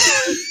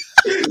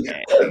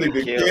 Man, That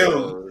nigga nigga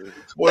kills. kills.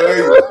 Boy,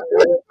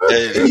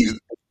 Hey, niggas,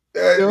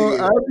 that Yo, nigga.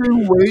 I've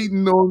been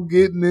waiting on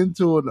getting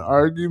into an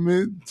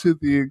argument to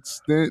the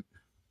extent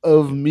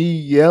of me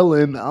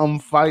yelling, I'm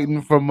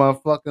fighting for my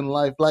fucking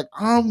life. Like,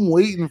 I'm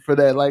waiting for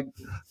that. Like,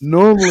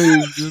 normally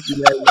it's just be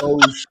like,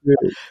 oh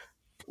shit,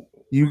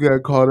 you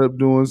got caught up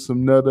doing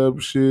some nut up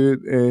shit,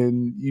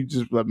 and you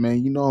just like,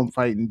 man, I'm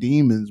fighting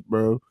demons,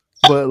 bro.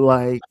 But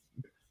like,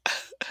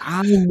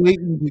 I'm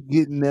waiting to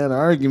get in that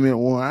argument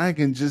where I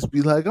can just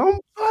be like, I'm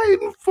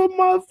fighting for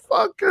my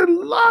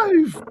fucking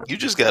life. you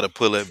just gotta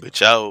pull that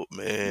bitch out,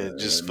 man,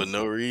 just for Man,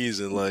 no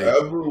reason. Like,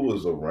 whoever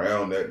was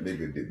around that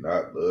nigga did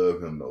not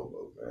love him no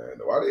more, man.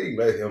 Why they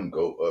let him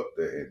go up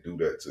there and do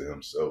that to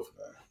himself,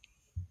 man?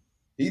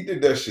 He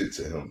did that shit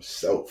to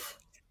himself.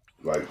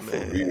 Like, for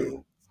man,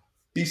 real.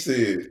 He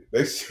said,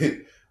 they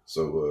said,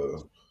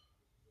 so,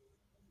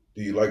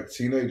 Do you like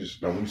teenagers?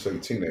 Now, when you say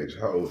teenage,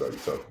 how old are you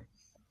talking?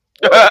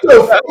 What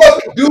the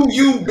fuck do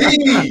you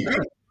mean?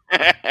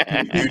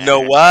 You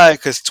know why?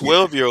 Because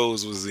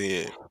 12-year-olds was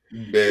in.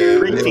 Man,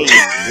 look, Preteen.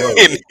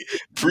 And bro.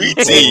 You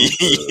preteen.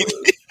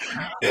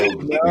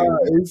 supposed to Nah,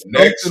 be. it's something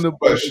Next about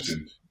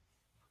question.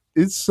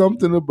 it's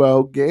something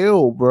about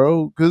Gail,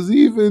 bro. Because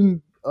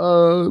even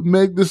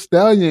Meg the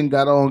Stallion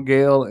got on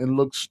Gail and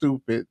looked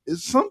stupid.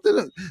 It's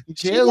something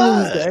She Gail is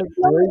lied. that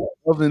great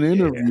of an Yeah.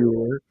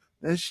 interviewer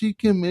that she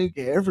can make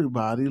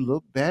everybody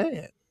look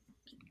bad.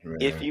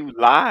 If Man, you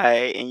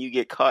lie and you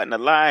get caught in a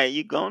lie,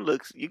 you gonna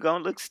look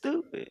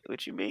stupid.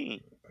 What you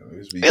mean?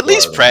 let's be At quiet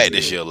least on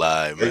practice Gail. your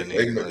lie, my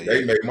nigga.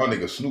 They Like, make my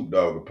nigga Snoop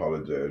Dogg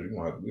apologize.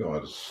 We don't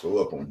have to slow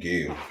up on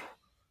Gail.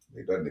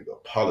 Make that nigga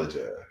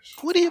apologize.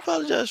 what do you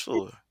apologize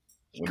for?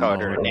 He When he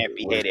called her a Oh,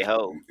 nappy headed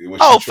hoe.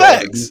 Oh,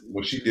 facts.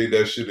 when she did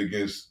that shit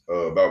against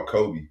about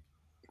Kobe.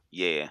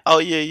 Yeah. Oh,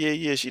 yeah, yeah,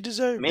 yeah. She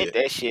deserved Meant it.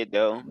 that shit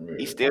though.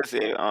 He Yeah. still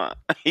said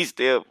he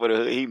still for the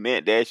hood, he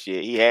meant that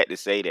shit. He had to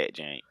say that,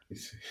 Jane.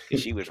 Cause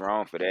she was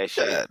wrong for that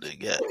shit. God, the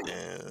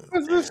goddamn.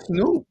 because it's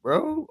Snoop,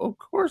 bro. Of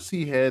course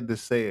he had to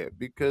say it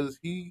because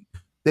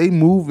they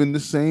move in the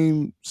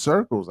same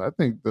circles. I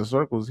think the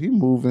circles he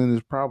move in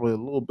is probably a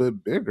little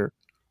bit bigger,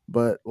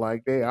 but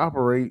like they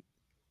operate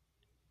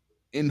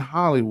in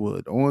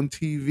Hollywood on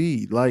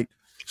TV. Like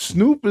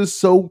Snoop is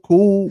so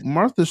cool.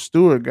 Martha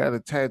Stewart got a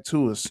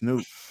tattoo of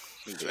Snoop.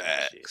 She did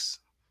that shit. Facts.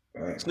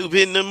 Damn. Snoop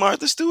hitting the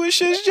Martha Stewart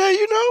shit, Jay,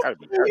 you know?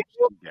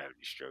 You gotta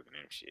be stroking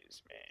them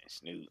shits, man.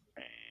 Snoop,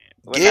 man.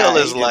 Well, Gail nah,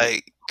 is he just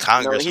like he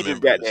Congress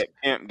just got members. that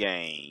pimp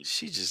game.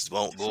 She just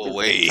won't go Snoop just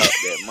away. talk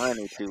that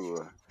money to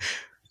her.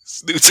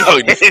 Snoop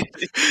talking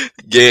to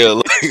Gail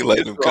like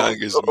Just them won't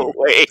Congress go members.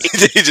 away.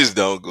 They just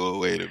don't go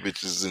away. The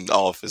bitches in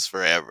office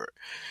forever.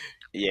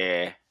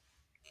 Yeah.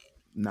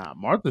 Nah,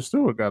 Martha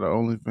Stewart got her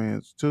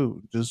OnlyFans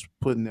too. Just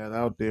putting that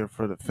out there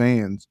for the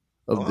fans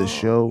of the Oh,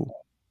 show.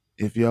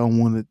 If y'all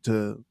wanted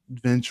to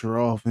venture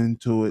off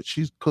into it,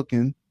 she's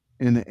cooking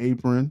in the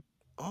apron.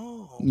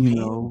 oh, You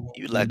know,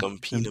 you like them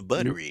peanut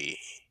buttery.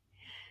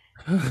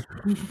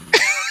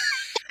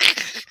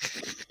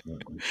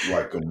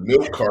 Like a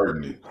milk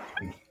carton.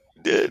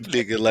 That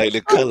nigga like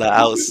the color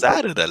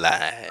outside of the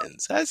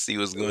lines. I see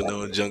what's going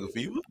on, Jungle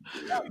Fever.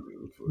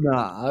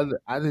 nah,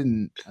 I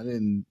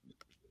didn't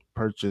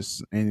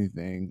purchase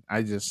anything.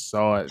 I just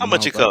saw it How and I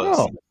much was it like,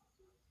 cost?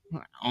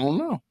 oh, I don't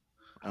know.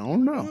 I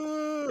don't know.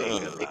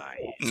 Nigga Mm.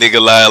 lying.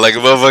 Nigga lie like a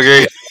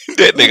motherfucker.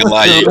 That nigga I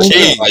lying don't know.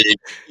 king. I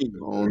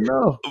don't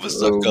know. I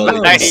What's up, don't calling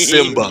know. you Lying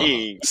Simba?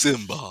 king.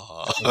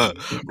 Simba.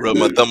 Rub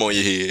my thumb on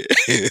your head.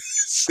 Mm.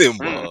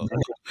 Simba.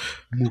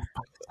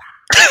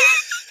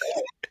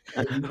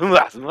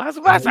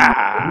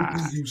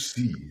 Everything you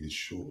see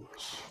is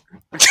yours.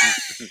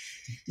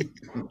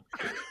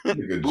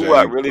 Nigga Boo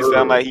James really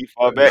sound like Earl. he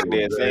fall That back nigga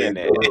there saying James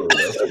that. Earl.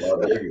 That's my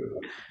nigga.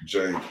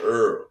 James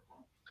Earl.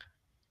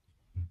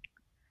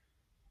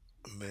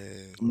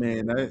 Man.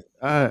 Man,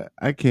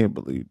 I can't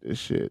believe this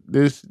shit.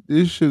 This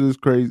shit is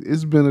crazy.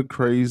 It's been a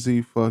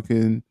crazy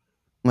fucking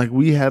like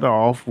we had an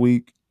off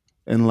week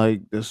and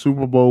like the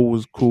Super Bowl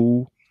was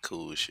cool.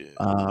 Cool shit.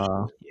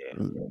 Uh Yeah.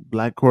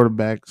 black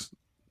quarterbacks,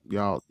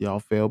 y'all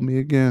failed me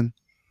again.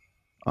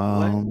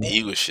 What?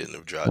 Eagles shouldn't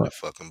have dropped the But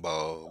fucking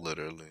ball,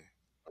 literally.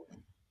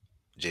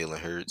 Jalen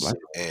Hurts black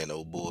and oh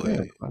yeah,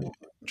 boy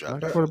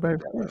dropped black the Pat, fucking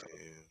quarterbacks. ball.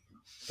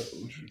 Yeah.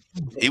 Told you.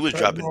 He was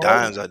Pat dropping Mahomes.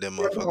 dimes out that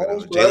Pat motherfucker though.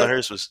 Mahomes Jalen black.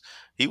 Hurts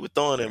he was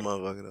throwing that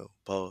motherfucker though.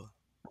 Paul.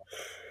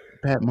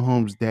 Pat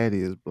Mahomes'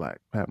 daddy is black.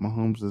 Pat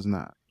Mahomes is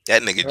not.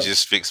 That nigga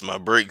just fixed my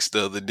brakes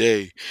the other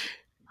day.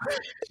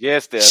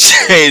 Just the other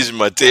day. Changed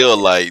my tail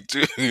light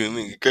too.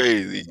 Nigga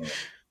crazy.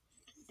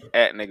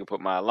 That nigga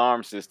put my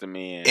alarm system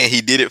in. And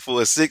he did it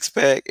for a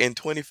 6-pack and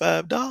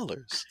 $25.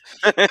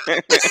 A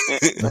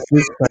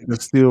six pack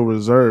is still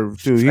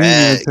reserved too. He ain't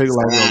even take Facts.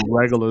 like a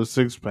regular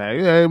six pack.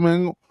 Yeah, hey,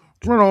 man,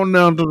 run on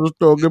down to the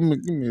store. Give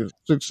me a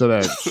six of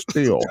that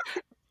steel.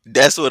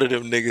 That's one of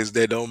them niggas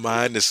that don't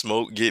mind the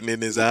smoke getting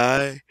in his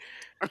eye.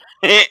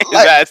 You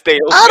Like, gotta stay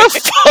how open.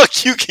 the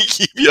fuck you can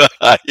keep your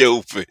eye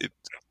open?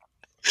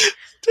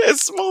 That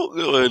smoke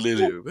going in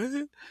there,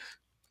 man.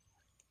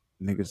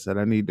 Nigga said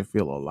I need to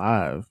feel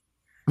alive.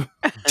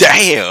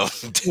 Damn.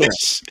 Yeah.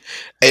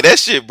 Hey, that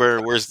shit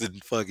burn worse than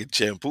fucking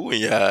shampoo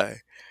in your eye.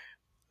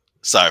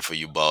 Sorry for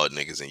you bald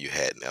niggas and you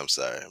hadn't. I'm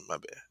sorry. My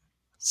bad.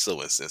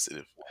 So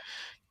insensitive.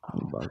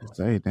 I'm about to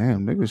say,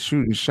 damn, niggas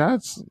shooting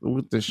shots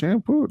with the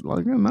shampoo.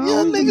 Like, I Yeah,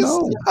 don't even niggas.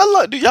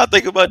 know. Do y'all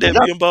think about that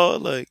being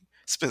bald? Like,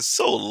 it's been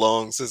so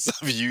long since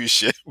I've used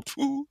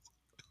shampoo.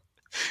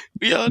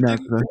 Y'all Nah,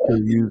 niggas. 'cause I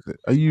still use it.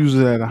 I use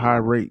it at a high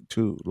rate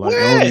too. Like,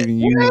 I don't Where? even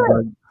use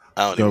like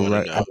I don't the even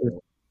want to right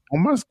know.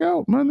 on my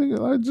scalp, my nigga.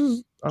 I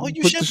Oh,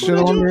 you put the shampoo shit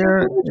that on joint?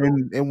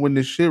 there, and when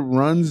the shit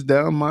runs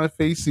down my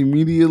face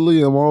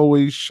immediately, I'm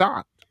always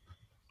shocked.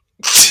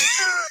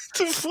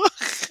 The fuck?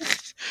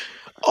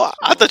 Oh,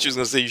 I thought you was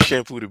gonna say you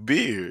shampoo the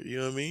beard. You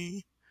know what I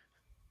mean?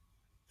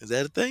 Is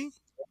that a thing?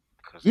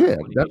 Cause Yeah,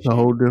 what do you that's a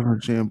shampoo? whole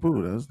different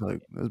shampoo.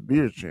 That's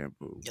beard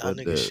shampoo. Y'all But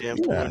niggas yeah,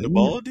 shampooing the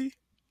baldy?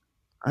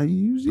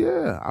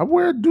 I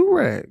wear a do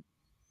rag.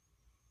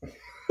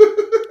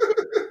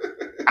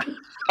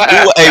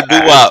 Hey,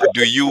 boo out.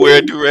 Do you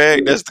wear do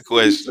rag? That's the He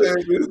question. said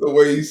this the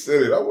way he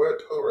said it. I wear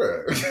do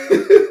rag.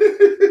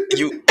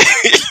 You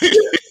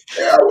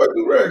Yeah, I wear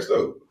do rags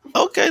though.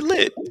 okay?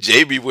 Lit.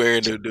 Jay be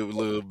wearing the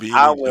little I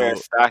beanie wear a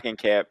joint. stocking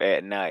cap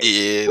at night.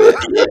 Yeah,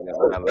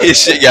 When I lay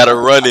his shit down. got a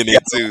run in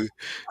it too.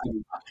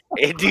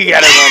 It do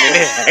gotta run in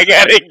it. I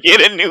gotta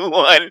get a new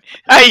one.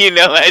 How you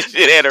know that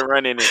shit had a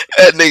run in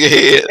That nigga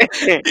head,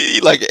 it? he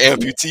like an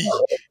amputee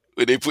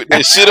when they put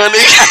that shit on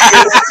it.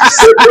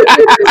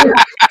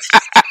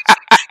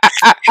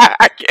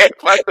 I can't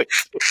fuck with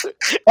you.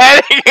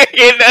 That nigga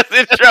getting us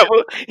in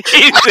trouble.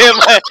 He said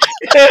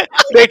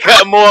they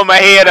cut more of my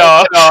head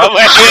off.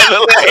 My head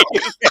look like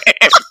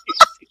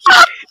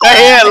my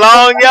head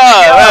long, y'all.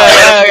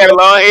 I got a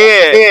long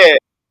head.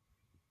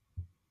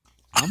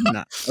 I'm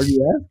not. Are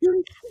you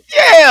asking?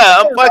 Yeah,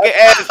 I'm fucking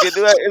asking.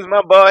 Is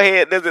my bald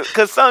head?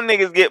 Cause some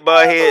niggas get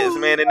bald heads,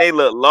 man, and they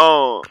look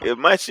long. If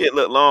my shit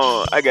look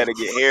long, I gotta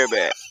get hair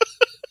back.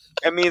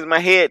 That means my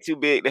head too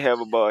big to have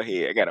a bald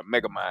head. I gotta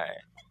make a mine.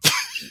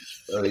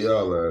 Hey,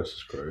 y'all ass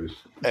is crazy.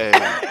 Hey,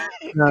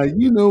 Now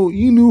you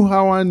knew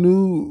how I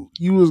knew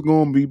you was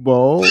gonna be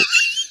bald.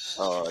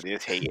 Oh,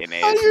 this hating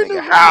how ass you nigga.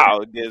 know?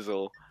 How,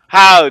 Dizzle?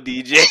 How,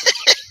 DJ?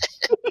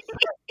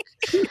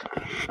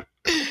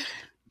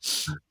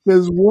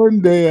 Cause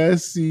one day I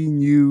seen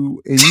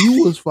you and you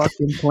was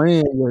fucking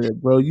playing with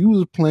it, bro. You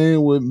was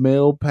playing with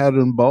male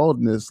pattern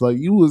baldness. Like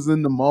you was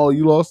in the mall,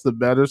 you lost a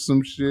bet or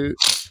some shit,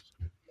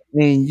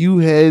 and you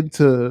had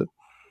to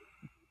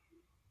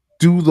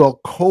do the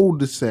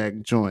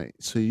cul-de-sac joint.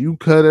 So you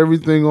cut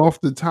everything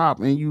off the top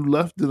and you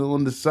left it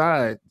on the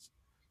sides.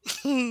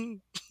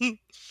 When the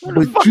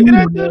But fuck you did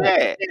I do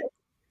that?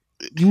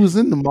 you was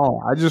in the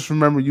mall. I just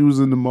remember you was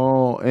in the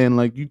mall and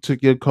like you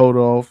took your coat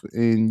off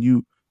and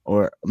you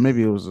or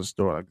maybe it was a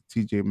store like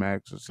TJ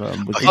Maxx or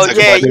something. But Oh, he you Oh talking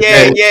took yeah, about the your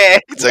yeah, bet. coat. yeah.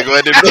 He talking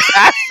about the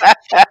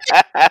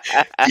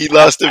bet. He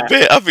lost the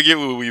bet. I forget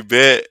what we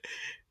bet,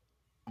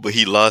 but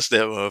he lost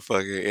that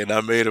motherfucker, and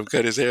I made him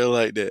cut his hair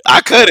like that.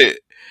 I cut it.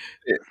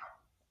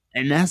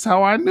 And that's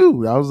how I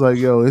knew. I was like,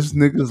 yo, it's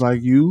niggas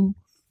like you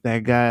that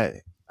got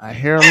a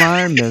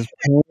hairline that's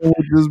playing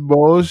with this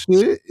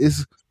bullshit.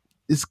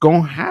 It's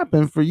gonna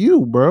happen for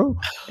you, bro.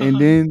 And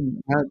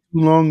then not too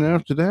long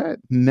after that,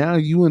 now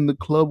you in the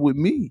club with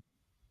me.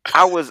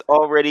 I He was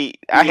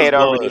had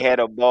already going. had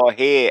a bald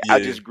head. I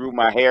Yeah, just grew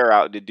my hair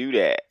out to do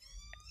that.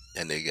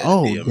 and they got the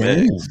Oh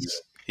DMX. damn.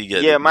 He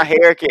got Yeah, the my DMX.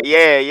 hair can.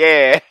 Yeah,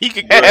 yeah. He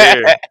could grow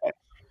hair.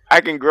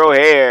 I can grow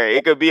hair.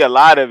 It could be a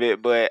lot of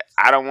it, but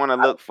I don't want to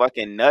look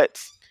fucking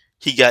nuts.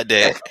 He got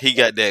that. He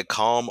got that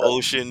calm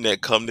ocean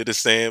that come to the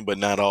sand, but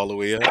not all the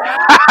way up.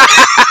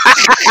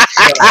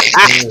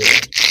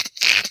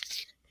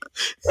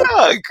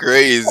 Y'all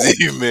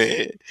crazy,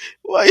 man.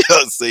 Why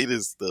y'all say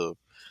this stuff?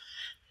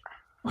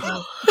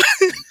 Y'all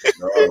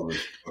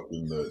was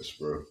fucking nuts,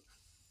 bro.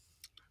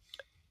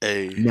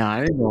 Hey, Nah,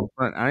 I ain't gonna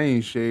front. I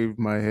ain't shaved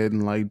my head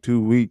in like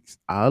 2 weeks.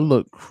 I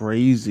look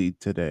crazy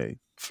today.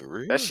 for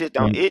That real? shit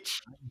don't And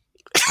itch.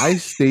 I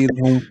stayed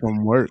home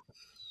from work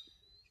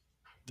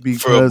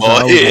For a because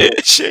bald I was like,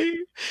 head shave?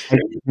 I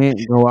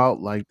can't go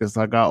out like this.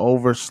 Like I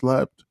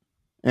overslept,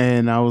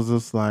 and I was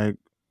just like,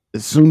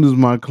 as soon as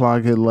my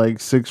clock hit like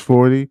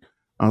 6:40,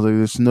 I was like,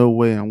 "There's no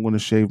way I'm gonna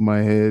shave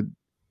my head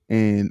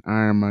and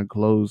iron my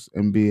clothes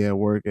and be at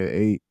work at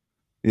 8.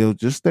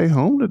 Just stay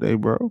home today,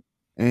 bro."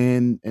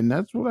 And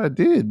that's what I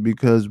did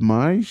because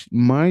my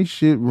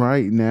shit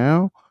right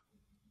now,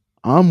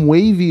 I'm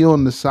wavy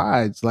on the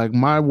sides. Like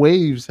my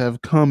waves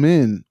have come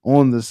in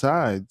on the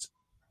sides,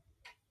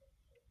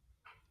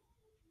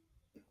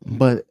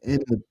 but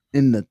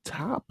in the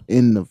top,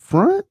 in the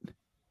front,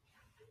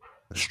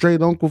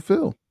 straight Uncle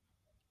Phil.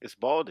 It's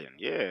balding.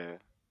 Yeah,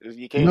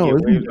 you can't No, get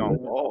it's waves on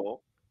bald.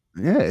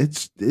 yeah,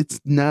 it's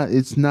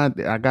not.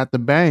 I got the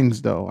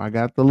bangs though. I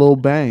got the little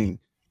bang,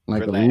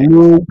 like a Relax.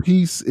 little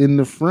piece in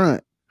the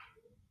front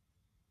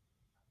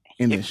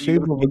in the If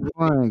shape you of a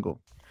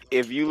triangle.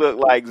 if you look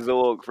like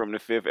Zorg from the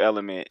Fifth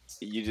Element,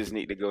 you just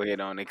need to go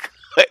ahead on and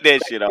cut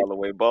that shit all the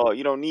way bald.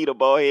 You don't need a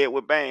bald head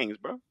with bangs,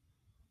 bro.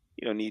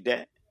 You don't need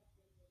that.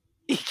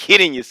 You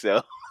kidding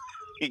yourself?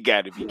 You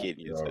got to be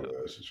kidding Y'all yourself.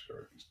 ass is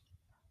crazy.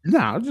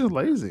 Nah, I'm just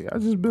lazy. I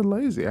just been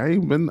lazy. I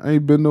ain't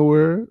been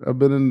nowhere. I've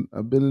been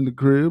in the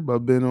crib.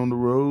 I've been on the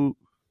road,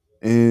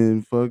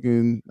 and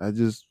fucking I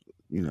just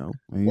I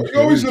Why ain't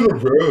you always shaved. in the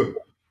bro?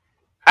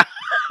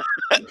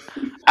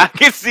 I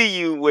can see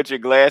you with your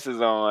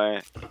glasses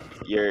on,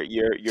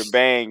 your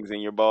bangs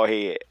and your bald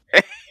head,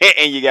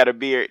 and you got a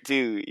beard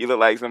too. You look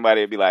like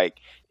somebody would be like,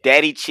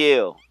 "Daddy,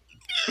 chill."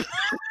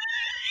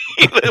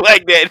 You look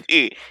like that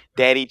dude.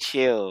 Daddy,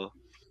 chill.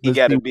 He But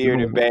got see, a beard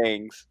and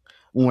bangs.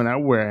 when I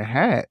wear a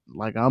hat,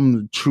 like I'm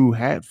the true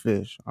hat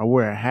fish. I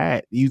wear a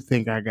hat. You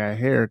think I got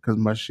hair because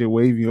my shit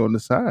wavy on the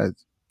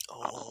sides.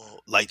 Oh,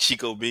 like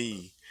Chico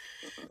Bean.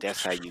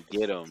 That's how you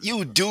get them.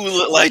 You do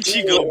look like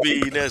Chico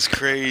Bean. That's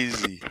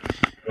crazy.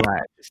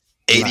 Black,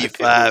 black.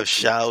 85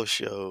 Shao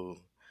Show.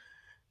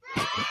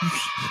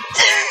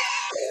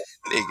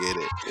 They get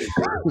it.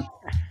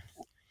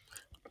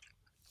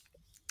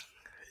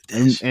 That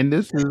and shit. and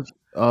this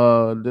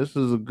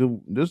is a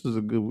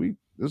good week.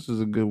 This is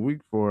a good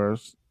week for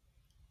us.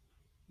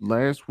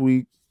 Last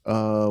week,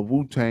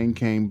 Wu Tang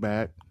came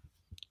back.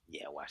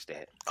 Yeah, watch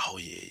that. Oh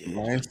yeah, yeah,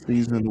 yeah. Last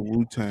season of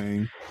Wu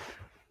Tang.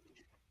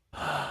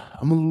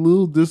 I'm a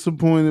little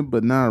disappointed,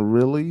 but not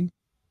really,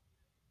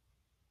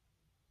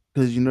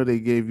 because you know they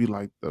gave you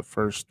like the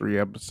first 3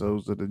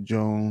 episodes of the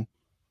Joan.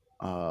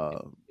 Uh,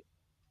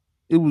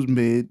 it was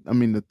mid. I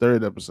mean, the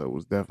third episode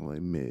was definitely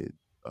mid.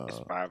 It's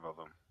Uh, 5 of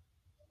them.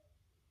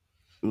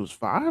 it was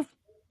 5.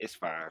 It's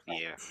 5.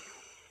 Yeah.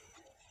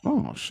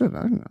 Oh shit!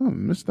 I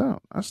missed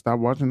out. I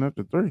stopped watching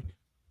after 3.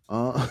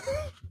 Uh,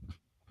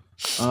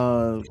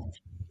 uh,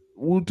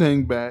 Wu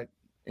Tang back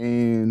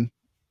and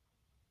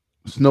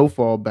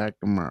Snowfall back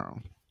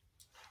tomorrow.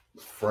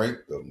 Frank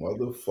the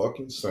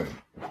motherfucking Saint.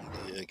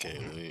 Yeah, I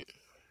can't wait.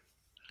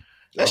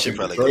 That Y'all shit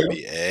think the probably gonna trailer?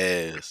 be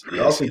ass. Yeah,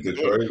 Y'all see think the the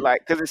It, trailer?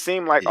 like, cause it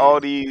seemed like yeah.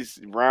 all these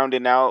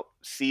rounding out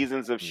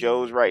seasons of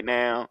shows Mm. right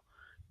now,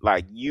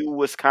 like you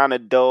was kind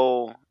of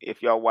dull.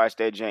 If y'all watch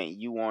that jank,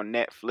 you on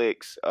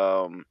Netflix.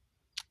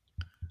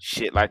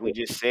 Shit, like we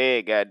just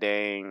said,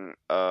 goddamn.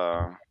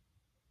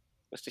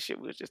 What's the shit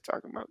we was just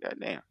talking about?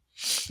 Goddamn.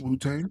 Wu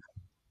Tang.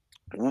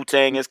 Wu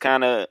Tang is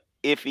kind of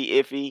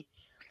iffy,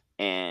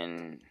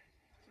 and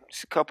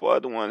it's a couple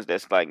other ones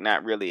that's like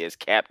not really as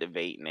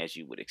captivating as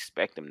you would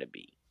expect them to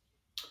be.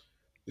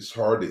 It's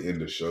hard to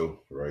end the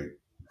show, right?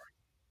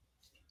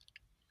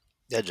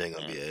 That ain't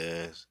gonna And be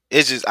ass.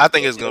 It's just I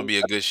think yeah, it's gonna be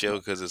a good show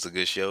because it's a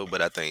good show,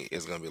 but I think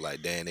it's gonna be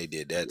like, damn, they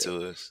did that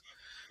to us.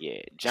 yeah,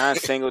 John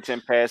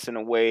Singleton passing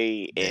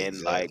away, and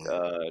like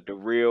Exactly. the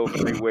real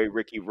Freeway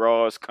Ricky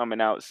Ross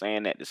coming out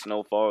saying that the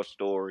Snowfall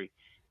story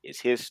is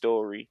his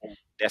story.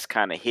 That's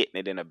kind of hitting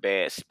it in a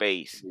bad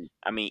space.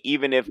 I mean,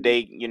 even if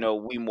they,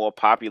 we more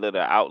popular to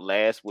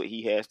outlast what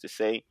he has to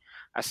say,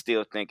 I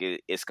still think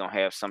it's gonna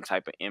have some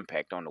type of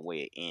impact on the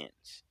way it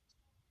ends.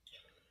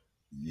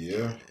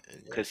 Yeah.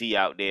 Cause he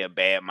out there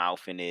bad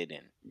mouthing it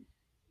and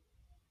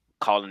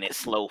calling it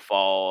slow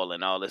fall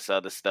and all this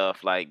other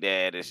stuff like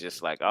that. It's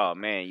just like, oh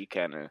man, you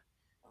kind of.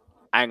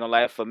 I ain't gonna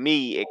lie. For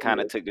me, it kind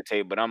of took the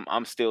tape, but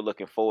I'm still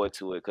looking forward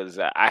to it because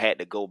I had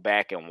to go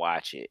back and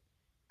watch it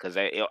because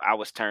I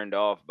was turned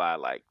off by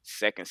like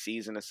second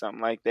season or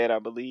something like that, I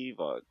believe,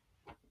 or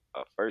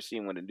first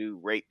season when the dude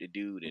raped the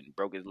dude and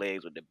broke his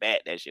legs with the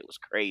bat. That shit was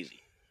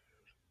crazy.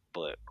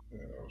 But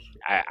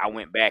I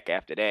went back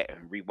after that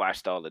and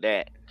rewatched all of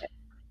that.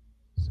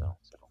 So,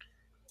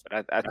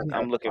 but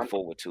I'm looking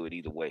forward to it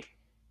either way.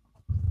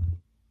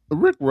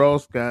 Rick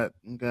Ross got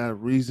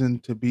reason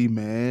to be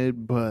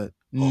mad, but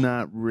Huh,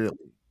 not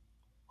really.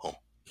 huh.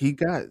 He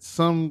got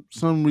some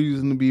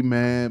reason to be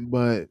mad,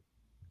 but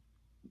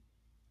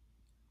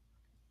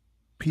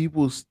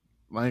people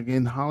like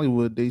in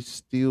Hollywood they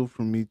steal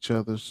from each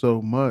other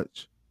so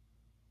much.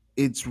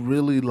 It's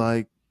really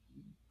like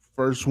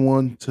first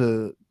one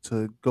to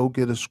go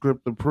get a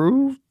script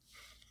approved.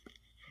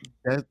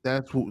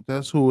 That's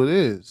who it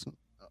is.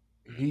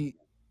 He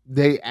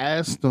They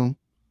asked him,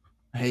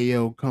 "Hey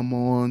yo, come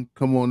on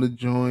the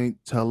joint,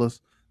 tell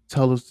us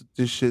that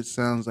this shit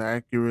sounds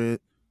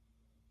accurate."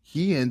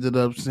 He ended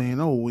up saying,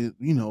 "Oh,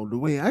 the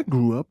way I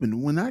grew up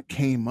and when I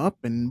came up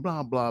and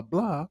blah blah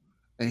blah."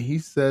 And he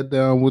sat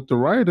down with the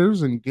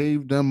writers and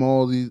gave them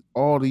all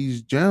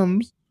these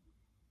gems,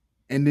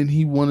 and then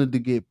he wanted to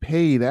get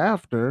paid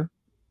after,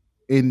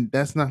 and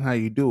that's not how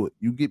you do it.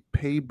 You get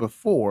paid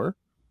before,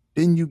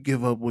 then you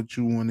give up what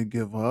you want to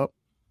give up,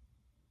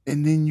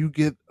 and then you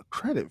get a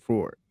credit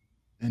for it.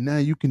 And now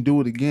you can do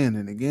it again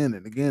and again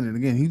and again and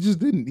again. He just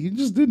didn't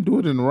do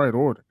it in the right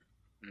order.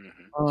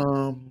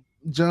 Hmm.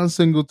 John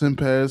Singleton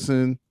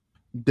passing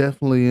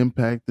definitely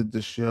impacted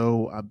the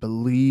show. I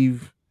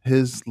believe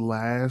his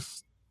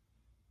last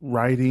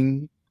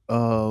writing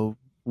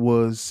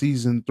was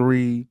season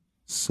 3,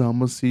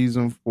 some of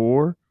season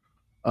 4.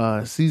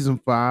 Season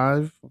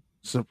 5,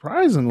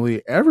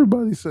 surprisingly,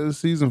 everybody says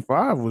season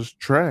 5 was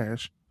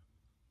trash.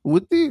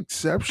 With the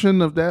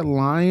exception of that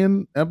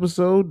lion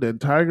episode, that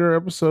tiger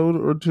episode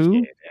or Yeah,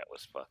 two. that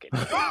was fucking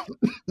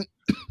crazy.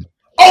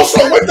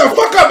 Also, wake the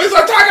fuck up! It's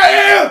a tiger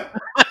here!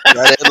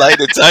 Y'all didn't like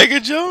the Tiger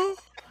Joe?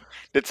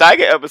 The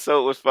Tiger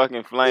episode was fucking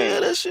Yeah,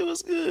 flame. that shit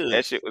was good.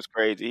 That shit was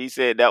crazy. He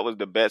said that was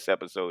the best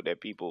episode that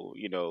people,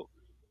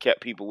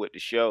 kept people with the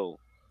show.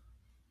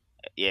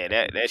 Yeah,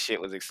 that shit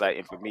was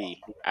exciting for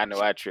me. I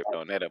know I tripped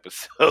on that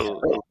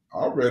episode.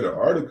 I read an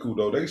article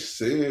though. They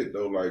said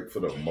though, like for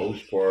the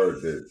most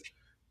part, that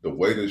the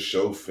way the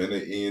show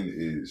finna end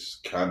is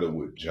kind of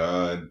what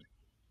John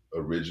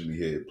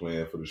originally had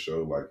planned for the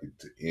show, like it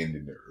to end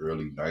in the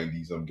early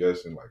 '90s. I'm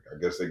guessing. Like I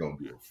guess they're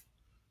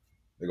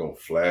gonna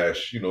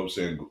flash. You know what I'm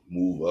saying?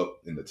 Move up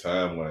in the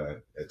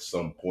timeline at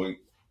some point,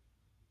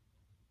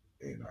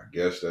 and I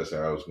guess that's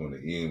how it's going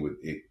to end with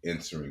it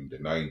entering the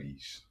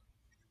 '90s.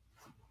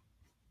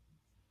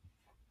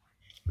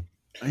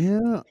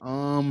 Yeah,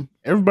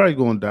 everybody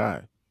gonna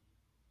die.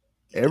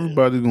 Yeah.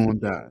 Everybody gonna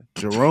die.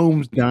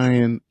 Jerome's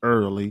dying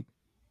early.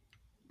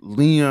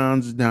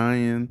 Leon's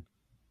dying.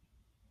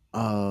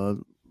 uh,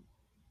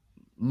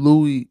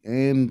 Louis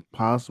and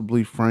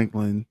possibly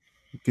Franklin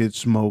get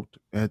smoked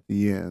at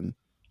the end.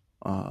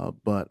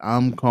 But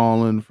I'm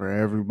calling for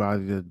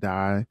everybody to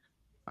die.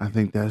 I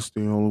think that's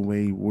the only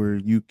way where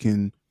you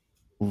can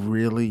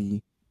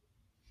really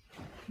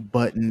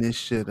button this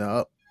shit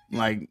up.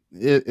 Like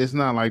it's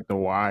not like The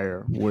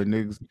Wire where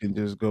niggas can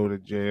just go to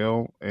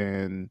jail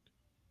and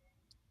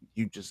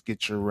you just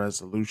get your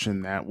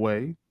resolution that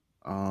way.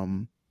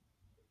 Um,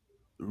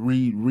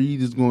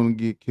 Reed is going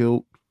to get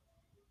killed.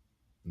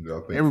 Yeah, I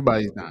think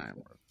Everybody's dying,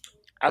 bro.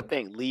 I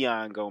think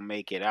Leon gonna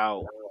make it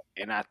out,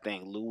 and I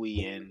think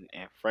Louis and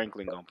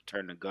Franklin gonna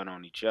turn the gun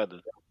on each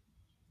other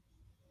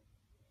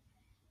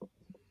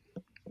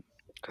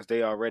because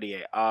they already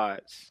at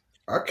odds.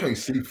 I can't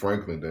see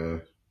Franklin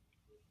down.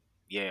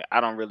 Yeah,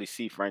 I don't really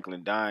see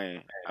Franklin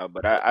dying,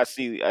 but I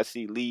see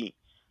Lee,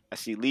 I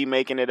see Lee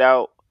making it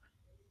out,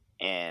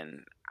 and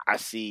I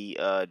see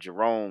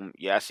Jerome.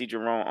 Yeah, I see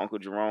Jerome, Uncle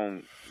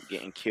Jerome,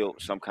 getting killed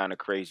some kind of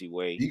crazy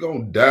way. He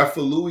gonna die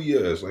for Louis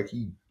ass like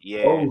he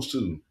Yeah, supposed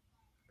to.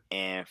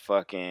 and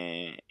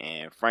fucking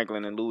and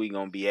Franklin and Louis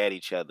gonna be at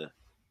each other,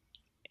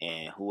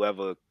 and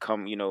whoever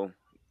come,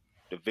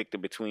 the victor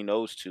between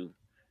those two,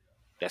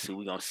 that's who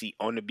we gonna see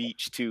on the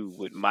beach too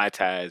with Mai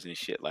Tais and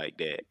shit like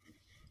that.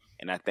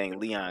 And I think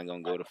Leon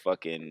gonna go to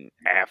fucking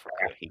Africa.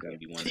 He gonna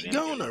be one of He them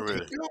gone Jones.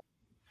 already.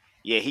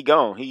 Yeah, he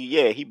gone.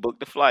 He booked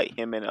the flight.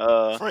 Him and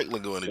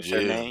Franklin going to what's her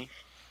jail. name?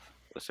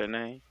 What's her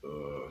name?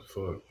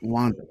 Fuck.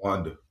 Wanda.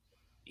 Wanda.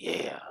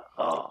 Yeah.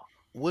 Oh,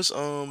 What's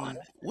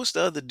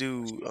the other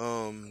dude?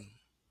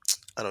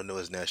 I don't know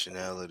his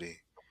nationality.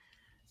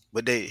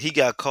 But he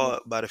got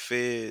caught by the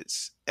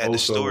feds at the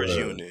Also, storage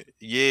unit.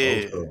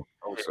 Yeah. also.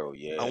 also I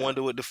yeah,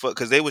 wonder what the fuck,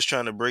 because they was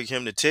trying to break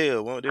him to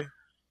tail, weren't they?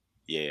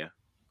 yeah.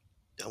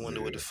 I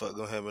wonder what the Yeah. fuck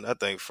gonna happen. I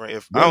think Frank.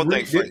 I Then don't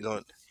think Reed Frank did.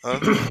 going.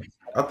 Huh?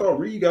 I thought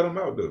Reed got him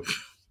out though.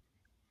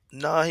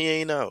 Nah, he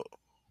ain't out.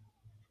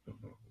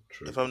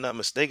 True. If I'm not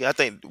mistaken, I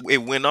think it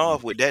went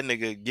off with that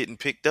nigga getting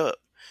picked up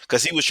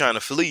because he was trying to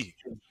flee.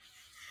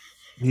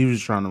 He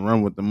was trying to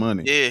run with the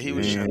money. Yeah, he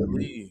was trying to And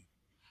leave.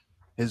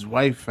 his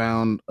wife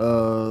found The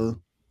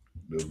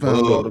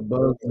all the bug.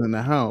 bugs in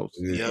the house,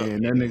 Yeah. Yep.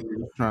 and that nigga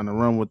was trying to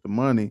run with the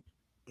money,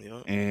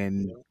 Yep.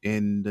 and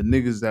the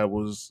niggas that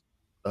was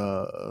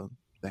uh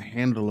the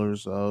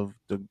handlers of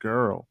the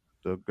girl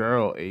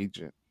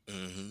agent,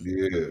 Hmm.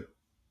 Yeah.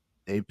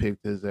 they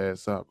picked his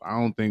ass up. I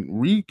don't think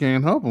Reed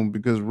can help him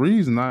because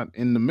Reed's not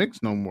in the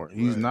mix no more.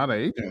 He's Right. not an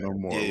agent no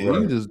more. Yeah.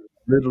 Reed is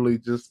literally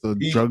just a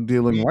He drug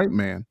dealing white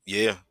man.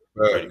 Yeah.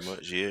 Pretty facts.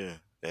 much. Yeah.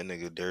 That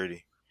nigga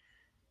dirty.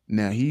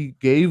 Now he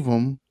gave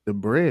him the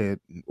bread,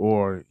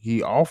 or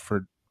he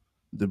offered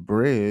the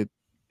bread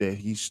that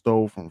he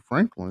stole from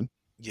Franklin.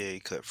 Yeah, he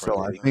cut So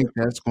I Franklin. think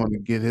that's going to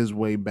get his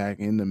way back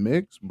in the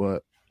mix,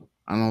 but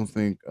I don't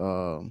think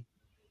I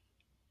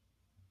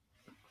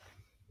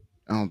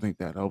don't think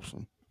that helps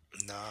him.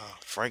 Nah,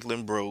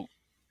 Franklin broke,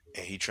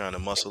 and he trying to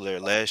muscle there.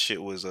 Last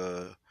shit was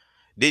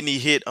didn't he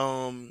hit He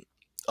Unk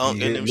and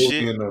hit them Luke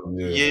shit? in them,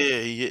 yeah.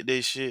 Yeah, he hit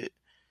that shit.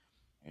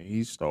 And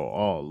he stole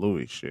all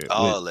Louis shit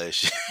All that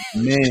shit.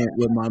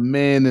 with my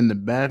man in the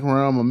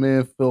background, my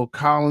man Phil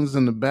Collins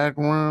in the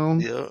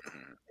background. Yeah.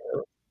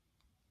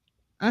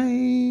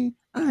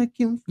 I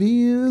can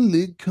feel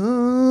it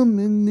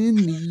coming in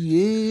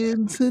the air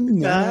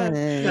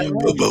tonight.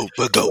 Bo bo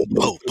bo go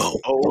bo bo.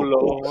 Oh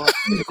Lord.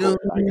 Of course,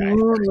 I got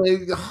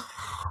it. Like,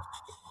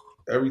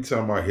 Every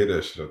time I hear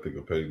that shit, I think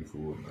of Payton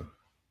Fool, man.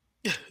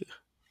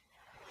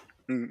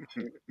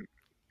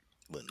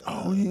 But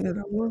nah, oh yeah,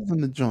 that was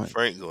in the joint.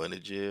 Frank going to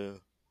jail.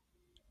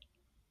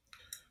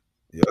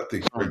 Yeah, I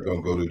think Frank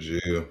gonna go to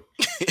jail.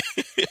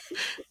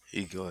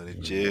 He going to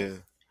jail.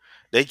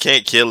 They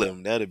can't kill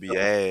him. That'd be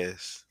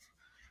ass.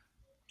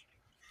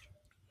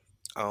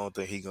 I don't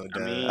think he gonna I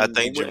die. mean, I they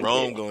think wouldn't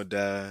Jerome get. gonna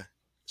die.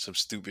 Some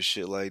stupid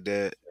shit like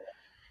that.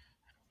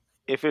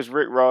 If it's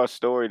Rick Ross'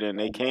 story, then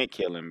they can't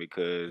kill him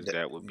because That-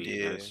 that would be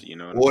yeah. that's you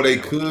know what Or I mean. they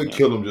That would be could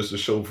kill him just to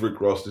show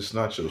Rick Ross this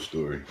not your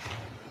story.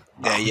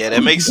 Yeah,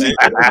 that makes sense.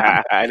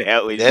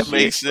 that would That shit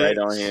makes right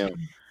on sense.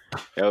 him.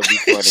 That would be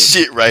funny.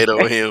 Shit right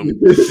on him.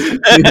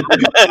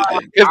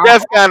 Because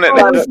that's kind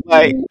of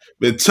like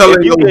Been telling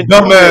if you your can do it,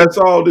 dumbass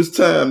all this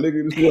time,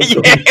 nigga. This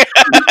wasn't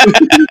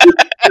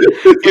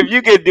if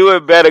you can do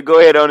it better, go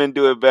ahead on and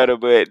do it better.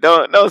 But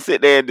don't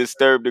sit there and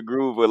disturb the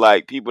groove with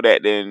like people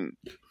that then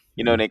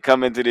they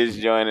come into this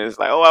joint and it's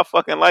like, oh, I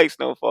fucking like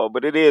Snowfall.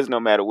 But it is no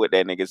matter what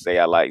that nigga say,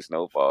 I like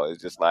Snowfall.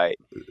 It's just like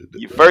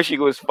you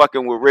was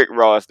fucking with Rick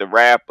Ross, the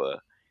rapper.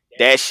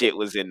 That shit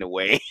was in the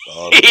way.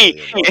 All the way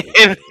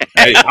in there.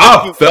 Hey,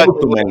 I felt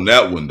them on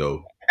that one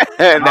though.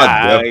 I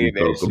Nah, definitely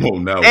felt them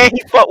on that and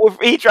one.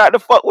 he tried to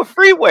fuck with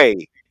Freeway.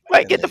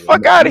 Like, That get the nigga-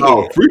 fuck out of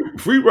No, here.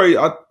 Freeway.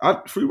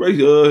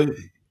 Freeway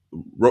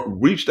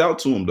reached out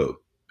to him though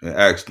and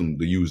asked him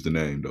to use the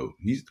name though.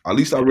 He's at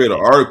least I read an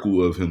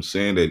article of him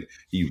saying that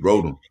he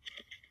wrote him.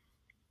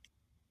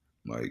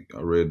 Like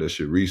I read that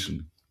shit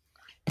recently.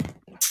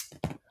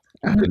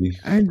 Couldn't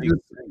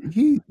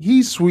he?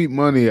 He's sweet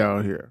money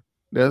out here.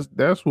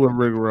 That's what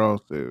Rick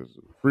Ross is.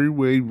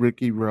 Freeway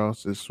Ricky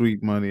Ross is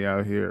sweet money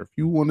out here. If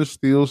you want to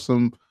steal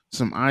some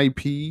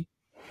IP,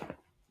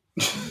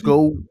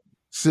 go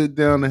sit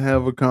down and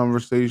have a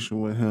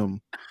conversation with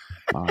him.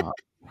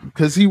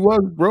 Because he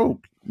was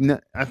broke.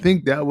 I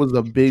think that was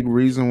a big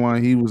reason why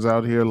he was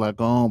out here like,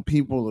 oh,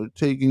 people are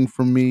taking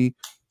from me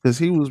because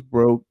he was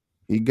broke.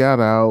 He got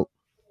out.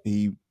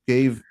 He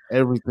gave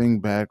everything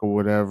back or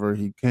whatever.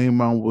 He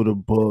came out with a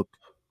book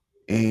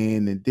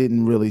and it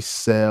didn't really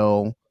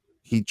sell.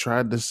 He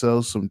tried to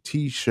sell some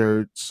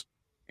T-shirts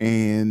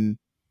and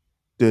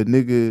the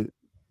nigga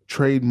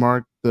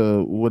trademarked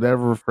the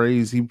whatever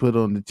phrase he put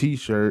on the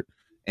T-shirt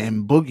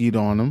and boogied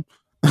on him.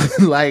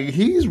 Like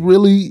he's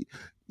really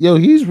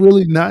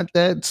not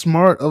that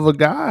smart of a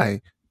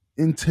guy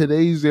in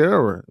today's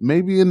era.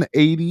 Maybe in the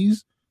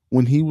 80s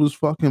when he was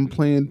fucking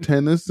playing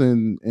tennis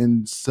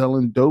and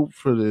selling dope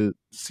for the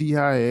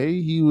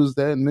CIA, he was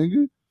that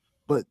nigga.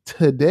 But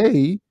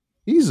today,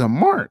 he's a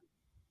mark.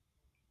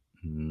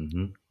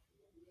 Mm-hmm.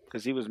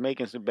 Because he was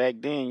making some back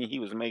then. He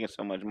was making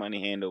so much money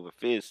hand over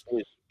fist,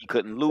 he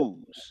couldn't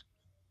lose.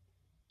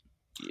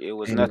 It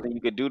was And nothing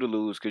you could do to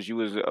lose because you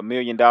was $1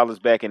 million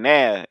back in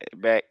there,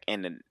 back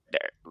in the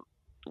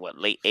what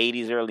late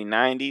 '80s, early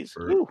 '90s.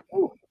 Woo.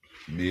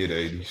 Mid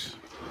 80s.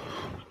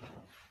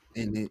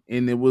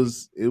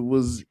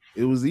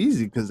 it was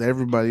easy because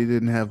everybody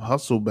didn't have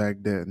hustle back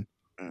then.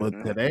 But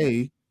Hmm.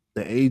 today,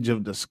 the age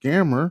of the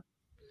scammer,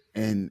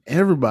 and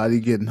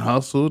everybody getting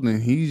hustled,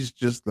 and he's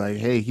just like,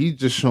 hey, he's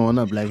just showing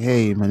up like,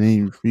 hey, my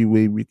name is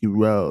Freeway Ricky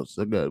Rouse.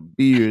 I got a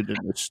beard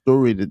and a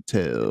story to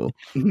tell.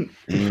 And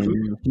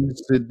he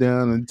sit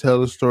down and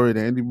tell a story to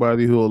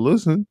anybody who'll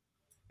listen,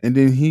 and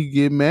then he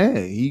get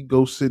mad. He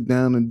go sit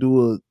down and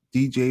do a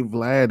DJ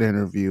Vlad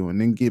interview, and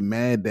then get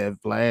mad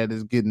that Vlad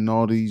is getting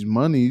all these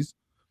monies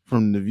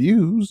from the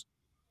views,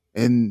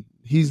 and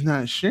he's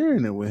not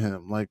sharing it with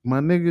him. Like my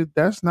nigga,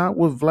 that's not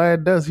what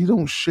Vlad does. He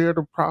don't share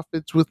the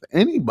profits with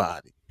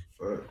anybody.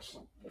 Facts.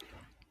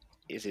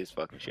 It's his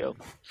fucking show.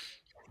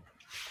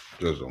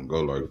 Just don't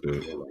go like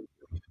that.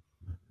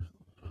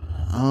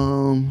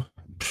 Um,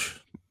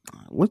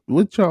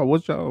 what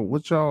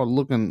y'all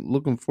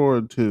looking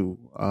forward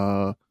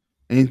to?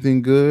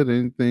 Anything good?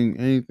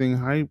 Anything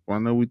hype? I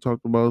know we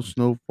talked about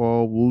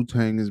Snowfall. Wu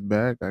Tang is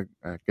back.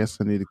 I guess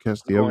I need to catch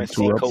I'm the other going to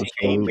see two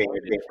Cocaine episodes.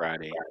 Bear this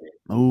Friday.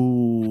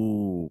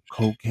 Oh,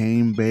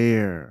 Cocaine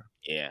Bear.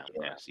 Yeah,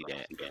 I'm going to see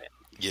that.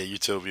 Yeah, you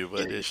told me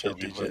about that shit,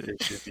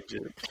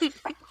 DJ.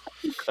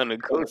 Gonna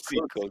go see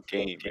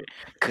Cocaine Bear.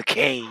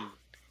 Cocaine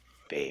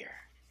Bear.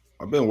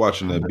 I've been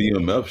watching that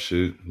BMF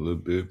shit a little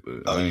bit,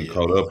 but Oh I ain't yeah,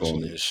 caught I'm up watching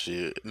on it. that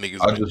shit. Niggas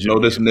I been just know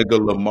this jumping.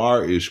 nigga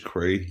Lamar is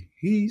crazy.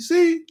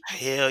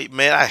 Hell,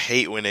 man, I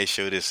hate when they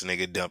show this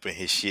nigga dumping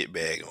his shit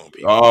bag on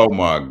people. Oh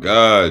my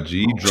god, G,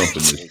 you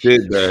jumping the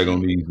shit bag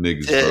on these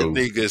niggas, That bro.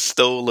 nigga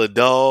stole a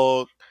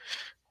dog.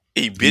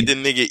 He bit He, the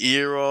nigga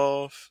ear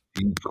off.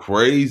 he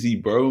crazy,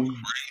 bro.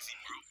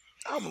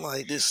 I'm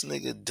like, this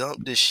nigga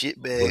dumped the shit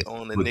But bag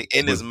on the but nigga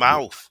in but his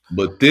mouth.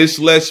 but this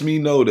lets me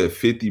know that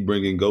 50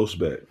 bringing Ghost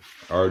back.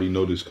 I already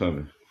know this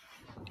coming.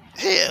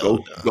 Hell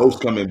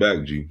Ghost no. coming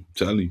back, G.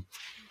 Tell you.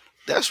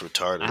 That's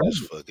retarded as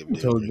fuck if I they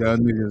told bring y'all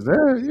him. niggas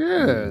that,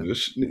 yeah.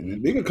 This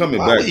nigga coming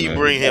Why back, would he man.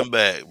 bring him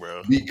back,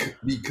 bro?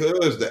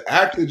 Because the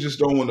actor just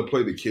don't want to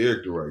play the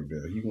character right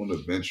now. He want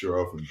to venture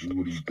off and do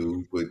what he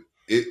do. But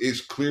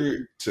it's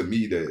clear to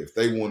me that if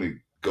they wanted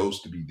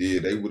Ghost to be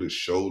dead, they would have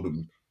showed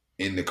him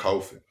in the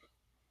coffin.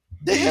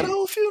 They had a Dead.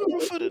 whole funeral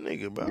for the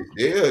nigga, bro.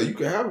 Yeah, you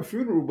can have a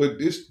funeral, but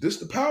this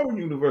the power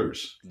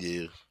universe.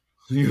 Yeah.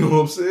 You know what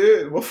I'm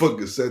saying?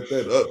 Motherfucker set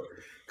that up.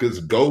 Because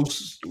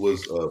Ghost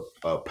was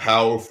a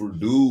powerful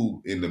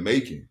dude in the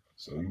making.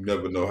 So you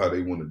never know how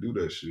they want to do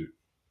that shit.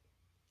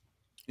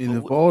 And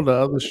But if all the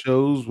other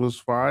shows was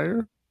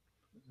fire,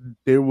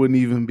 there wouldn't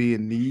even be a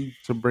need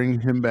to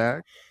bring him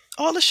back.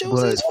 all the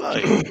shows But is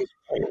fire.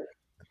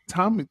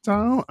 Tom,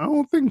 I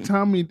don't think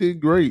Tommy did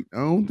great. I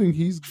don't think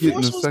he's getting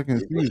Force a was second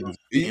season.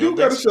 He you know do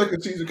got they a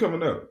second season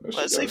coming out. That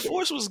shit I'd say got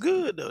Force was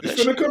good though. it's That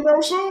shit gonna come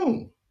out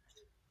soon.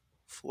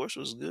 Force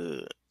was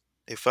good.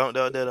 They found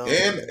out that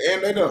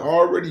And they done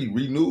already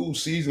renewed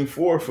season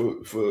 4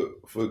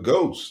 for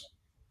Ghost.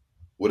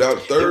 Without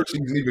it, third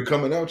season even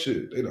coming out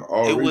yet. They done it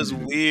already was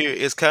renewed. weird.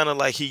 It's kind of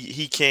like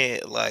he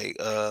can't like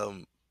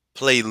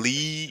play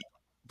lead,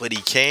 but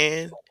he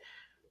can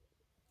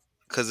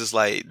because it's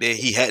like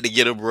he had to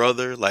get a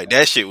brother. Like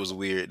that shit was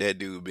weird. That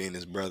dude being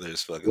his brother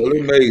is fucking Well,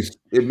 weird.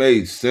 it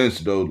made sense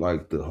though,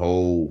 like the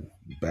whole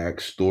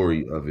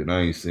backstory of it.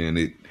 I ain't saying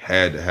it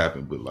had to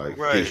happen, but like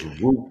his Right.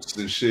 roots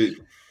and shit.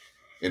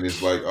 And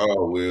it's like,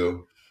 oh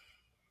well,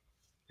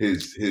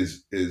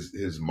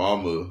 his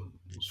mama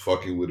was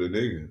fucking with a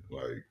nigga.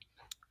 Like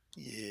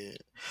Yeah.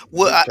 it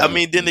Well, make I kind of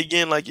mean, then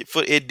again, like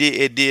it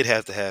did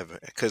have to happen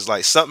because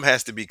like something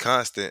has to be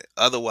constant.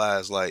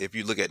 Otherwise, like if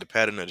you look at the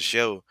pattern of the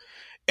show,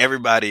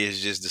 everybody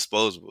is just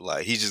disposable.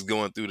 Like he's just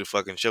going through the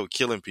fucking show,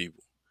 killing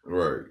people,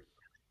 right.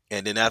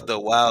 and then after a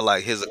while,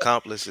 like his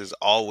accomplices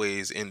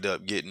always end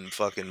up getting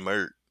fucking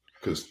murked.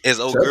 Because As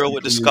old girl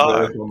with the technically his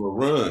scar. ass on the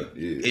run.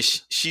 Yeah.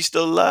 Is she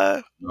still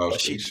alive? No, Or he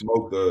she?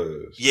 smoked us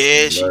in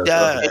Yeah, the she last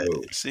died.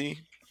 episode. See?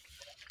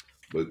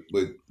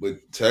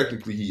 But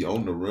technically he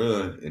on the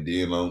run, and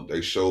then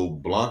they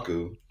showed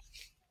Blanca,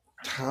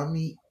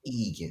 Tommy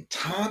Egan,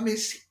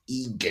 Thomas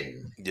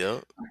Egan.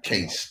 Yep. I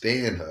can't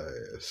stand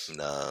her ass.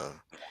 Nah.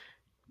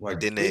 Like,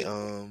 Then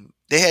bitch,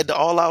 they had the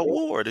all out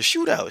war, the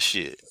shootout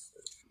shit.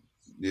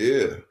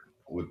 yeah,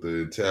 with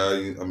the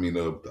Italian, I mean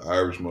the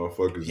Irish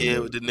motherfuckers and Yeah,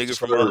 with the the nigga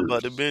from All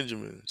About the Serbs.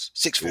 Benjamins.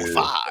 Six four Yeah,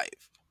 five.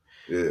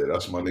 yeah,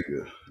 that's my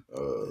nigga.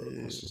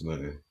 Yeah. What's his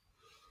name?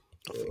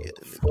 I forget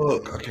the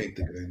nigga Fuck, I name. can't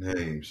think of their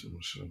names. I'm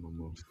sure my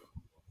motherfucker.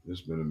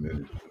 It's been a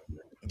minute.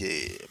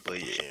 Yeah, but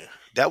yeah.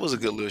 That was a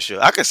good little show.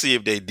 I could see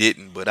if they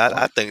didn't, but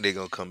I think they're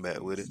gonna come back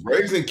with it.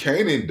 Raising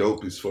Canaan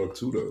dope as fuck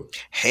too though.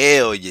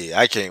 Hell yeah.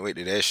 I can't wait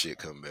till that shit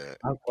come back.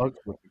 I fucked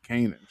with the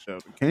Kanan show.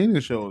 The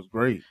Kanan show is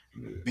great.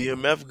 Yeah.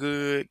 BMF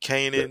good.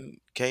 That,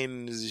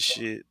 Kanan is the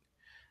shit.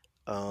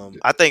 that,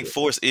 I think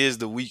Force is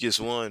the weakest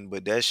one,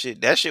 but that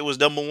shit was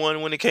number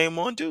 1 when it came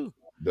on too.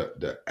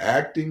 the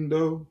acting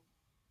though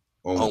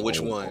on On which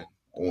on one?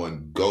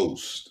 on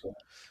Ghost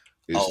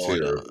is Oh no.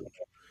 terrible.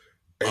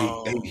 Hey,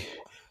 Oh hey,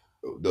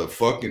 the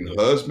fucking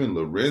husband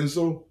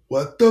Lorenzo.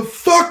 What the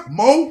fuck,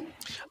 Mo?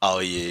 oh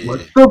What yeah.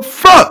 the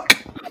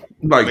fuck?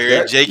 Like Mary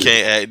that J shit.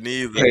 can't act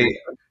neither.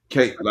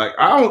 Can't like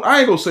I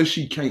ain't gonna say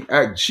she can't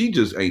act. She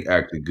just ain't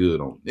acting good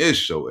on this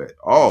show at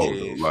all though.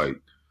 Yeah. Like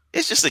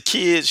It's just a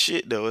kid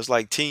shit though. It's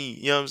like teen.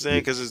 You know what I'm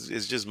saying? Because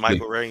it's just the,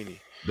 Michael Rainey.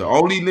 the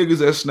only niggas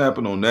that's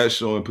snapping on that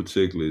show in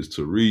particular is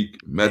Tariq,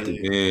 Method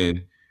Yeah.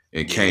 Man,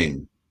 and Yeah.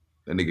 Kane.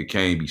 That nigga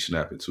Kane be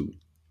snapping too.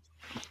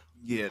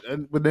 Yeah,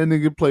 but that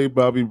nigga played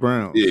Bobby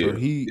Brown, Yeah, so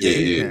he yeah, Yeah.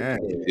 he yeah, can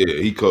act.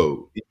 yeah. He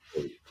cold.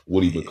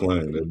 Woody Yeah.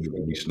 McClain, that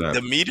nigga be The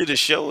snapping. meat of the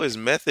show is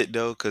method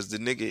though, because the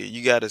nigga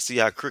you got to see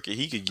how crooked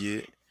he could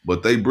get.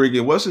 But they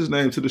bringing what's his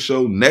name to the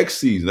show next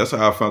season. That's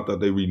how I found out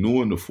they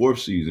renewing the 4th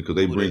season because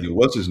they Who that? bringing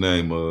what's his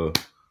name,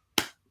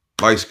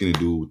 light skinned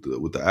dude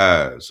with the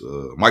eyes,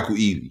 Michael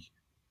Ealy,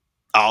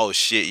 Oh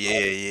shit! Yeah,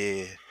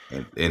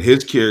 yeah, and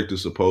his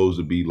character's supposed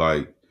to be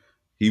like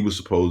he was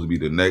supposed to be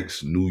the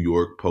next New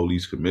York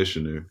police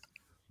commissioner,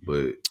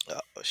 but oh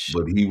shit.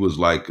 he was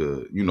like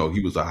he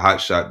was a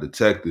hotshot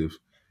detective,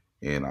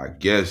 and I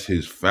guess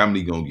his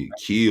family gonna get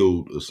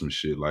killed or some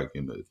shit like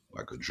in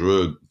a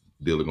drug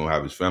dealer gonna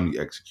have his family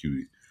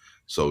executed.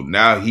 So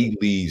now he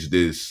leads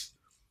this.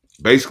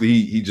 Basically,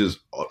 he just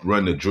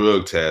run the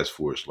drug task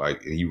force,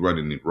 like, and he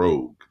running it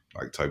rogue,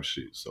 like type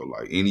shit. So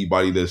like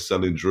anybody that's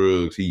selling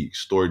drugs, he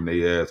extorting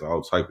their ass,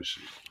 all type of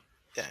shit.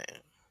 Damn.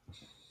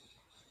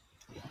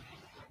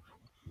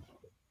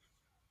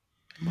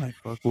 I might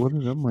fuck with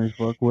it. I might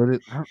fuck with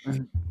it.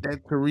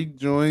 That Tariq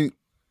joint.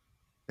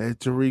 That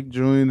Tariq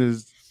joint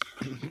is.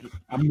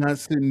 I'm not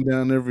sitting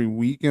down every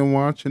week and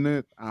watching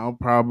it. I'll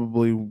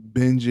probably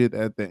binge it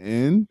at the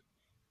end.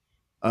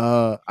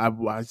 I'll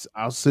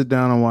sit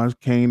down and watch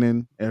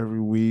Kanan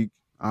every week.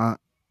 I'm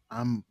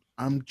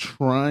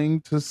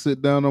trying to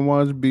sit down and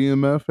watch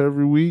BMF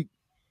every week.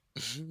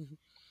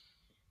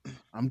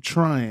 I'm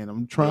trying.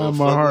 I'm You don't trying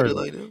my fuck with it hardest.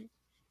 like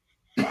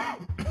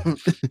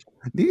that?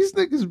 These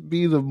niggas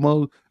be the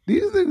most.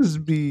 These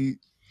niggas be,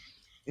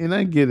 and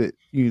I get it.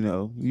 You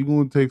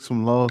gonna take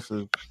some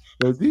losses,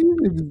 but these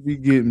niggas be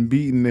getting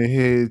beaten in the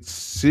head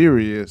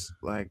serious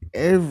like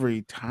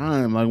every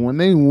time. Like when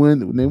they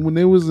went, when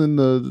they was in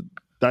the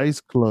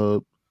dice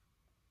club,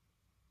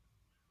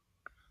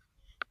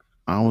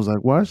 I was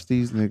like, watch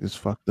these niggas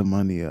fuck the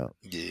money up.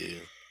 Yeah.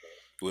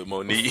 With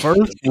Monique.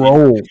 First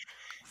roll,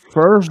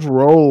 first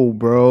roll,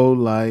 bro.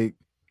 Like,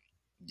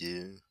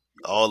 Yeah.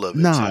 All of it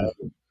nah,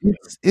 too.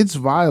 it's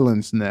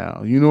violence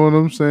now. You know what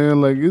I'm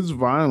saying? Like, it's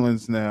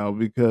violence now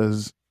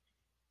because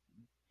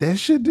that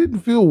shit didn't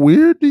feel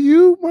weird to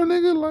you, my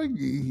nigga. Like,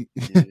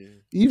 Yeah.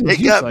 even They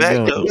he's got like, back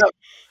yo, though.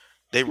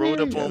 They yeah,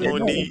 rolled up yeah, on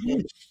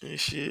Monique and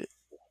shit.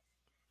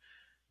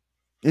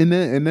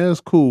 and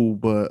that's cool.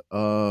 But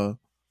I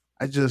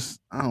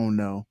don't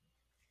know.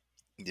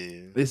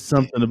 Yeah. It's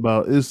something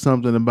about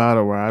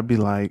it where I'd be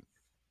like,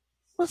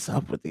 what's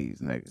up with these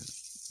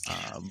niggas?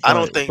 I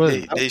don't But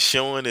think they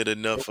showing it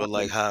enough for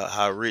like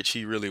how rich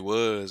he really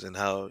was and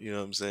how, you know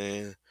what I'm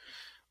saying?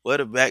 Where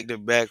the back to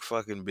back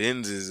fucking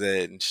Benzes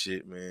at and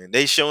shit, man.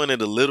 They showing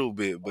it a little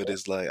bit, but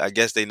it's like I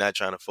guess they not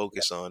trying to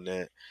focus on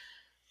that.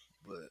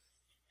 But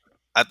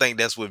I think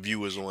that's what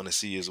viewers want to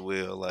see as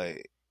well.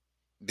 Like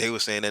they were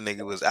saying that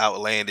nigga was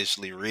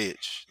outlandishly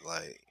rich,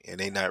 like, and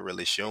they not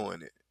really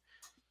showing it.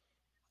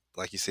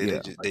 Like you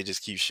said, yeah, they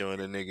just keep showing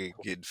a nigga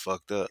getting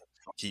fucked up,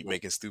 keep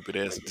making stupid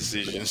ass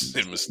decisions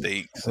and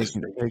mistakes.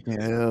 taking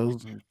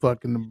L's, and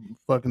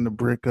fucking the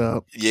brick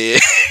up, Yeah,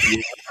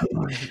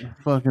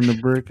 fucking the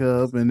brick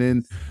up, and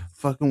then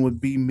fucking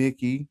with B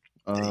Mickey.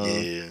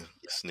 yeah,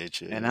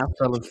 snitch And ass.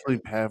 I fell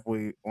asleep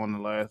halfway on the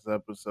last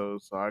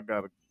episode, so I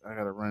gotta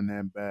run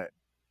that back.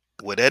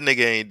 Well, that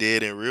nigga ain't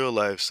dead in real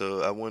life,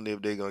 so I wonder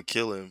if they gonna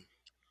kill him,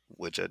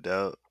 which I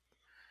doubt.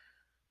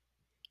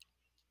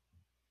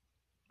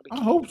 for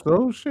the I hope kid.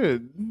 so.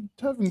 Shit,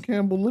 Tevin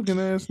Campbell looking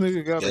ass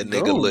nigga gotta That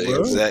nigga go, look bro.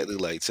 exactly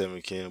like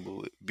Tevin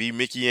Campbell. B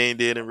Mickey ain't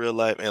dead in real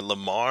life, and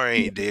Lamar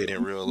ain't dead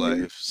in real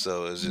life.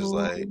 So it's just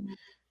like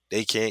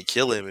they can't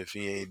kill him if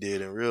he ain't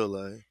dead in real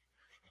life.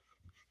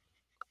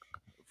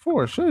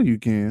 For sure you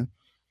can,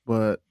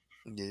 but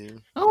Yeah,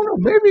 I don't know.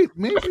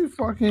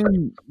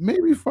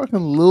 Maybe fucking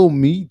Lil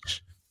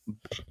Meech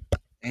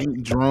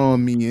ain't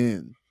drawing me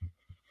in.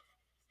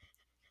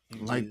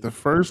 Like yeah. the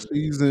first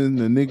season,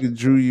 the nigga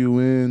drew you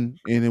in,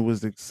 and it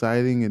was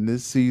exciting. And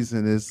this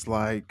season, it's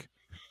like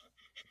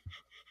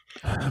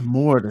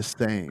more of the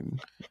same.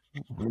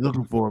 We're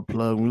looking for a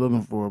plug. We're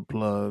looking for a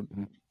plug.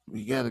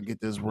 We got to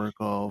get this work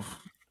off.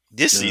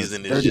 This The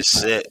season is 30 just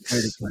count,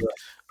 30 sex. count.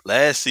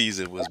 Last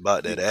season was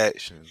about that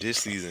action. This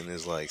season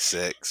is like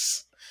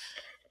sex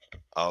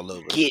all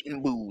over.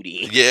 Getting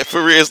booty. Yeah,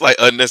 for real, it's like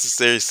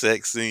unnecessary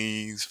sex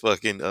scenes.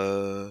 Fucking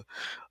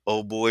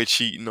old boy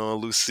cheating on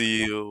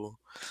Lucille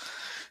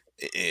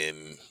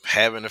and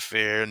having an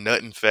affair,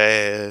 nutting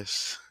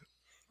fast,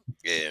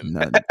 and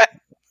Nothing.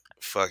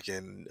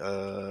 fucking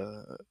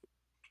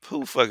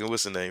who fucking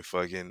what's the name?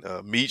 Fucking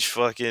Meech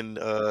fucking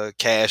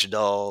Cash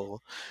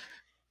Doll.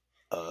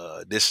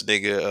 This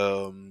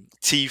nigga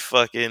T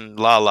fucking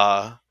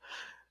Lala.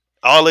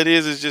 All it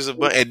is just a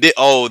bunch. And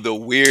the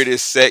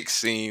weirdest sex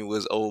scene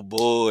was old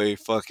boy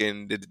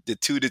fucking the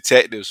two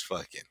detectives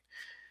fucking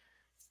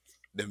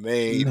the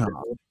main. No.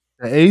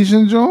 The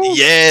Asian Jones?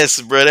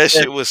 Yes, bro, that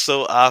shit was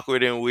so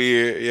awkward and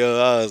weird. Yo,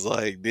 I was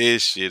like,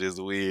 this shit is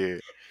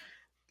weird.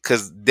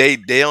 Cause they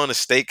on a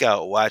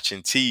stakeout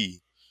watching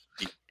T,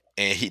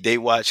 and they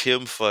watch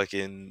him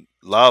fucking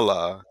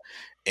Lala,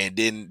 and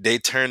then they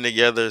turn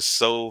together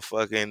so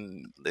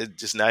fucking it's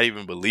just not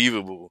even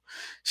believable.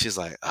 She's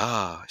like,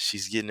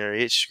 she's getting her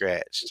itch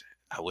scratched.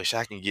 I wish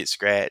I can get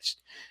scratched.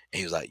 And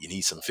he was like, you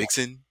need some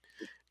fixing.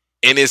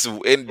 And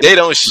they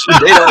don't this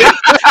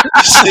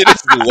shit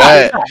is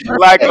whack.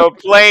 Like a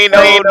plain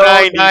old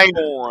 90s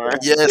porn.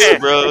 Yes,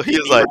 bro. He You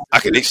was need like, I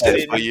can itch that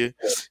for fixing. you.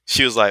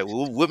 She was like,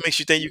 well, what makes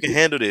you think you can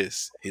handle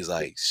this? He's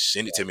like,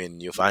 send it to me and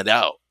you'll find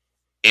out.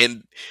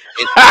 And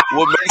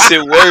what makes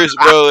it worse,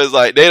 bro, is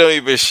like they don't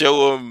even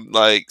show him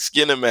like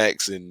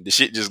Skinemax and the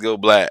shit just go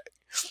black.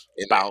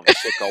 And About to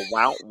take a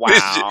wow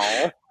this shit-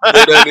 wow.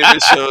 they don't even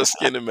show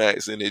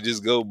Skinemax and it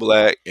just go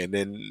black. And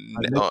then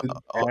A nigga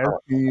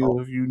asking you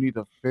if you need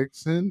a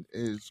fixing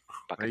is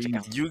crazy.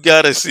 you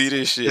gotta see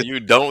this shit. You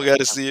don't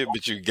gotta see it,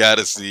 but you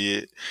gotta see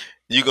it.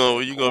 You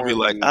gonna be Porn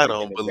like, I music in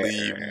don't the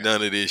believe background.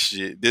 none of this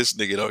shit. This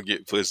nigga don't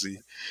get pussy.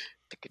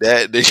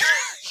 That nigga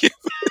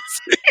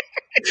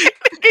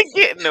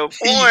Getting the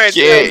he porn can't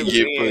jokes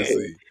get in.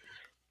 pussy.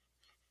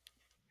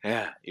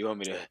 Yeah, you want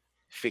me to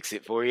fix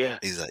it for you?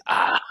 He's like,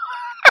 Ah,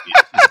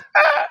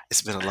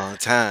 it's been a long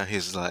time.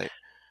 He's like,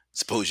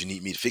 suppose you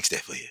need me to fix that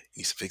for you. You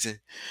need some fixing?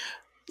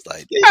 It's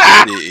like,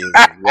 that shit is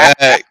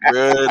whack,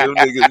 bro. Them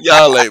niggas,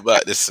 y'all ain't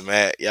about to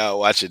smack. Y'all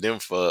watching them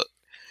fuck.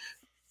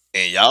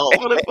 And y'all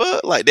want to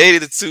fuck? Like, they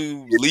the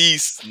two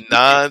least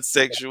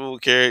non-sexual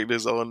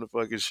characters on the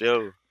fucking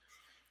show.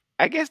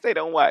 I guess they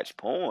don't watch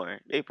porn.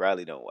 They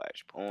probably don't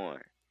watch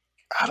porn.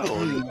 I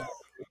don't know.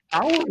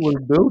 Howard was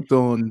built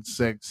on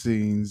sex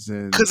scenes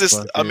and Because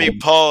fucking.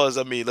 pause.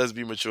 Let's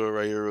be mature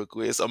right here real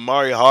quick. It's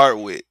Amari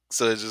Hardwick.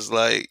 So it's just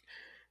like,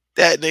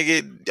 that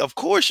nigga, of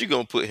course you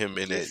going to put him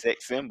in It's a it.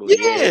 sex symbol, Yeah.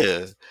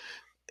 yeah.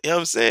 You know what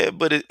I'm saying?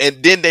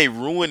 And then they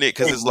ruin it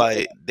because it's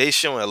like they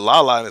showing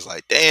Lala and it's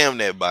like, damn,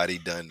 that body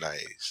done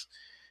nice.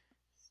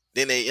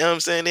 Then they, you know what I'm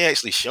saying? They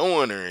actually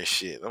showing her and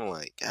shit. I'm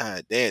like,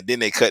 God damn. Then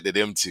they cut to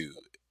them two.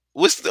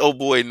 What's the old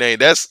boy name?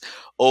 That's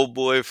old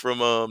boy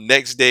from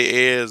Next Day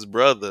Air's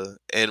brother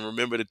and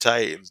Remember the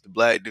Titans, the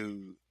black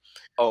dude.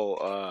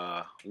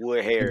 Oh,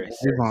 Wood Harris.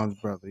 Avon's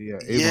brother, yeah.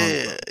 Avon's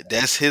Yeah, brother.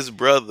 that's his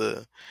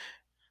brother.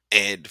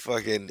 And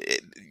fucking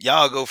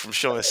y'all go from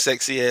showing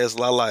sexy ass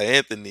Lala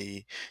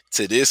Anthony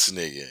to this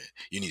nigga.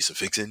 You need some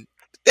fixing.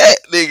 That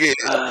nigga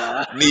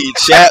need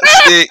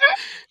chapstick.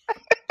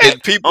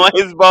 And people On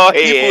his bald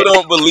head.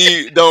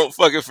 don't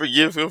fucking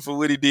forgive him for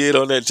what he did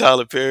on that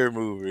Tyler Perry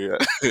movie.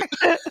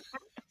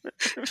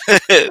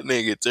 That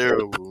nigga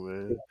terrible,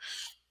 man.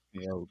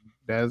 Yo,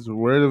 that's a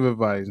word of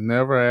advice.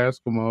 Never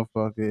ask a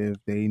motherfucker if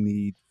they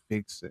need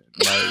fixing.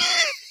 Like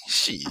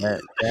Shit.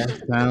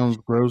 that sounds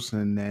gross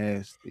and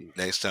nasty.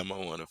 Next time I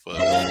want to fuck.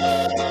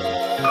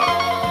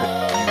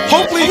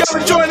 Hopefully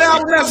y'all enjoying the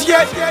album as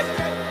yet.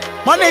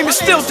 My name is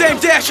still Dame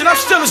Dash and I'm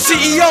still the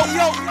CEO.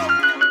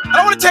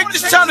 I want to take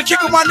this time to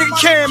kick with my nigga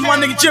Cam, my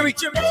nigga Jimmy.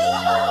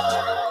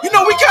 You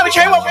know, we kind of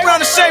came up around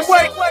the same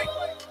way.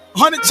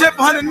 110th,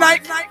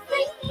 109th,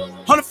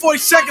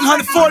 142nd,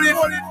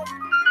 140th.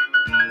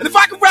 And if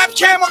I can rap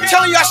Cam, I'm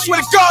telling you, I swear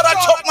to God, I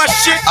talk my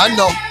shit. I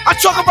know. I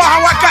talk about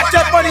how I got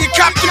that money and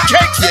copped them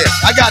cakes.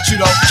 Yeah, I got you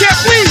though. Can't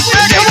please,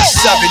 man, come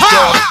on. 87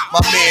 dog.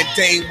 My man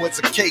Dane was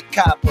a cake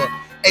copper.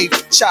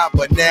 8th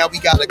chopper, now we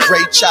got a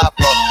great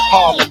chopper.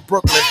 Harlem,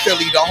 Brooklyn,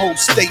 Philly, the whole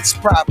state's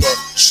proper.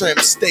 Shrimp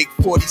steak,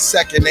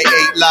 42nd, they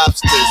ate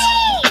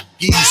lobsters.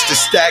 He used to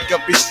stack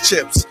up his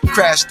chips,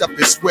 crashed up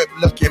his whip,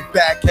 looking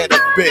back at a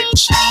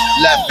bitch.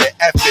 Left it,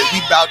 F it, we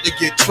bout to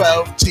get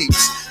 12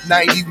 Jeeps.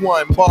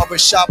 91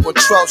 barbershop on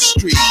 12th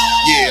Street.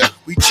 Yeah,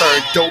 we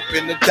turned dope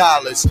into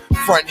dollars.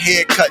 Front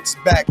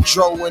haircuts, back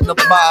dro in the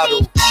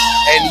bottle.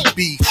 Any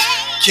beef,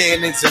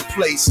 cannons in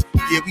place.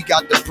 Yeah, we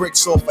got the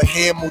bricks off of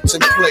Hamilton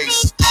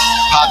Place.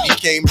 Poppy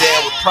came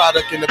down with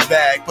product in the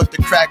bag. Put the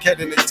crackhead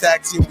in the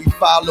taxi and we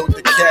followed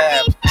the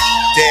cab.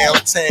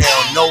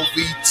 Downtown,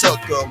 Novi took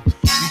him.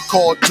 We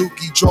called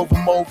Dookie, drove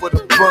him over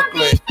to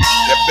Brooklyn.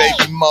 That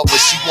baby mother,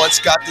 she once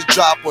got the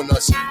drop on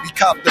us. We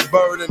copped the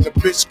bird and the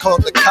bitch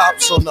called the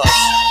cops on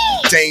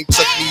us. Dame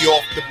took me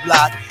off the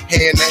block,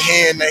 hand to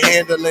hand, the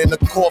handle in the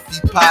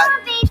coffee pot.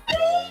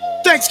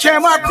 Thanks,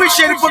 Cam, I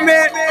appreciate it, but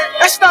man,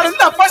 that's not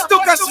enough. I still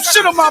got some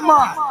shit on my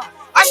mind.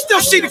 I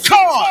still see the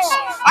cars.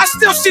 I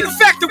still see the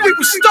fact that we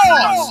were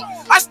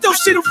stars. I still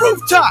see the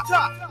rooftop.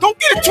 Don't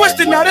get it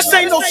twisted now, this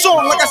ain't no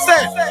song, like I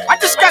said. I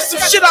just got some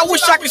shit I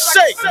wish I could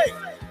say.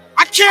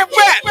 I can't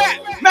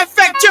rap. Matter of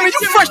fact, Jimmy,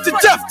 you fresh to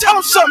death. Tell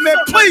him something, man,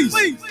 please.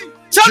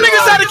 Tell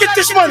niggas how to get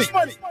this money.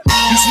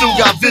 You still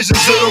got visions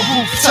of the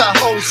rooftop.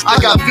 I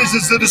got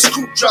visions of the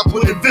scoop drop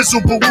with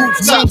invisible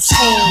rooftops.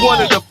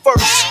 One of the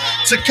first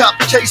to cop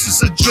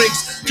cases of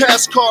drinks.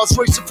 Cash cars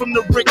racing from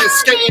the rink and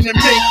skating in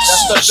minks.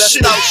 That's the best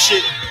shit. out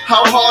shit.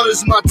 How hard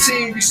is my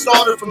team? We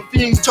started from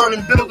fiends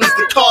turning buildings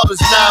to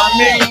Carters. Now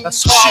I mean,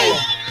 that's hard.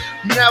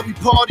 Now we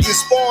party and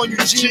spawn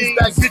Eugene's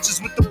back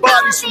bitches with the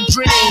bodies from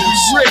dreams.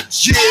 We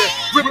rich, yeah.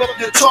 Rip up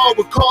the tar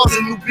with cars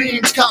and new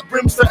beams. Cop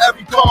rims for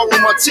every car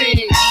on my team.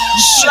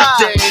 You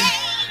shit, Dane.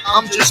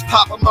 I'm just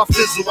popping my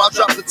fizzle. I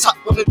drop the top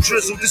on the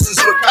drizzle. This is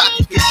what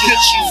Packy can get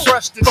you.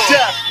 Fresh to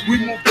death. We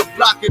move the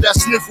block of that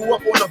sniffle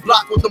up on the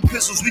block with them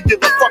pistols. We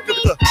give a fuck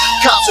if the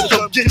cops will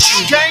come get you.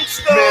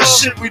 Gangsta. Man,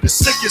 shit, we the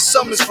sickest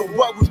summons for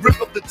what? We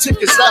rip up the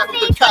tickets out of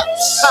the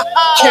cops.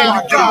 Can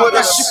you get with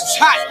that us? shit was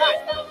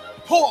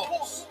hot.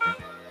 Pause.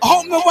 I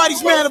hope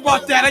nobody's mad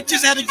about that. I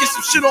just had to get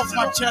some shit off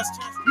my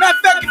chest. Matter of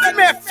fact, if you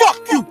mad, fuck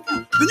you.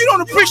 Then you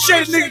don't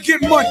appreciate a nigga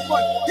getting money.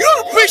 You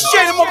don't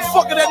appreciate a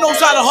motherfucker that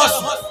knows how to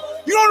hustle.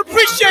 You don't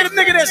appreciate a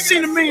nigga that's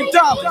seen $1 million.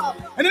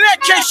 And in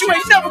that case, you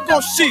ain't never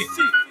gonna see it.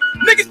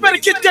 Niggas better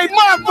get their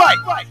mind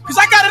right.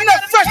 Cause I got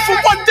enough fresh for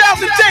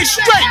 1,000 days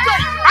straight.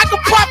 I can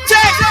pop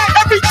tags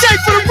every day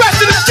for the rest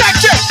of the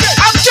decade.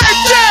 I'm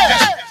Jazz.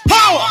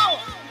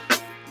 Power.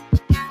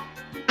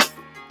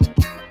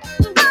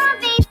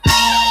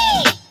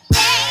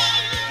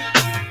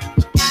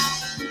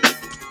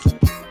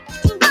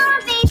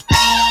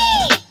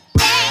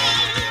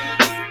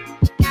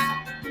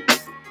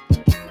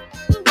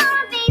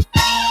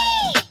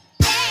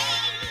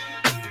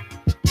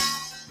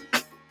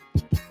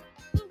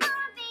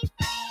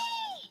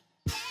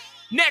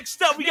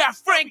 Next up, we got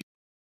Frank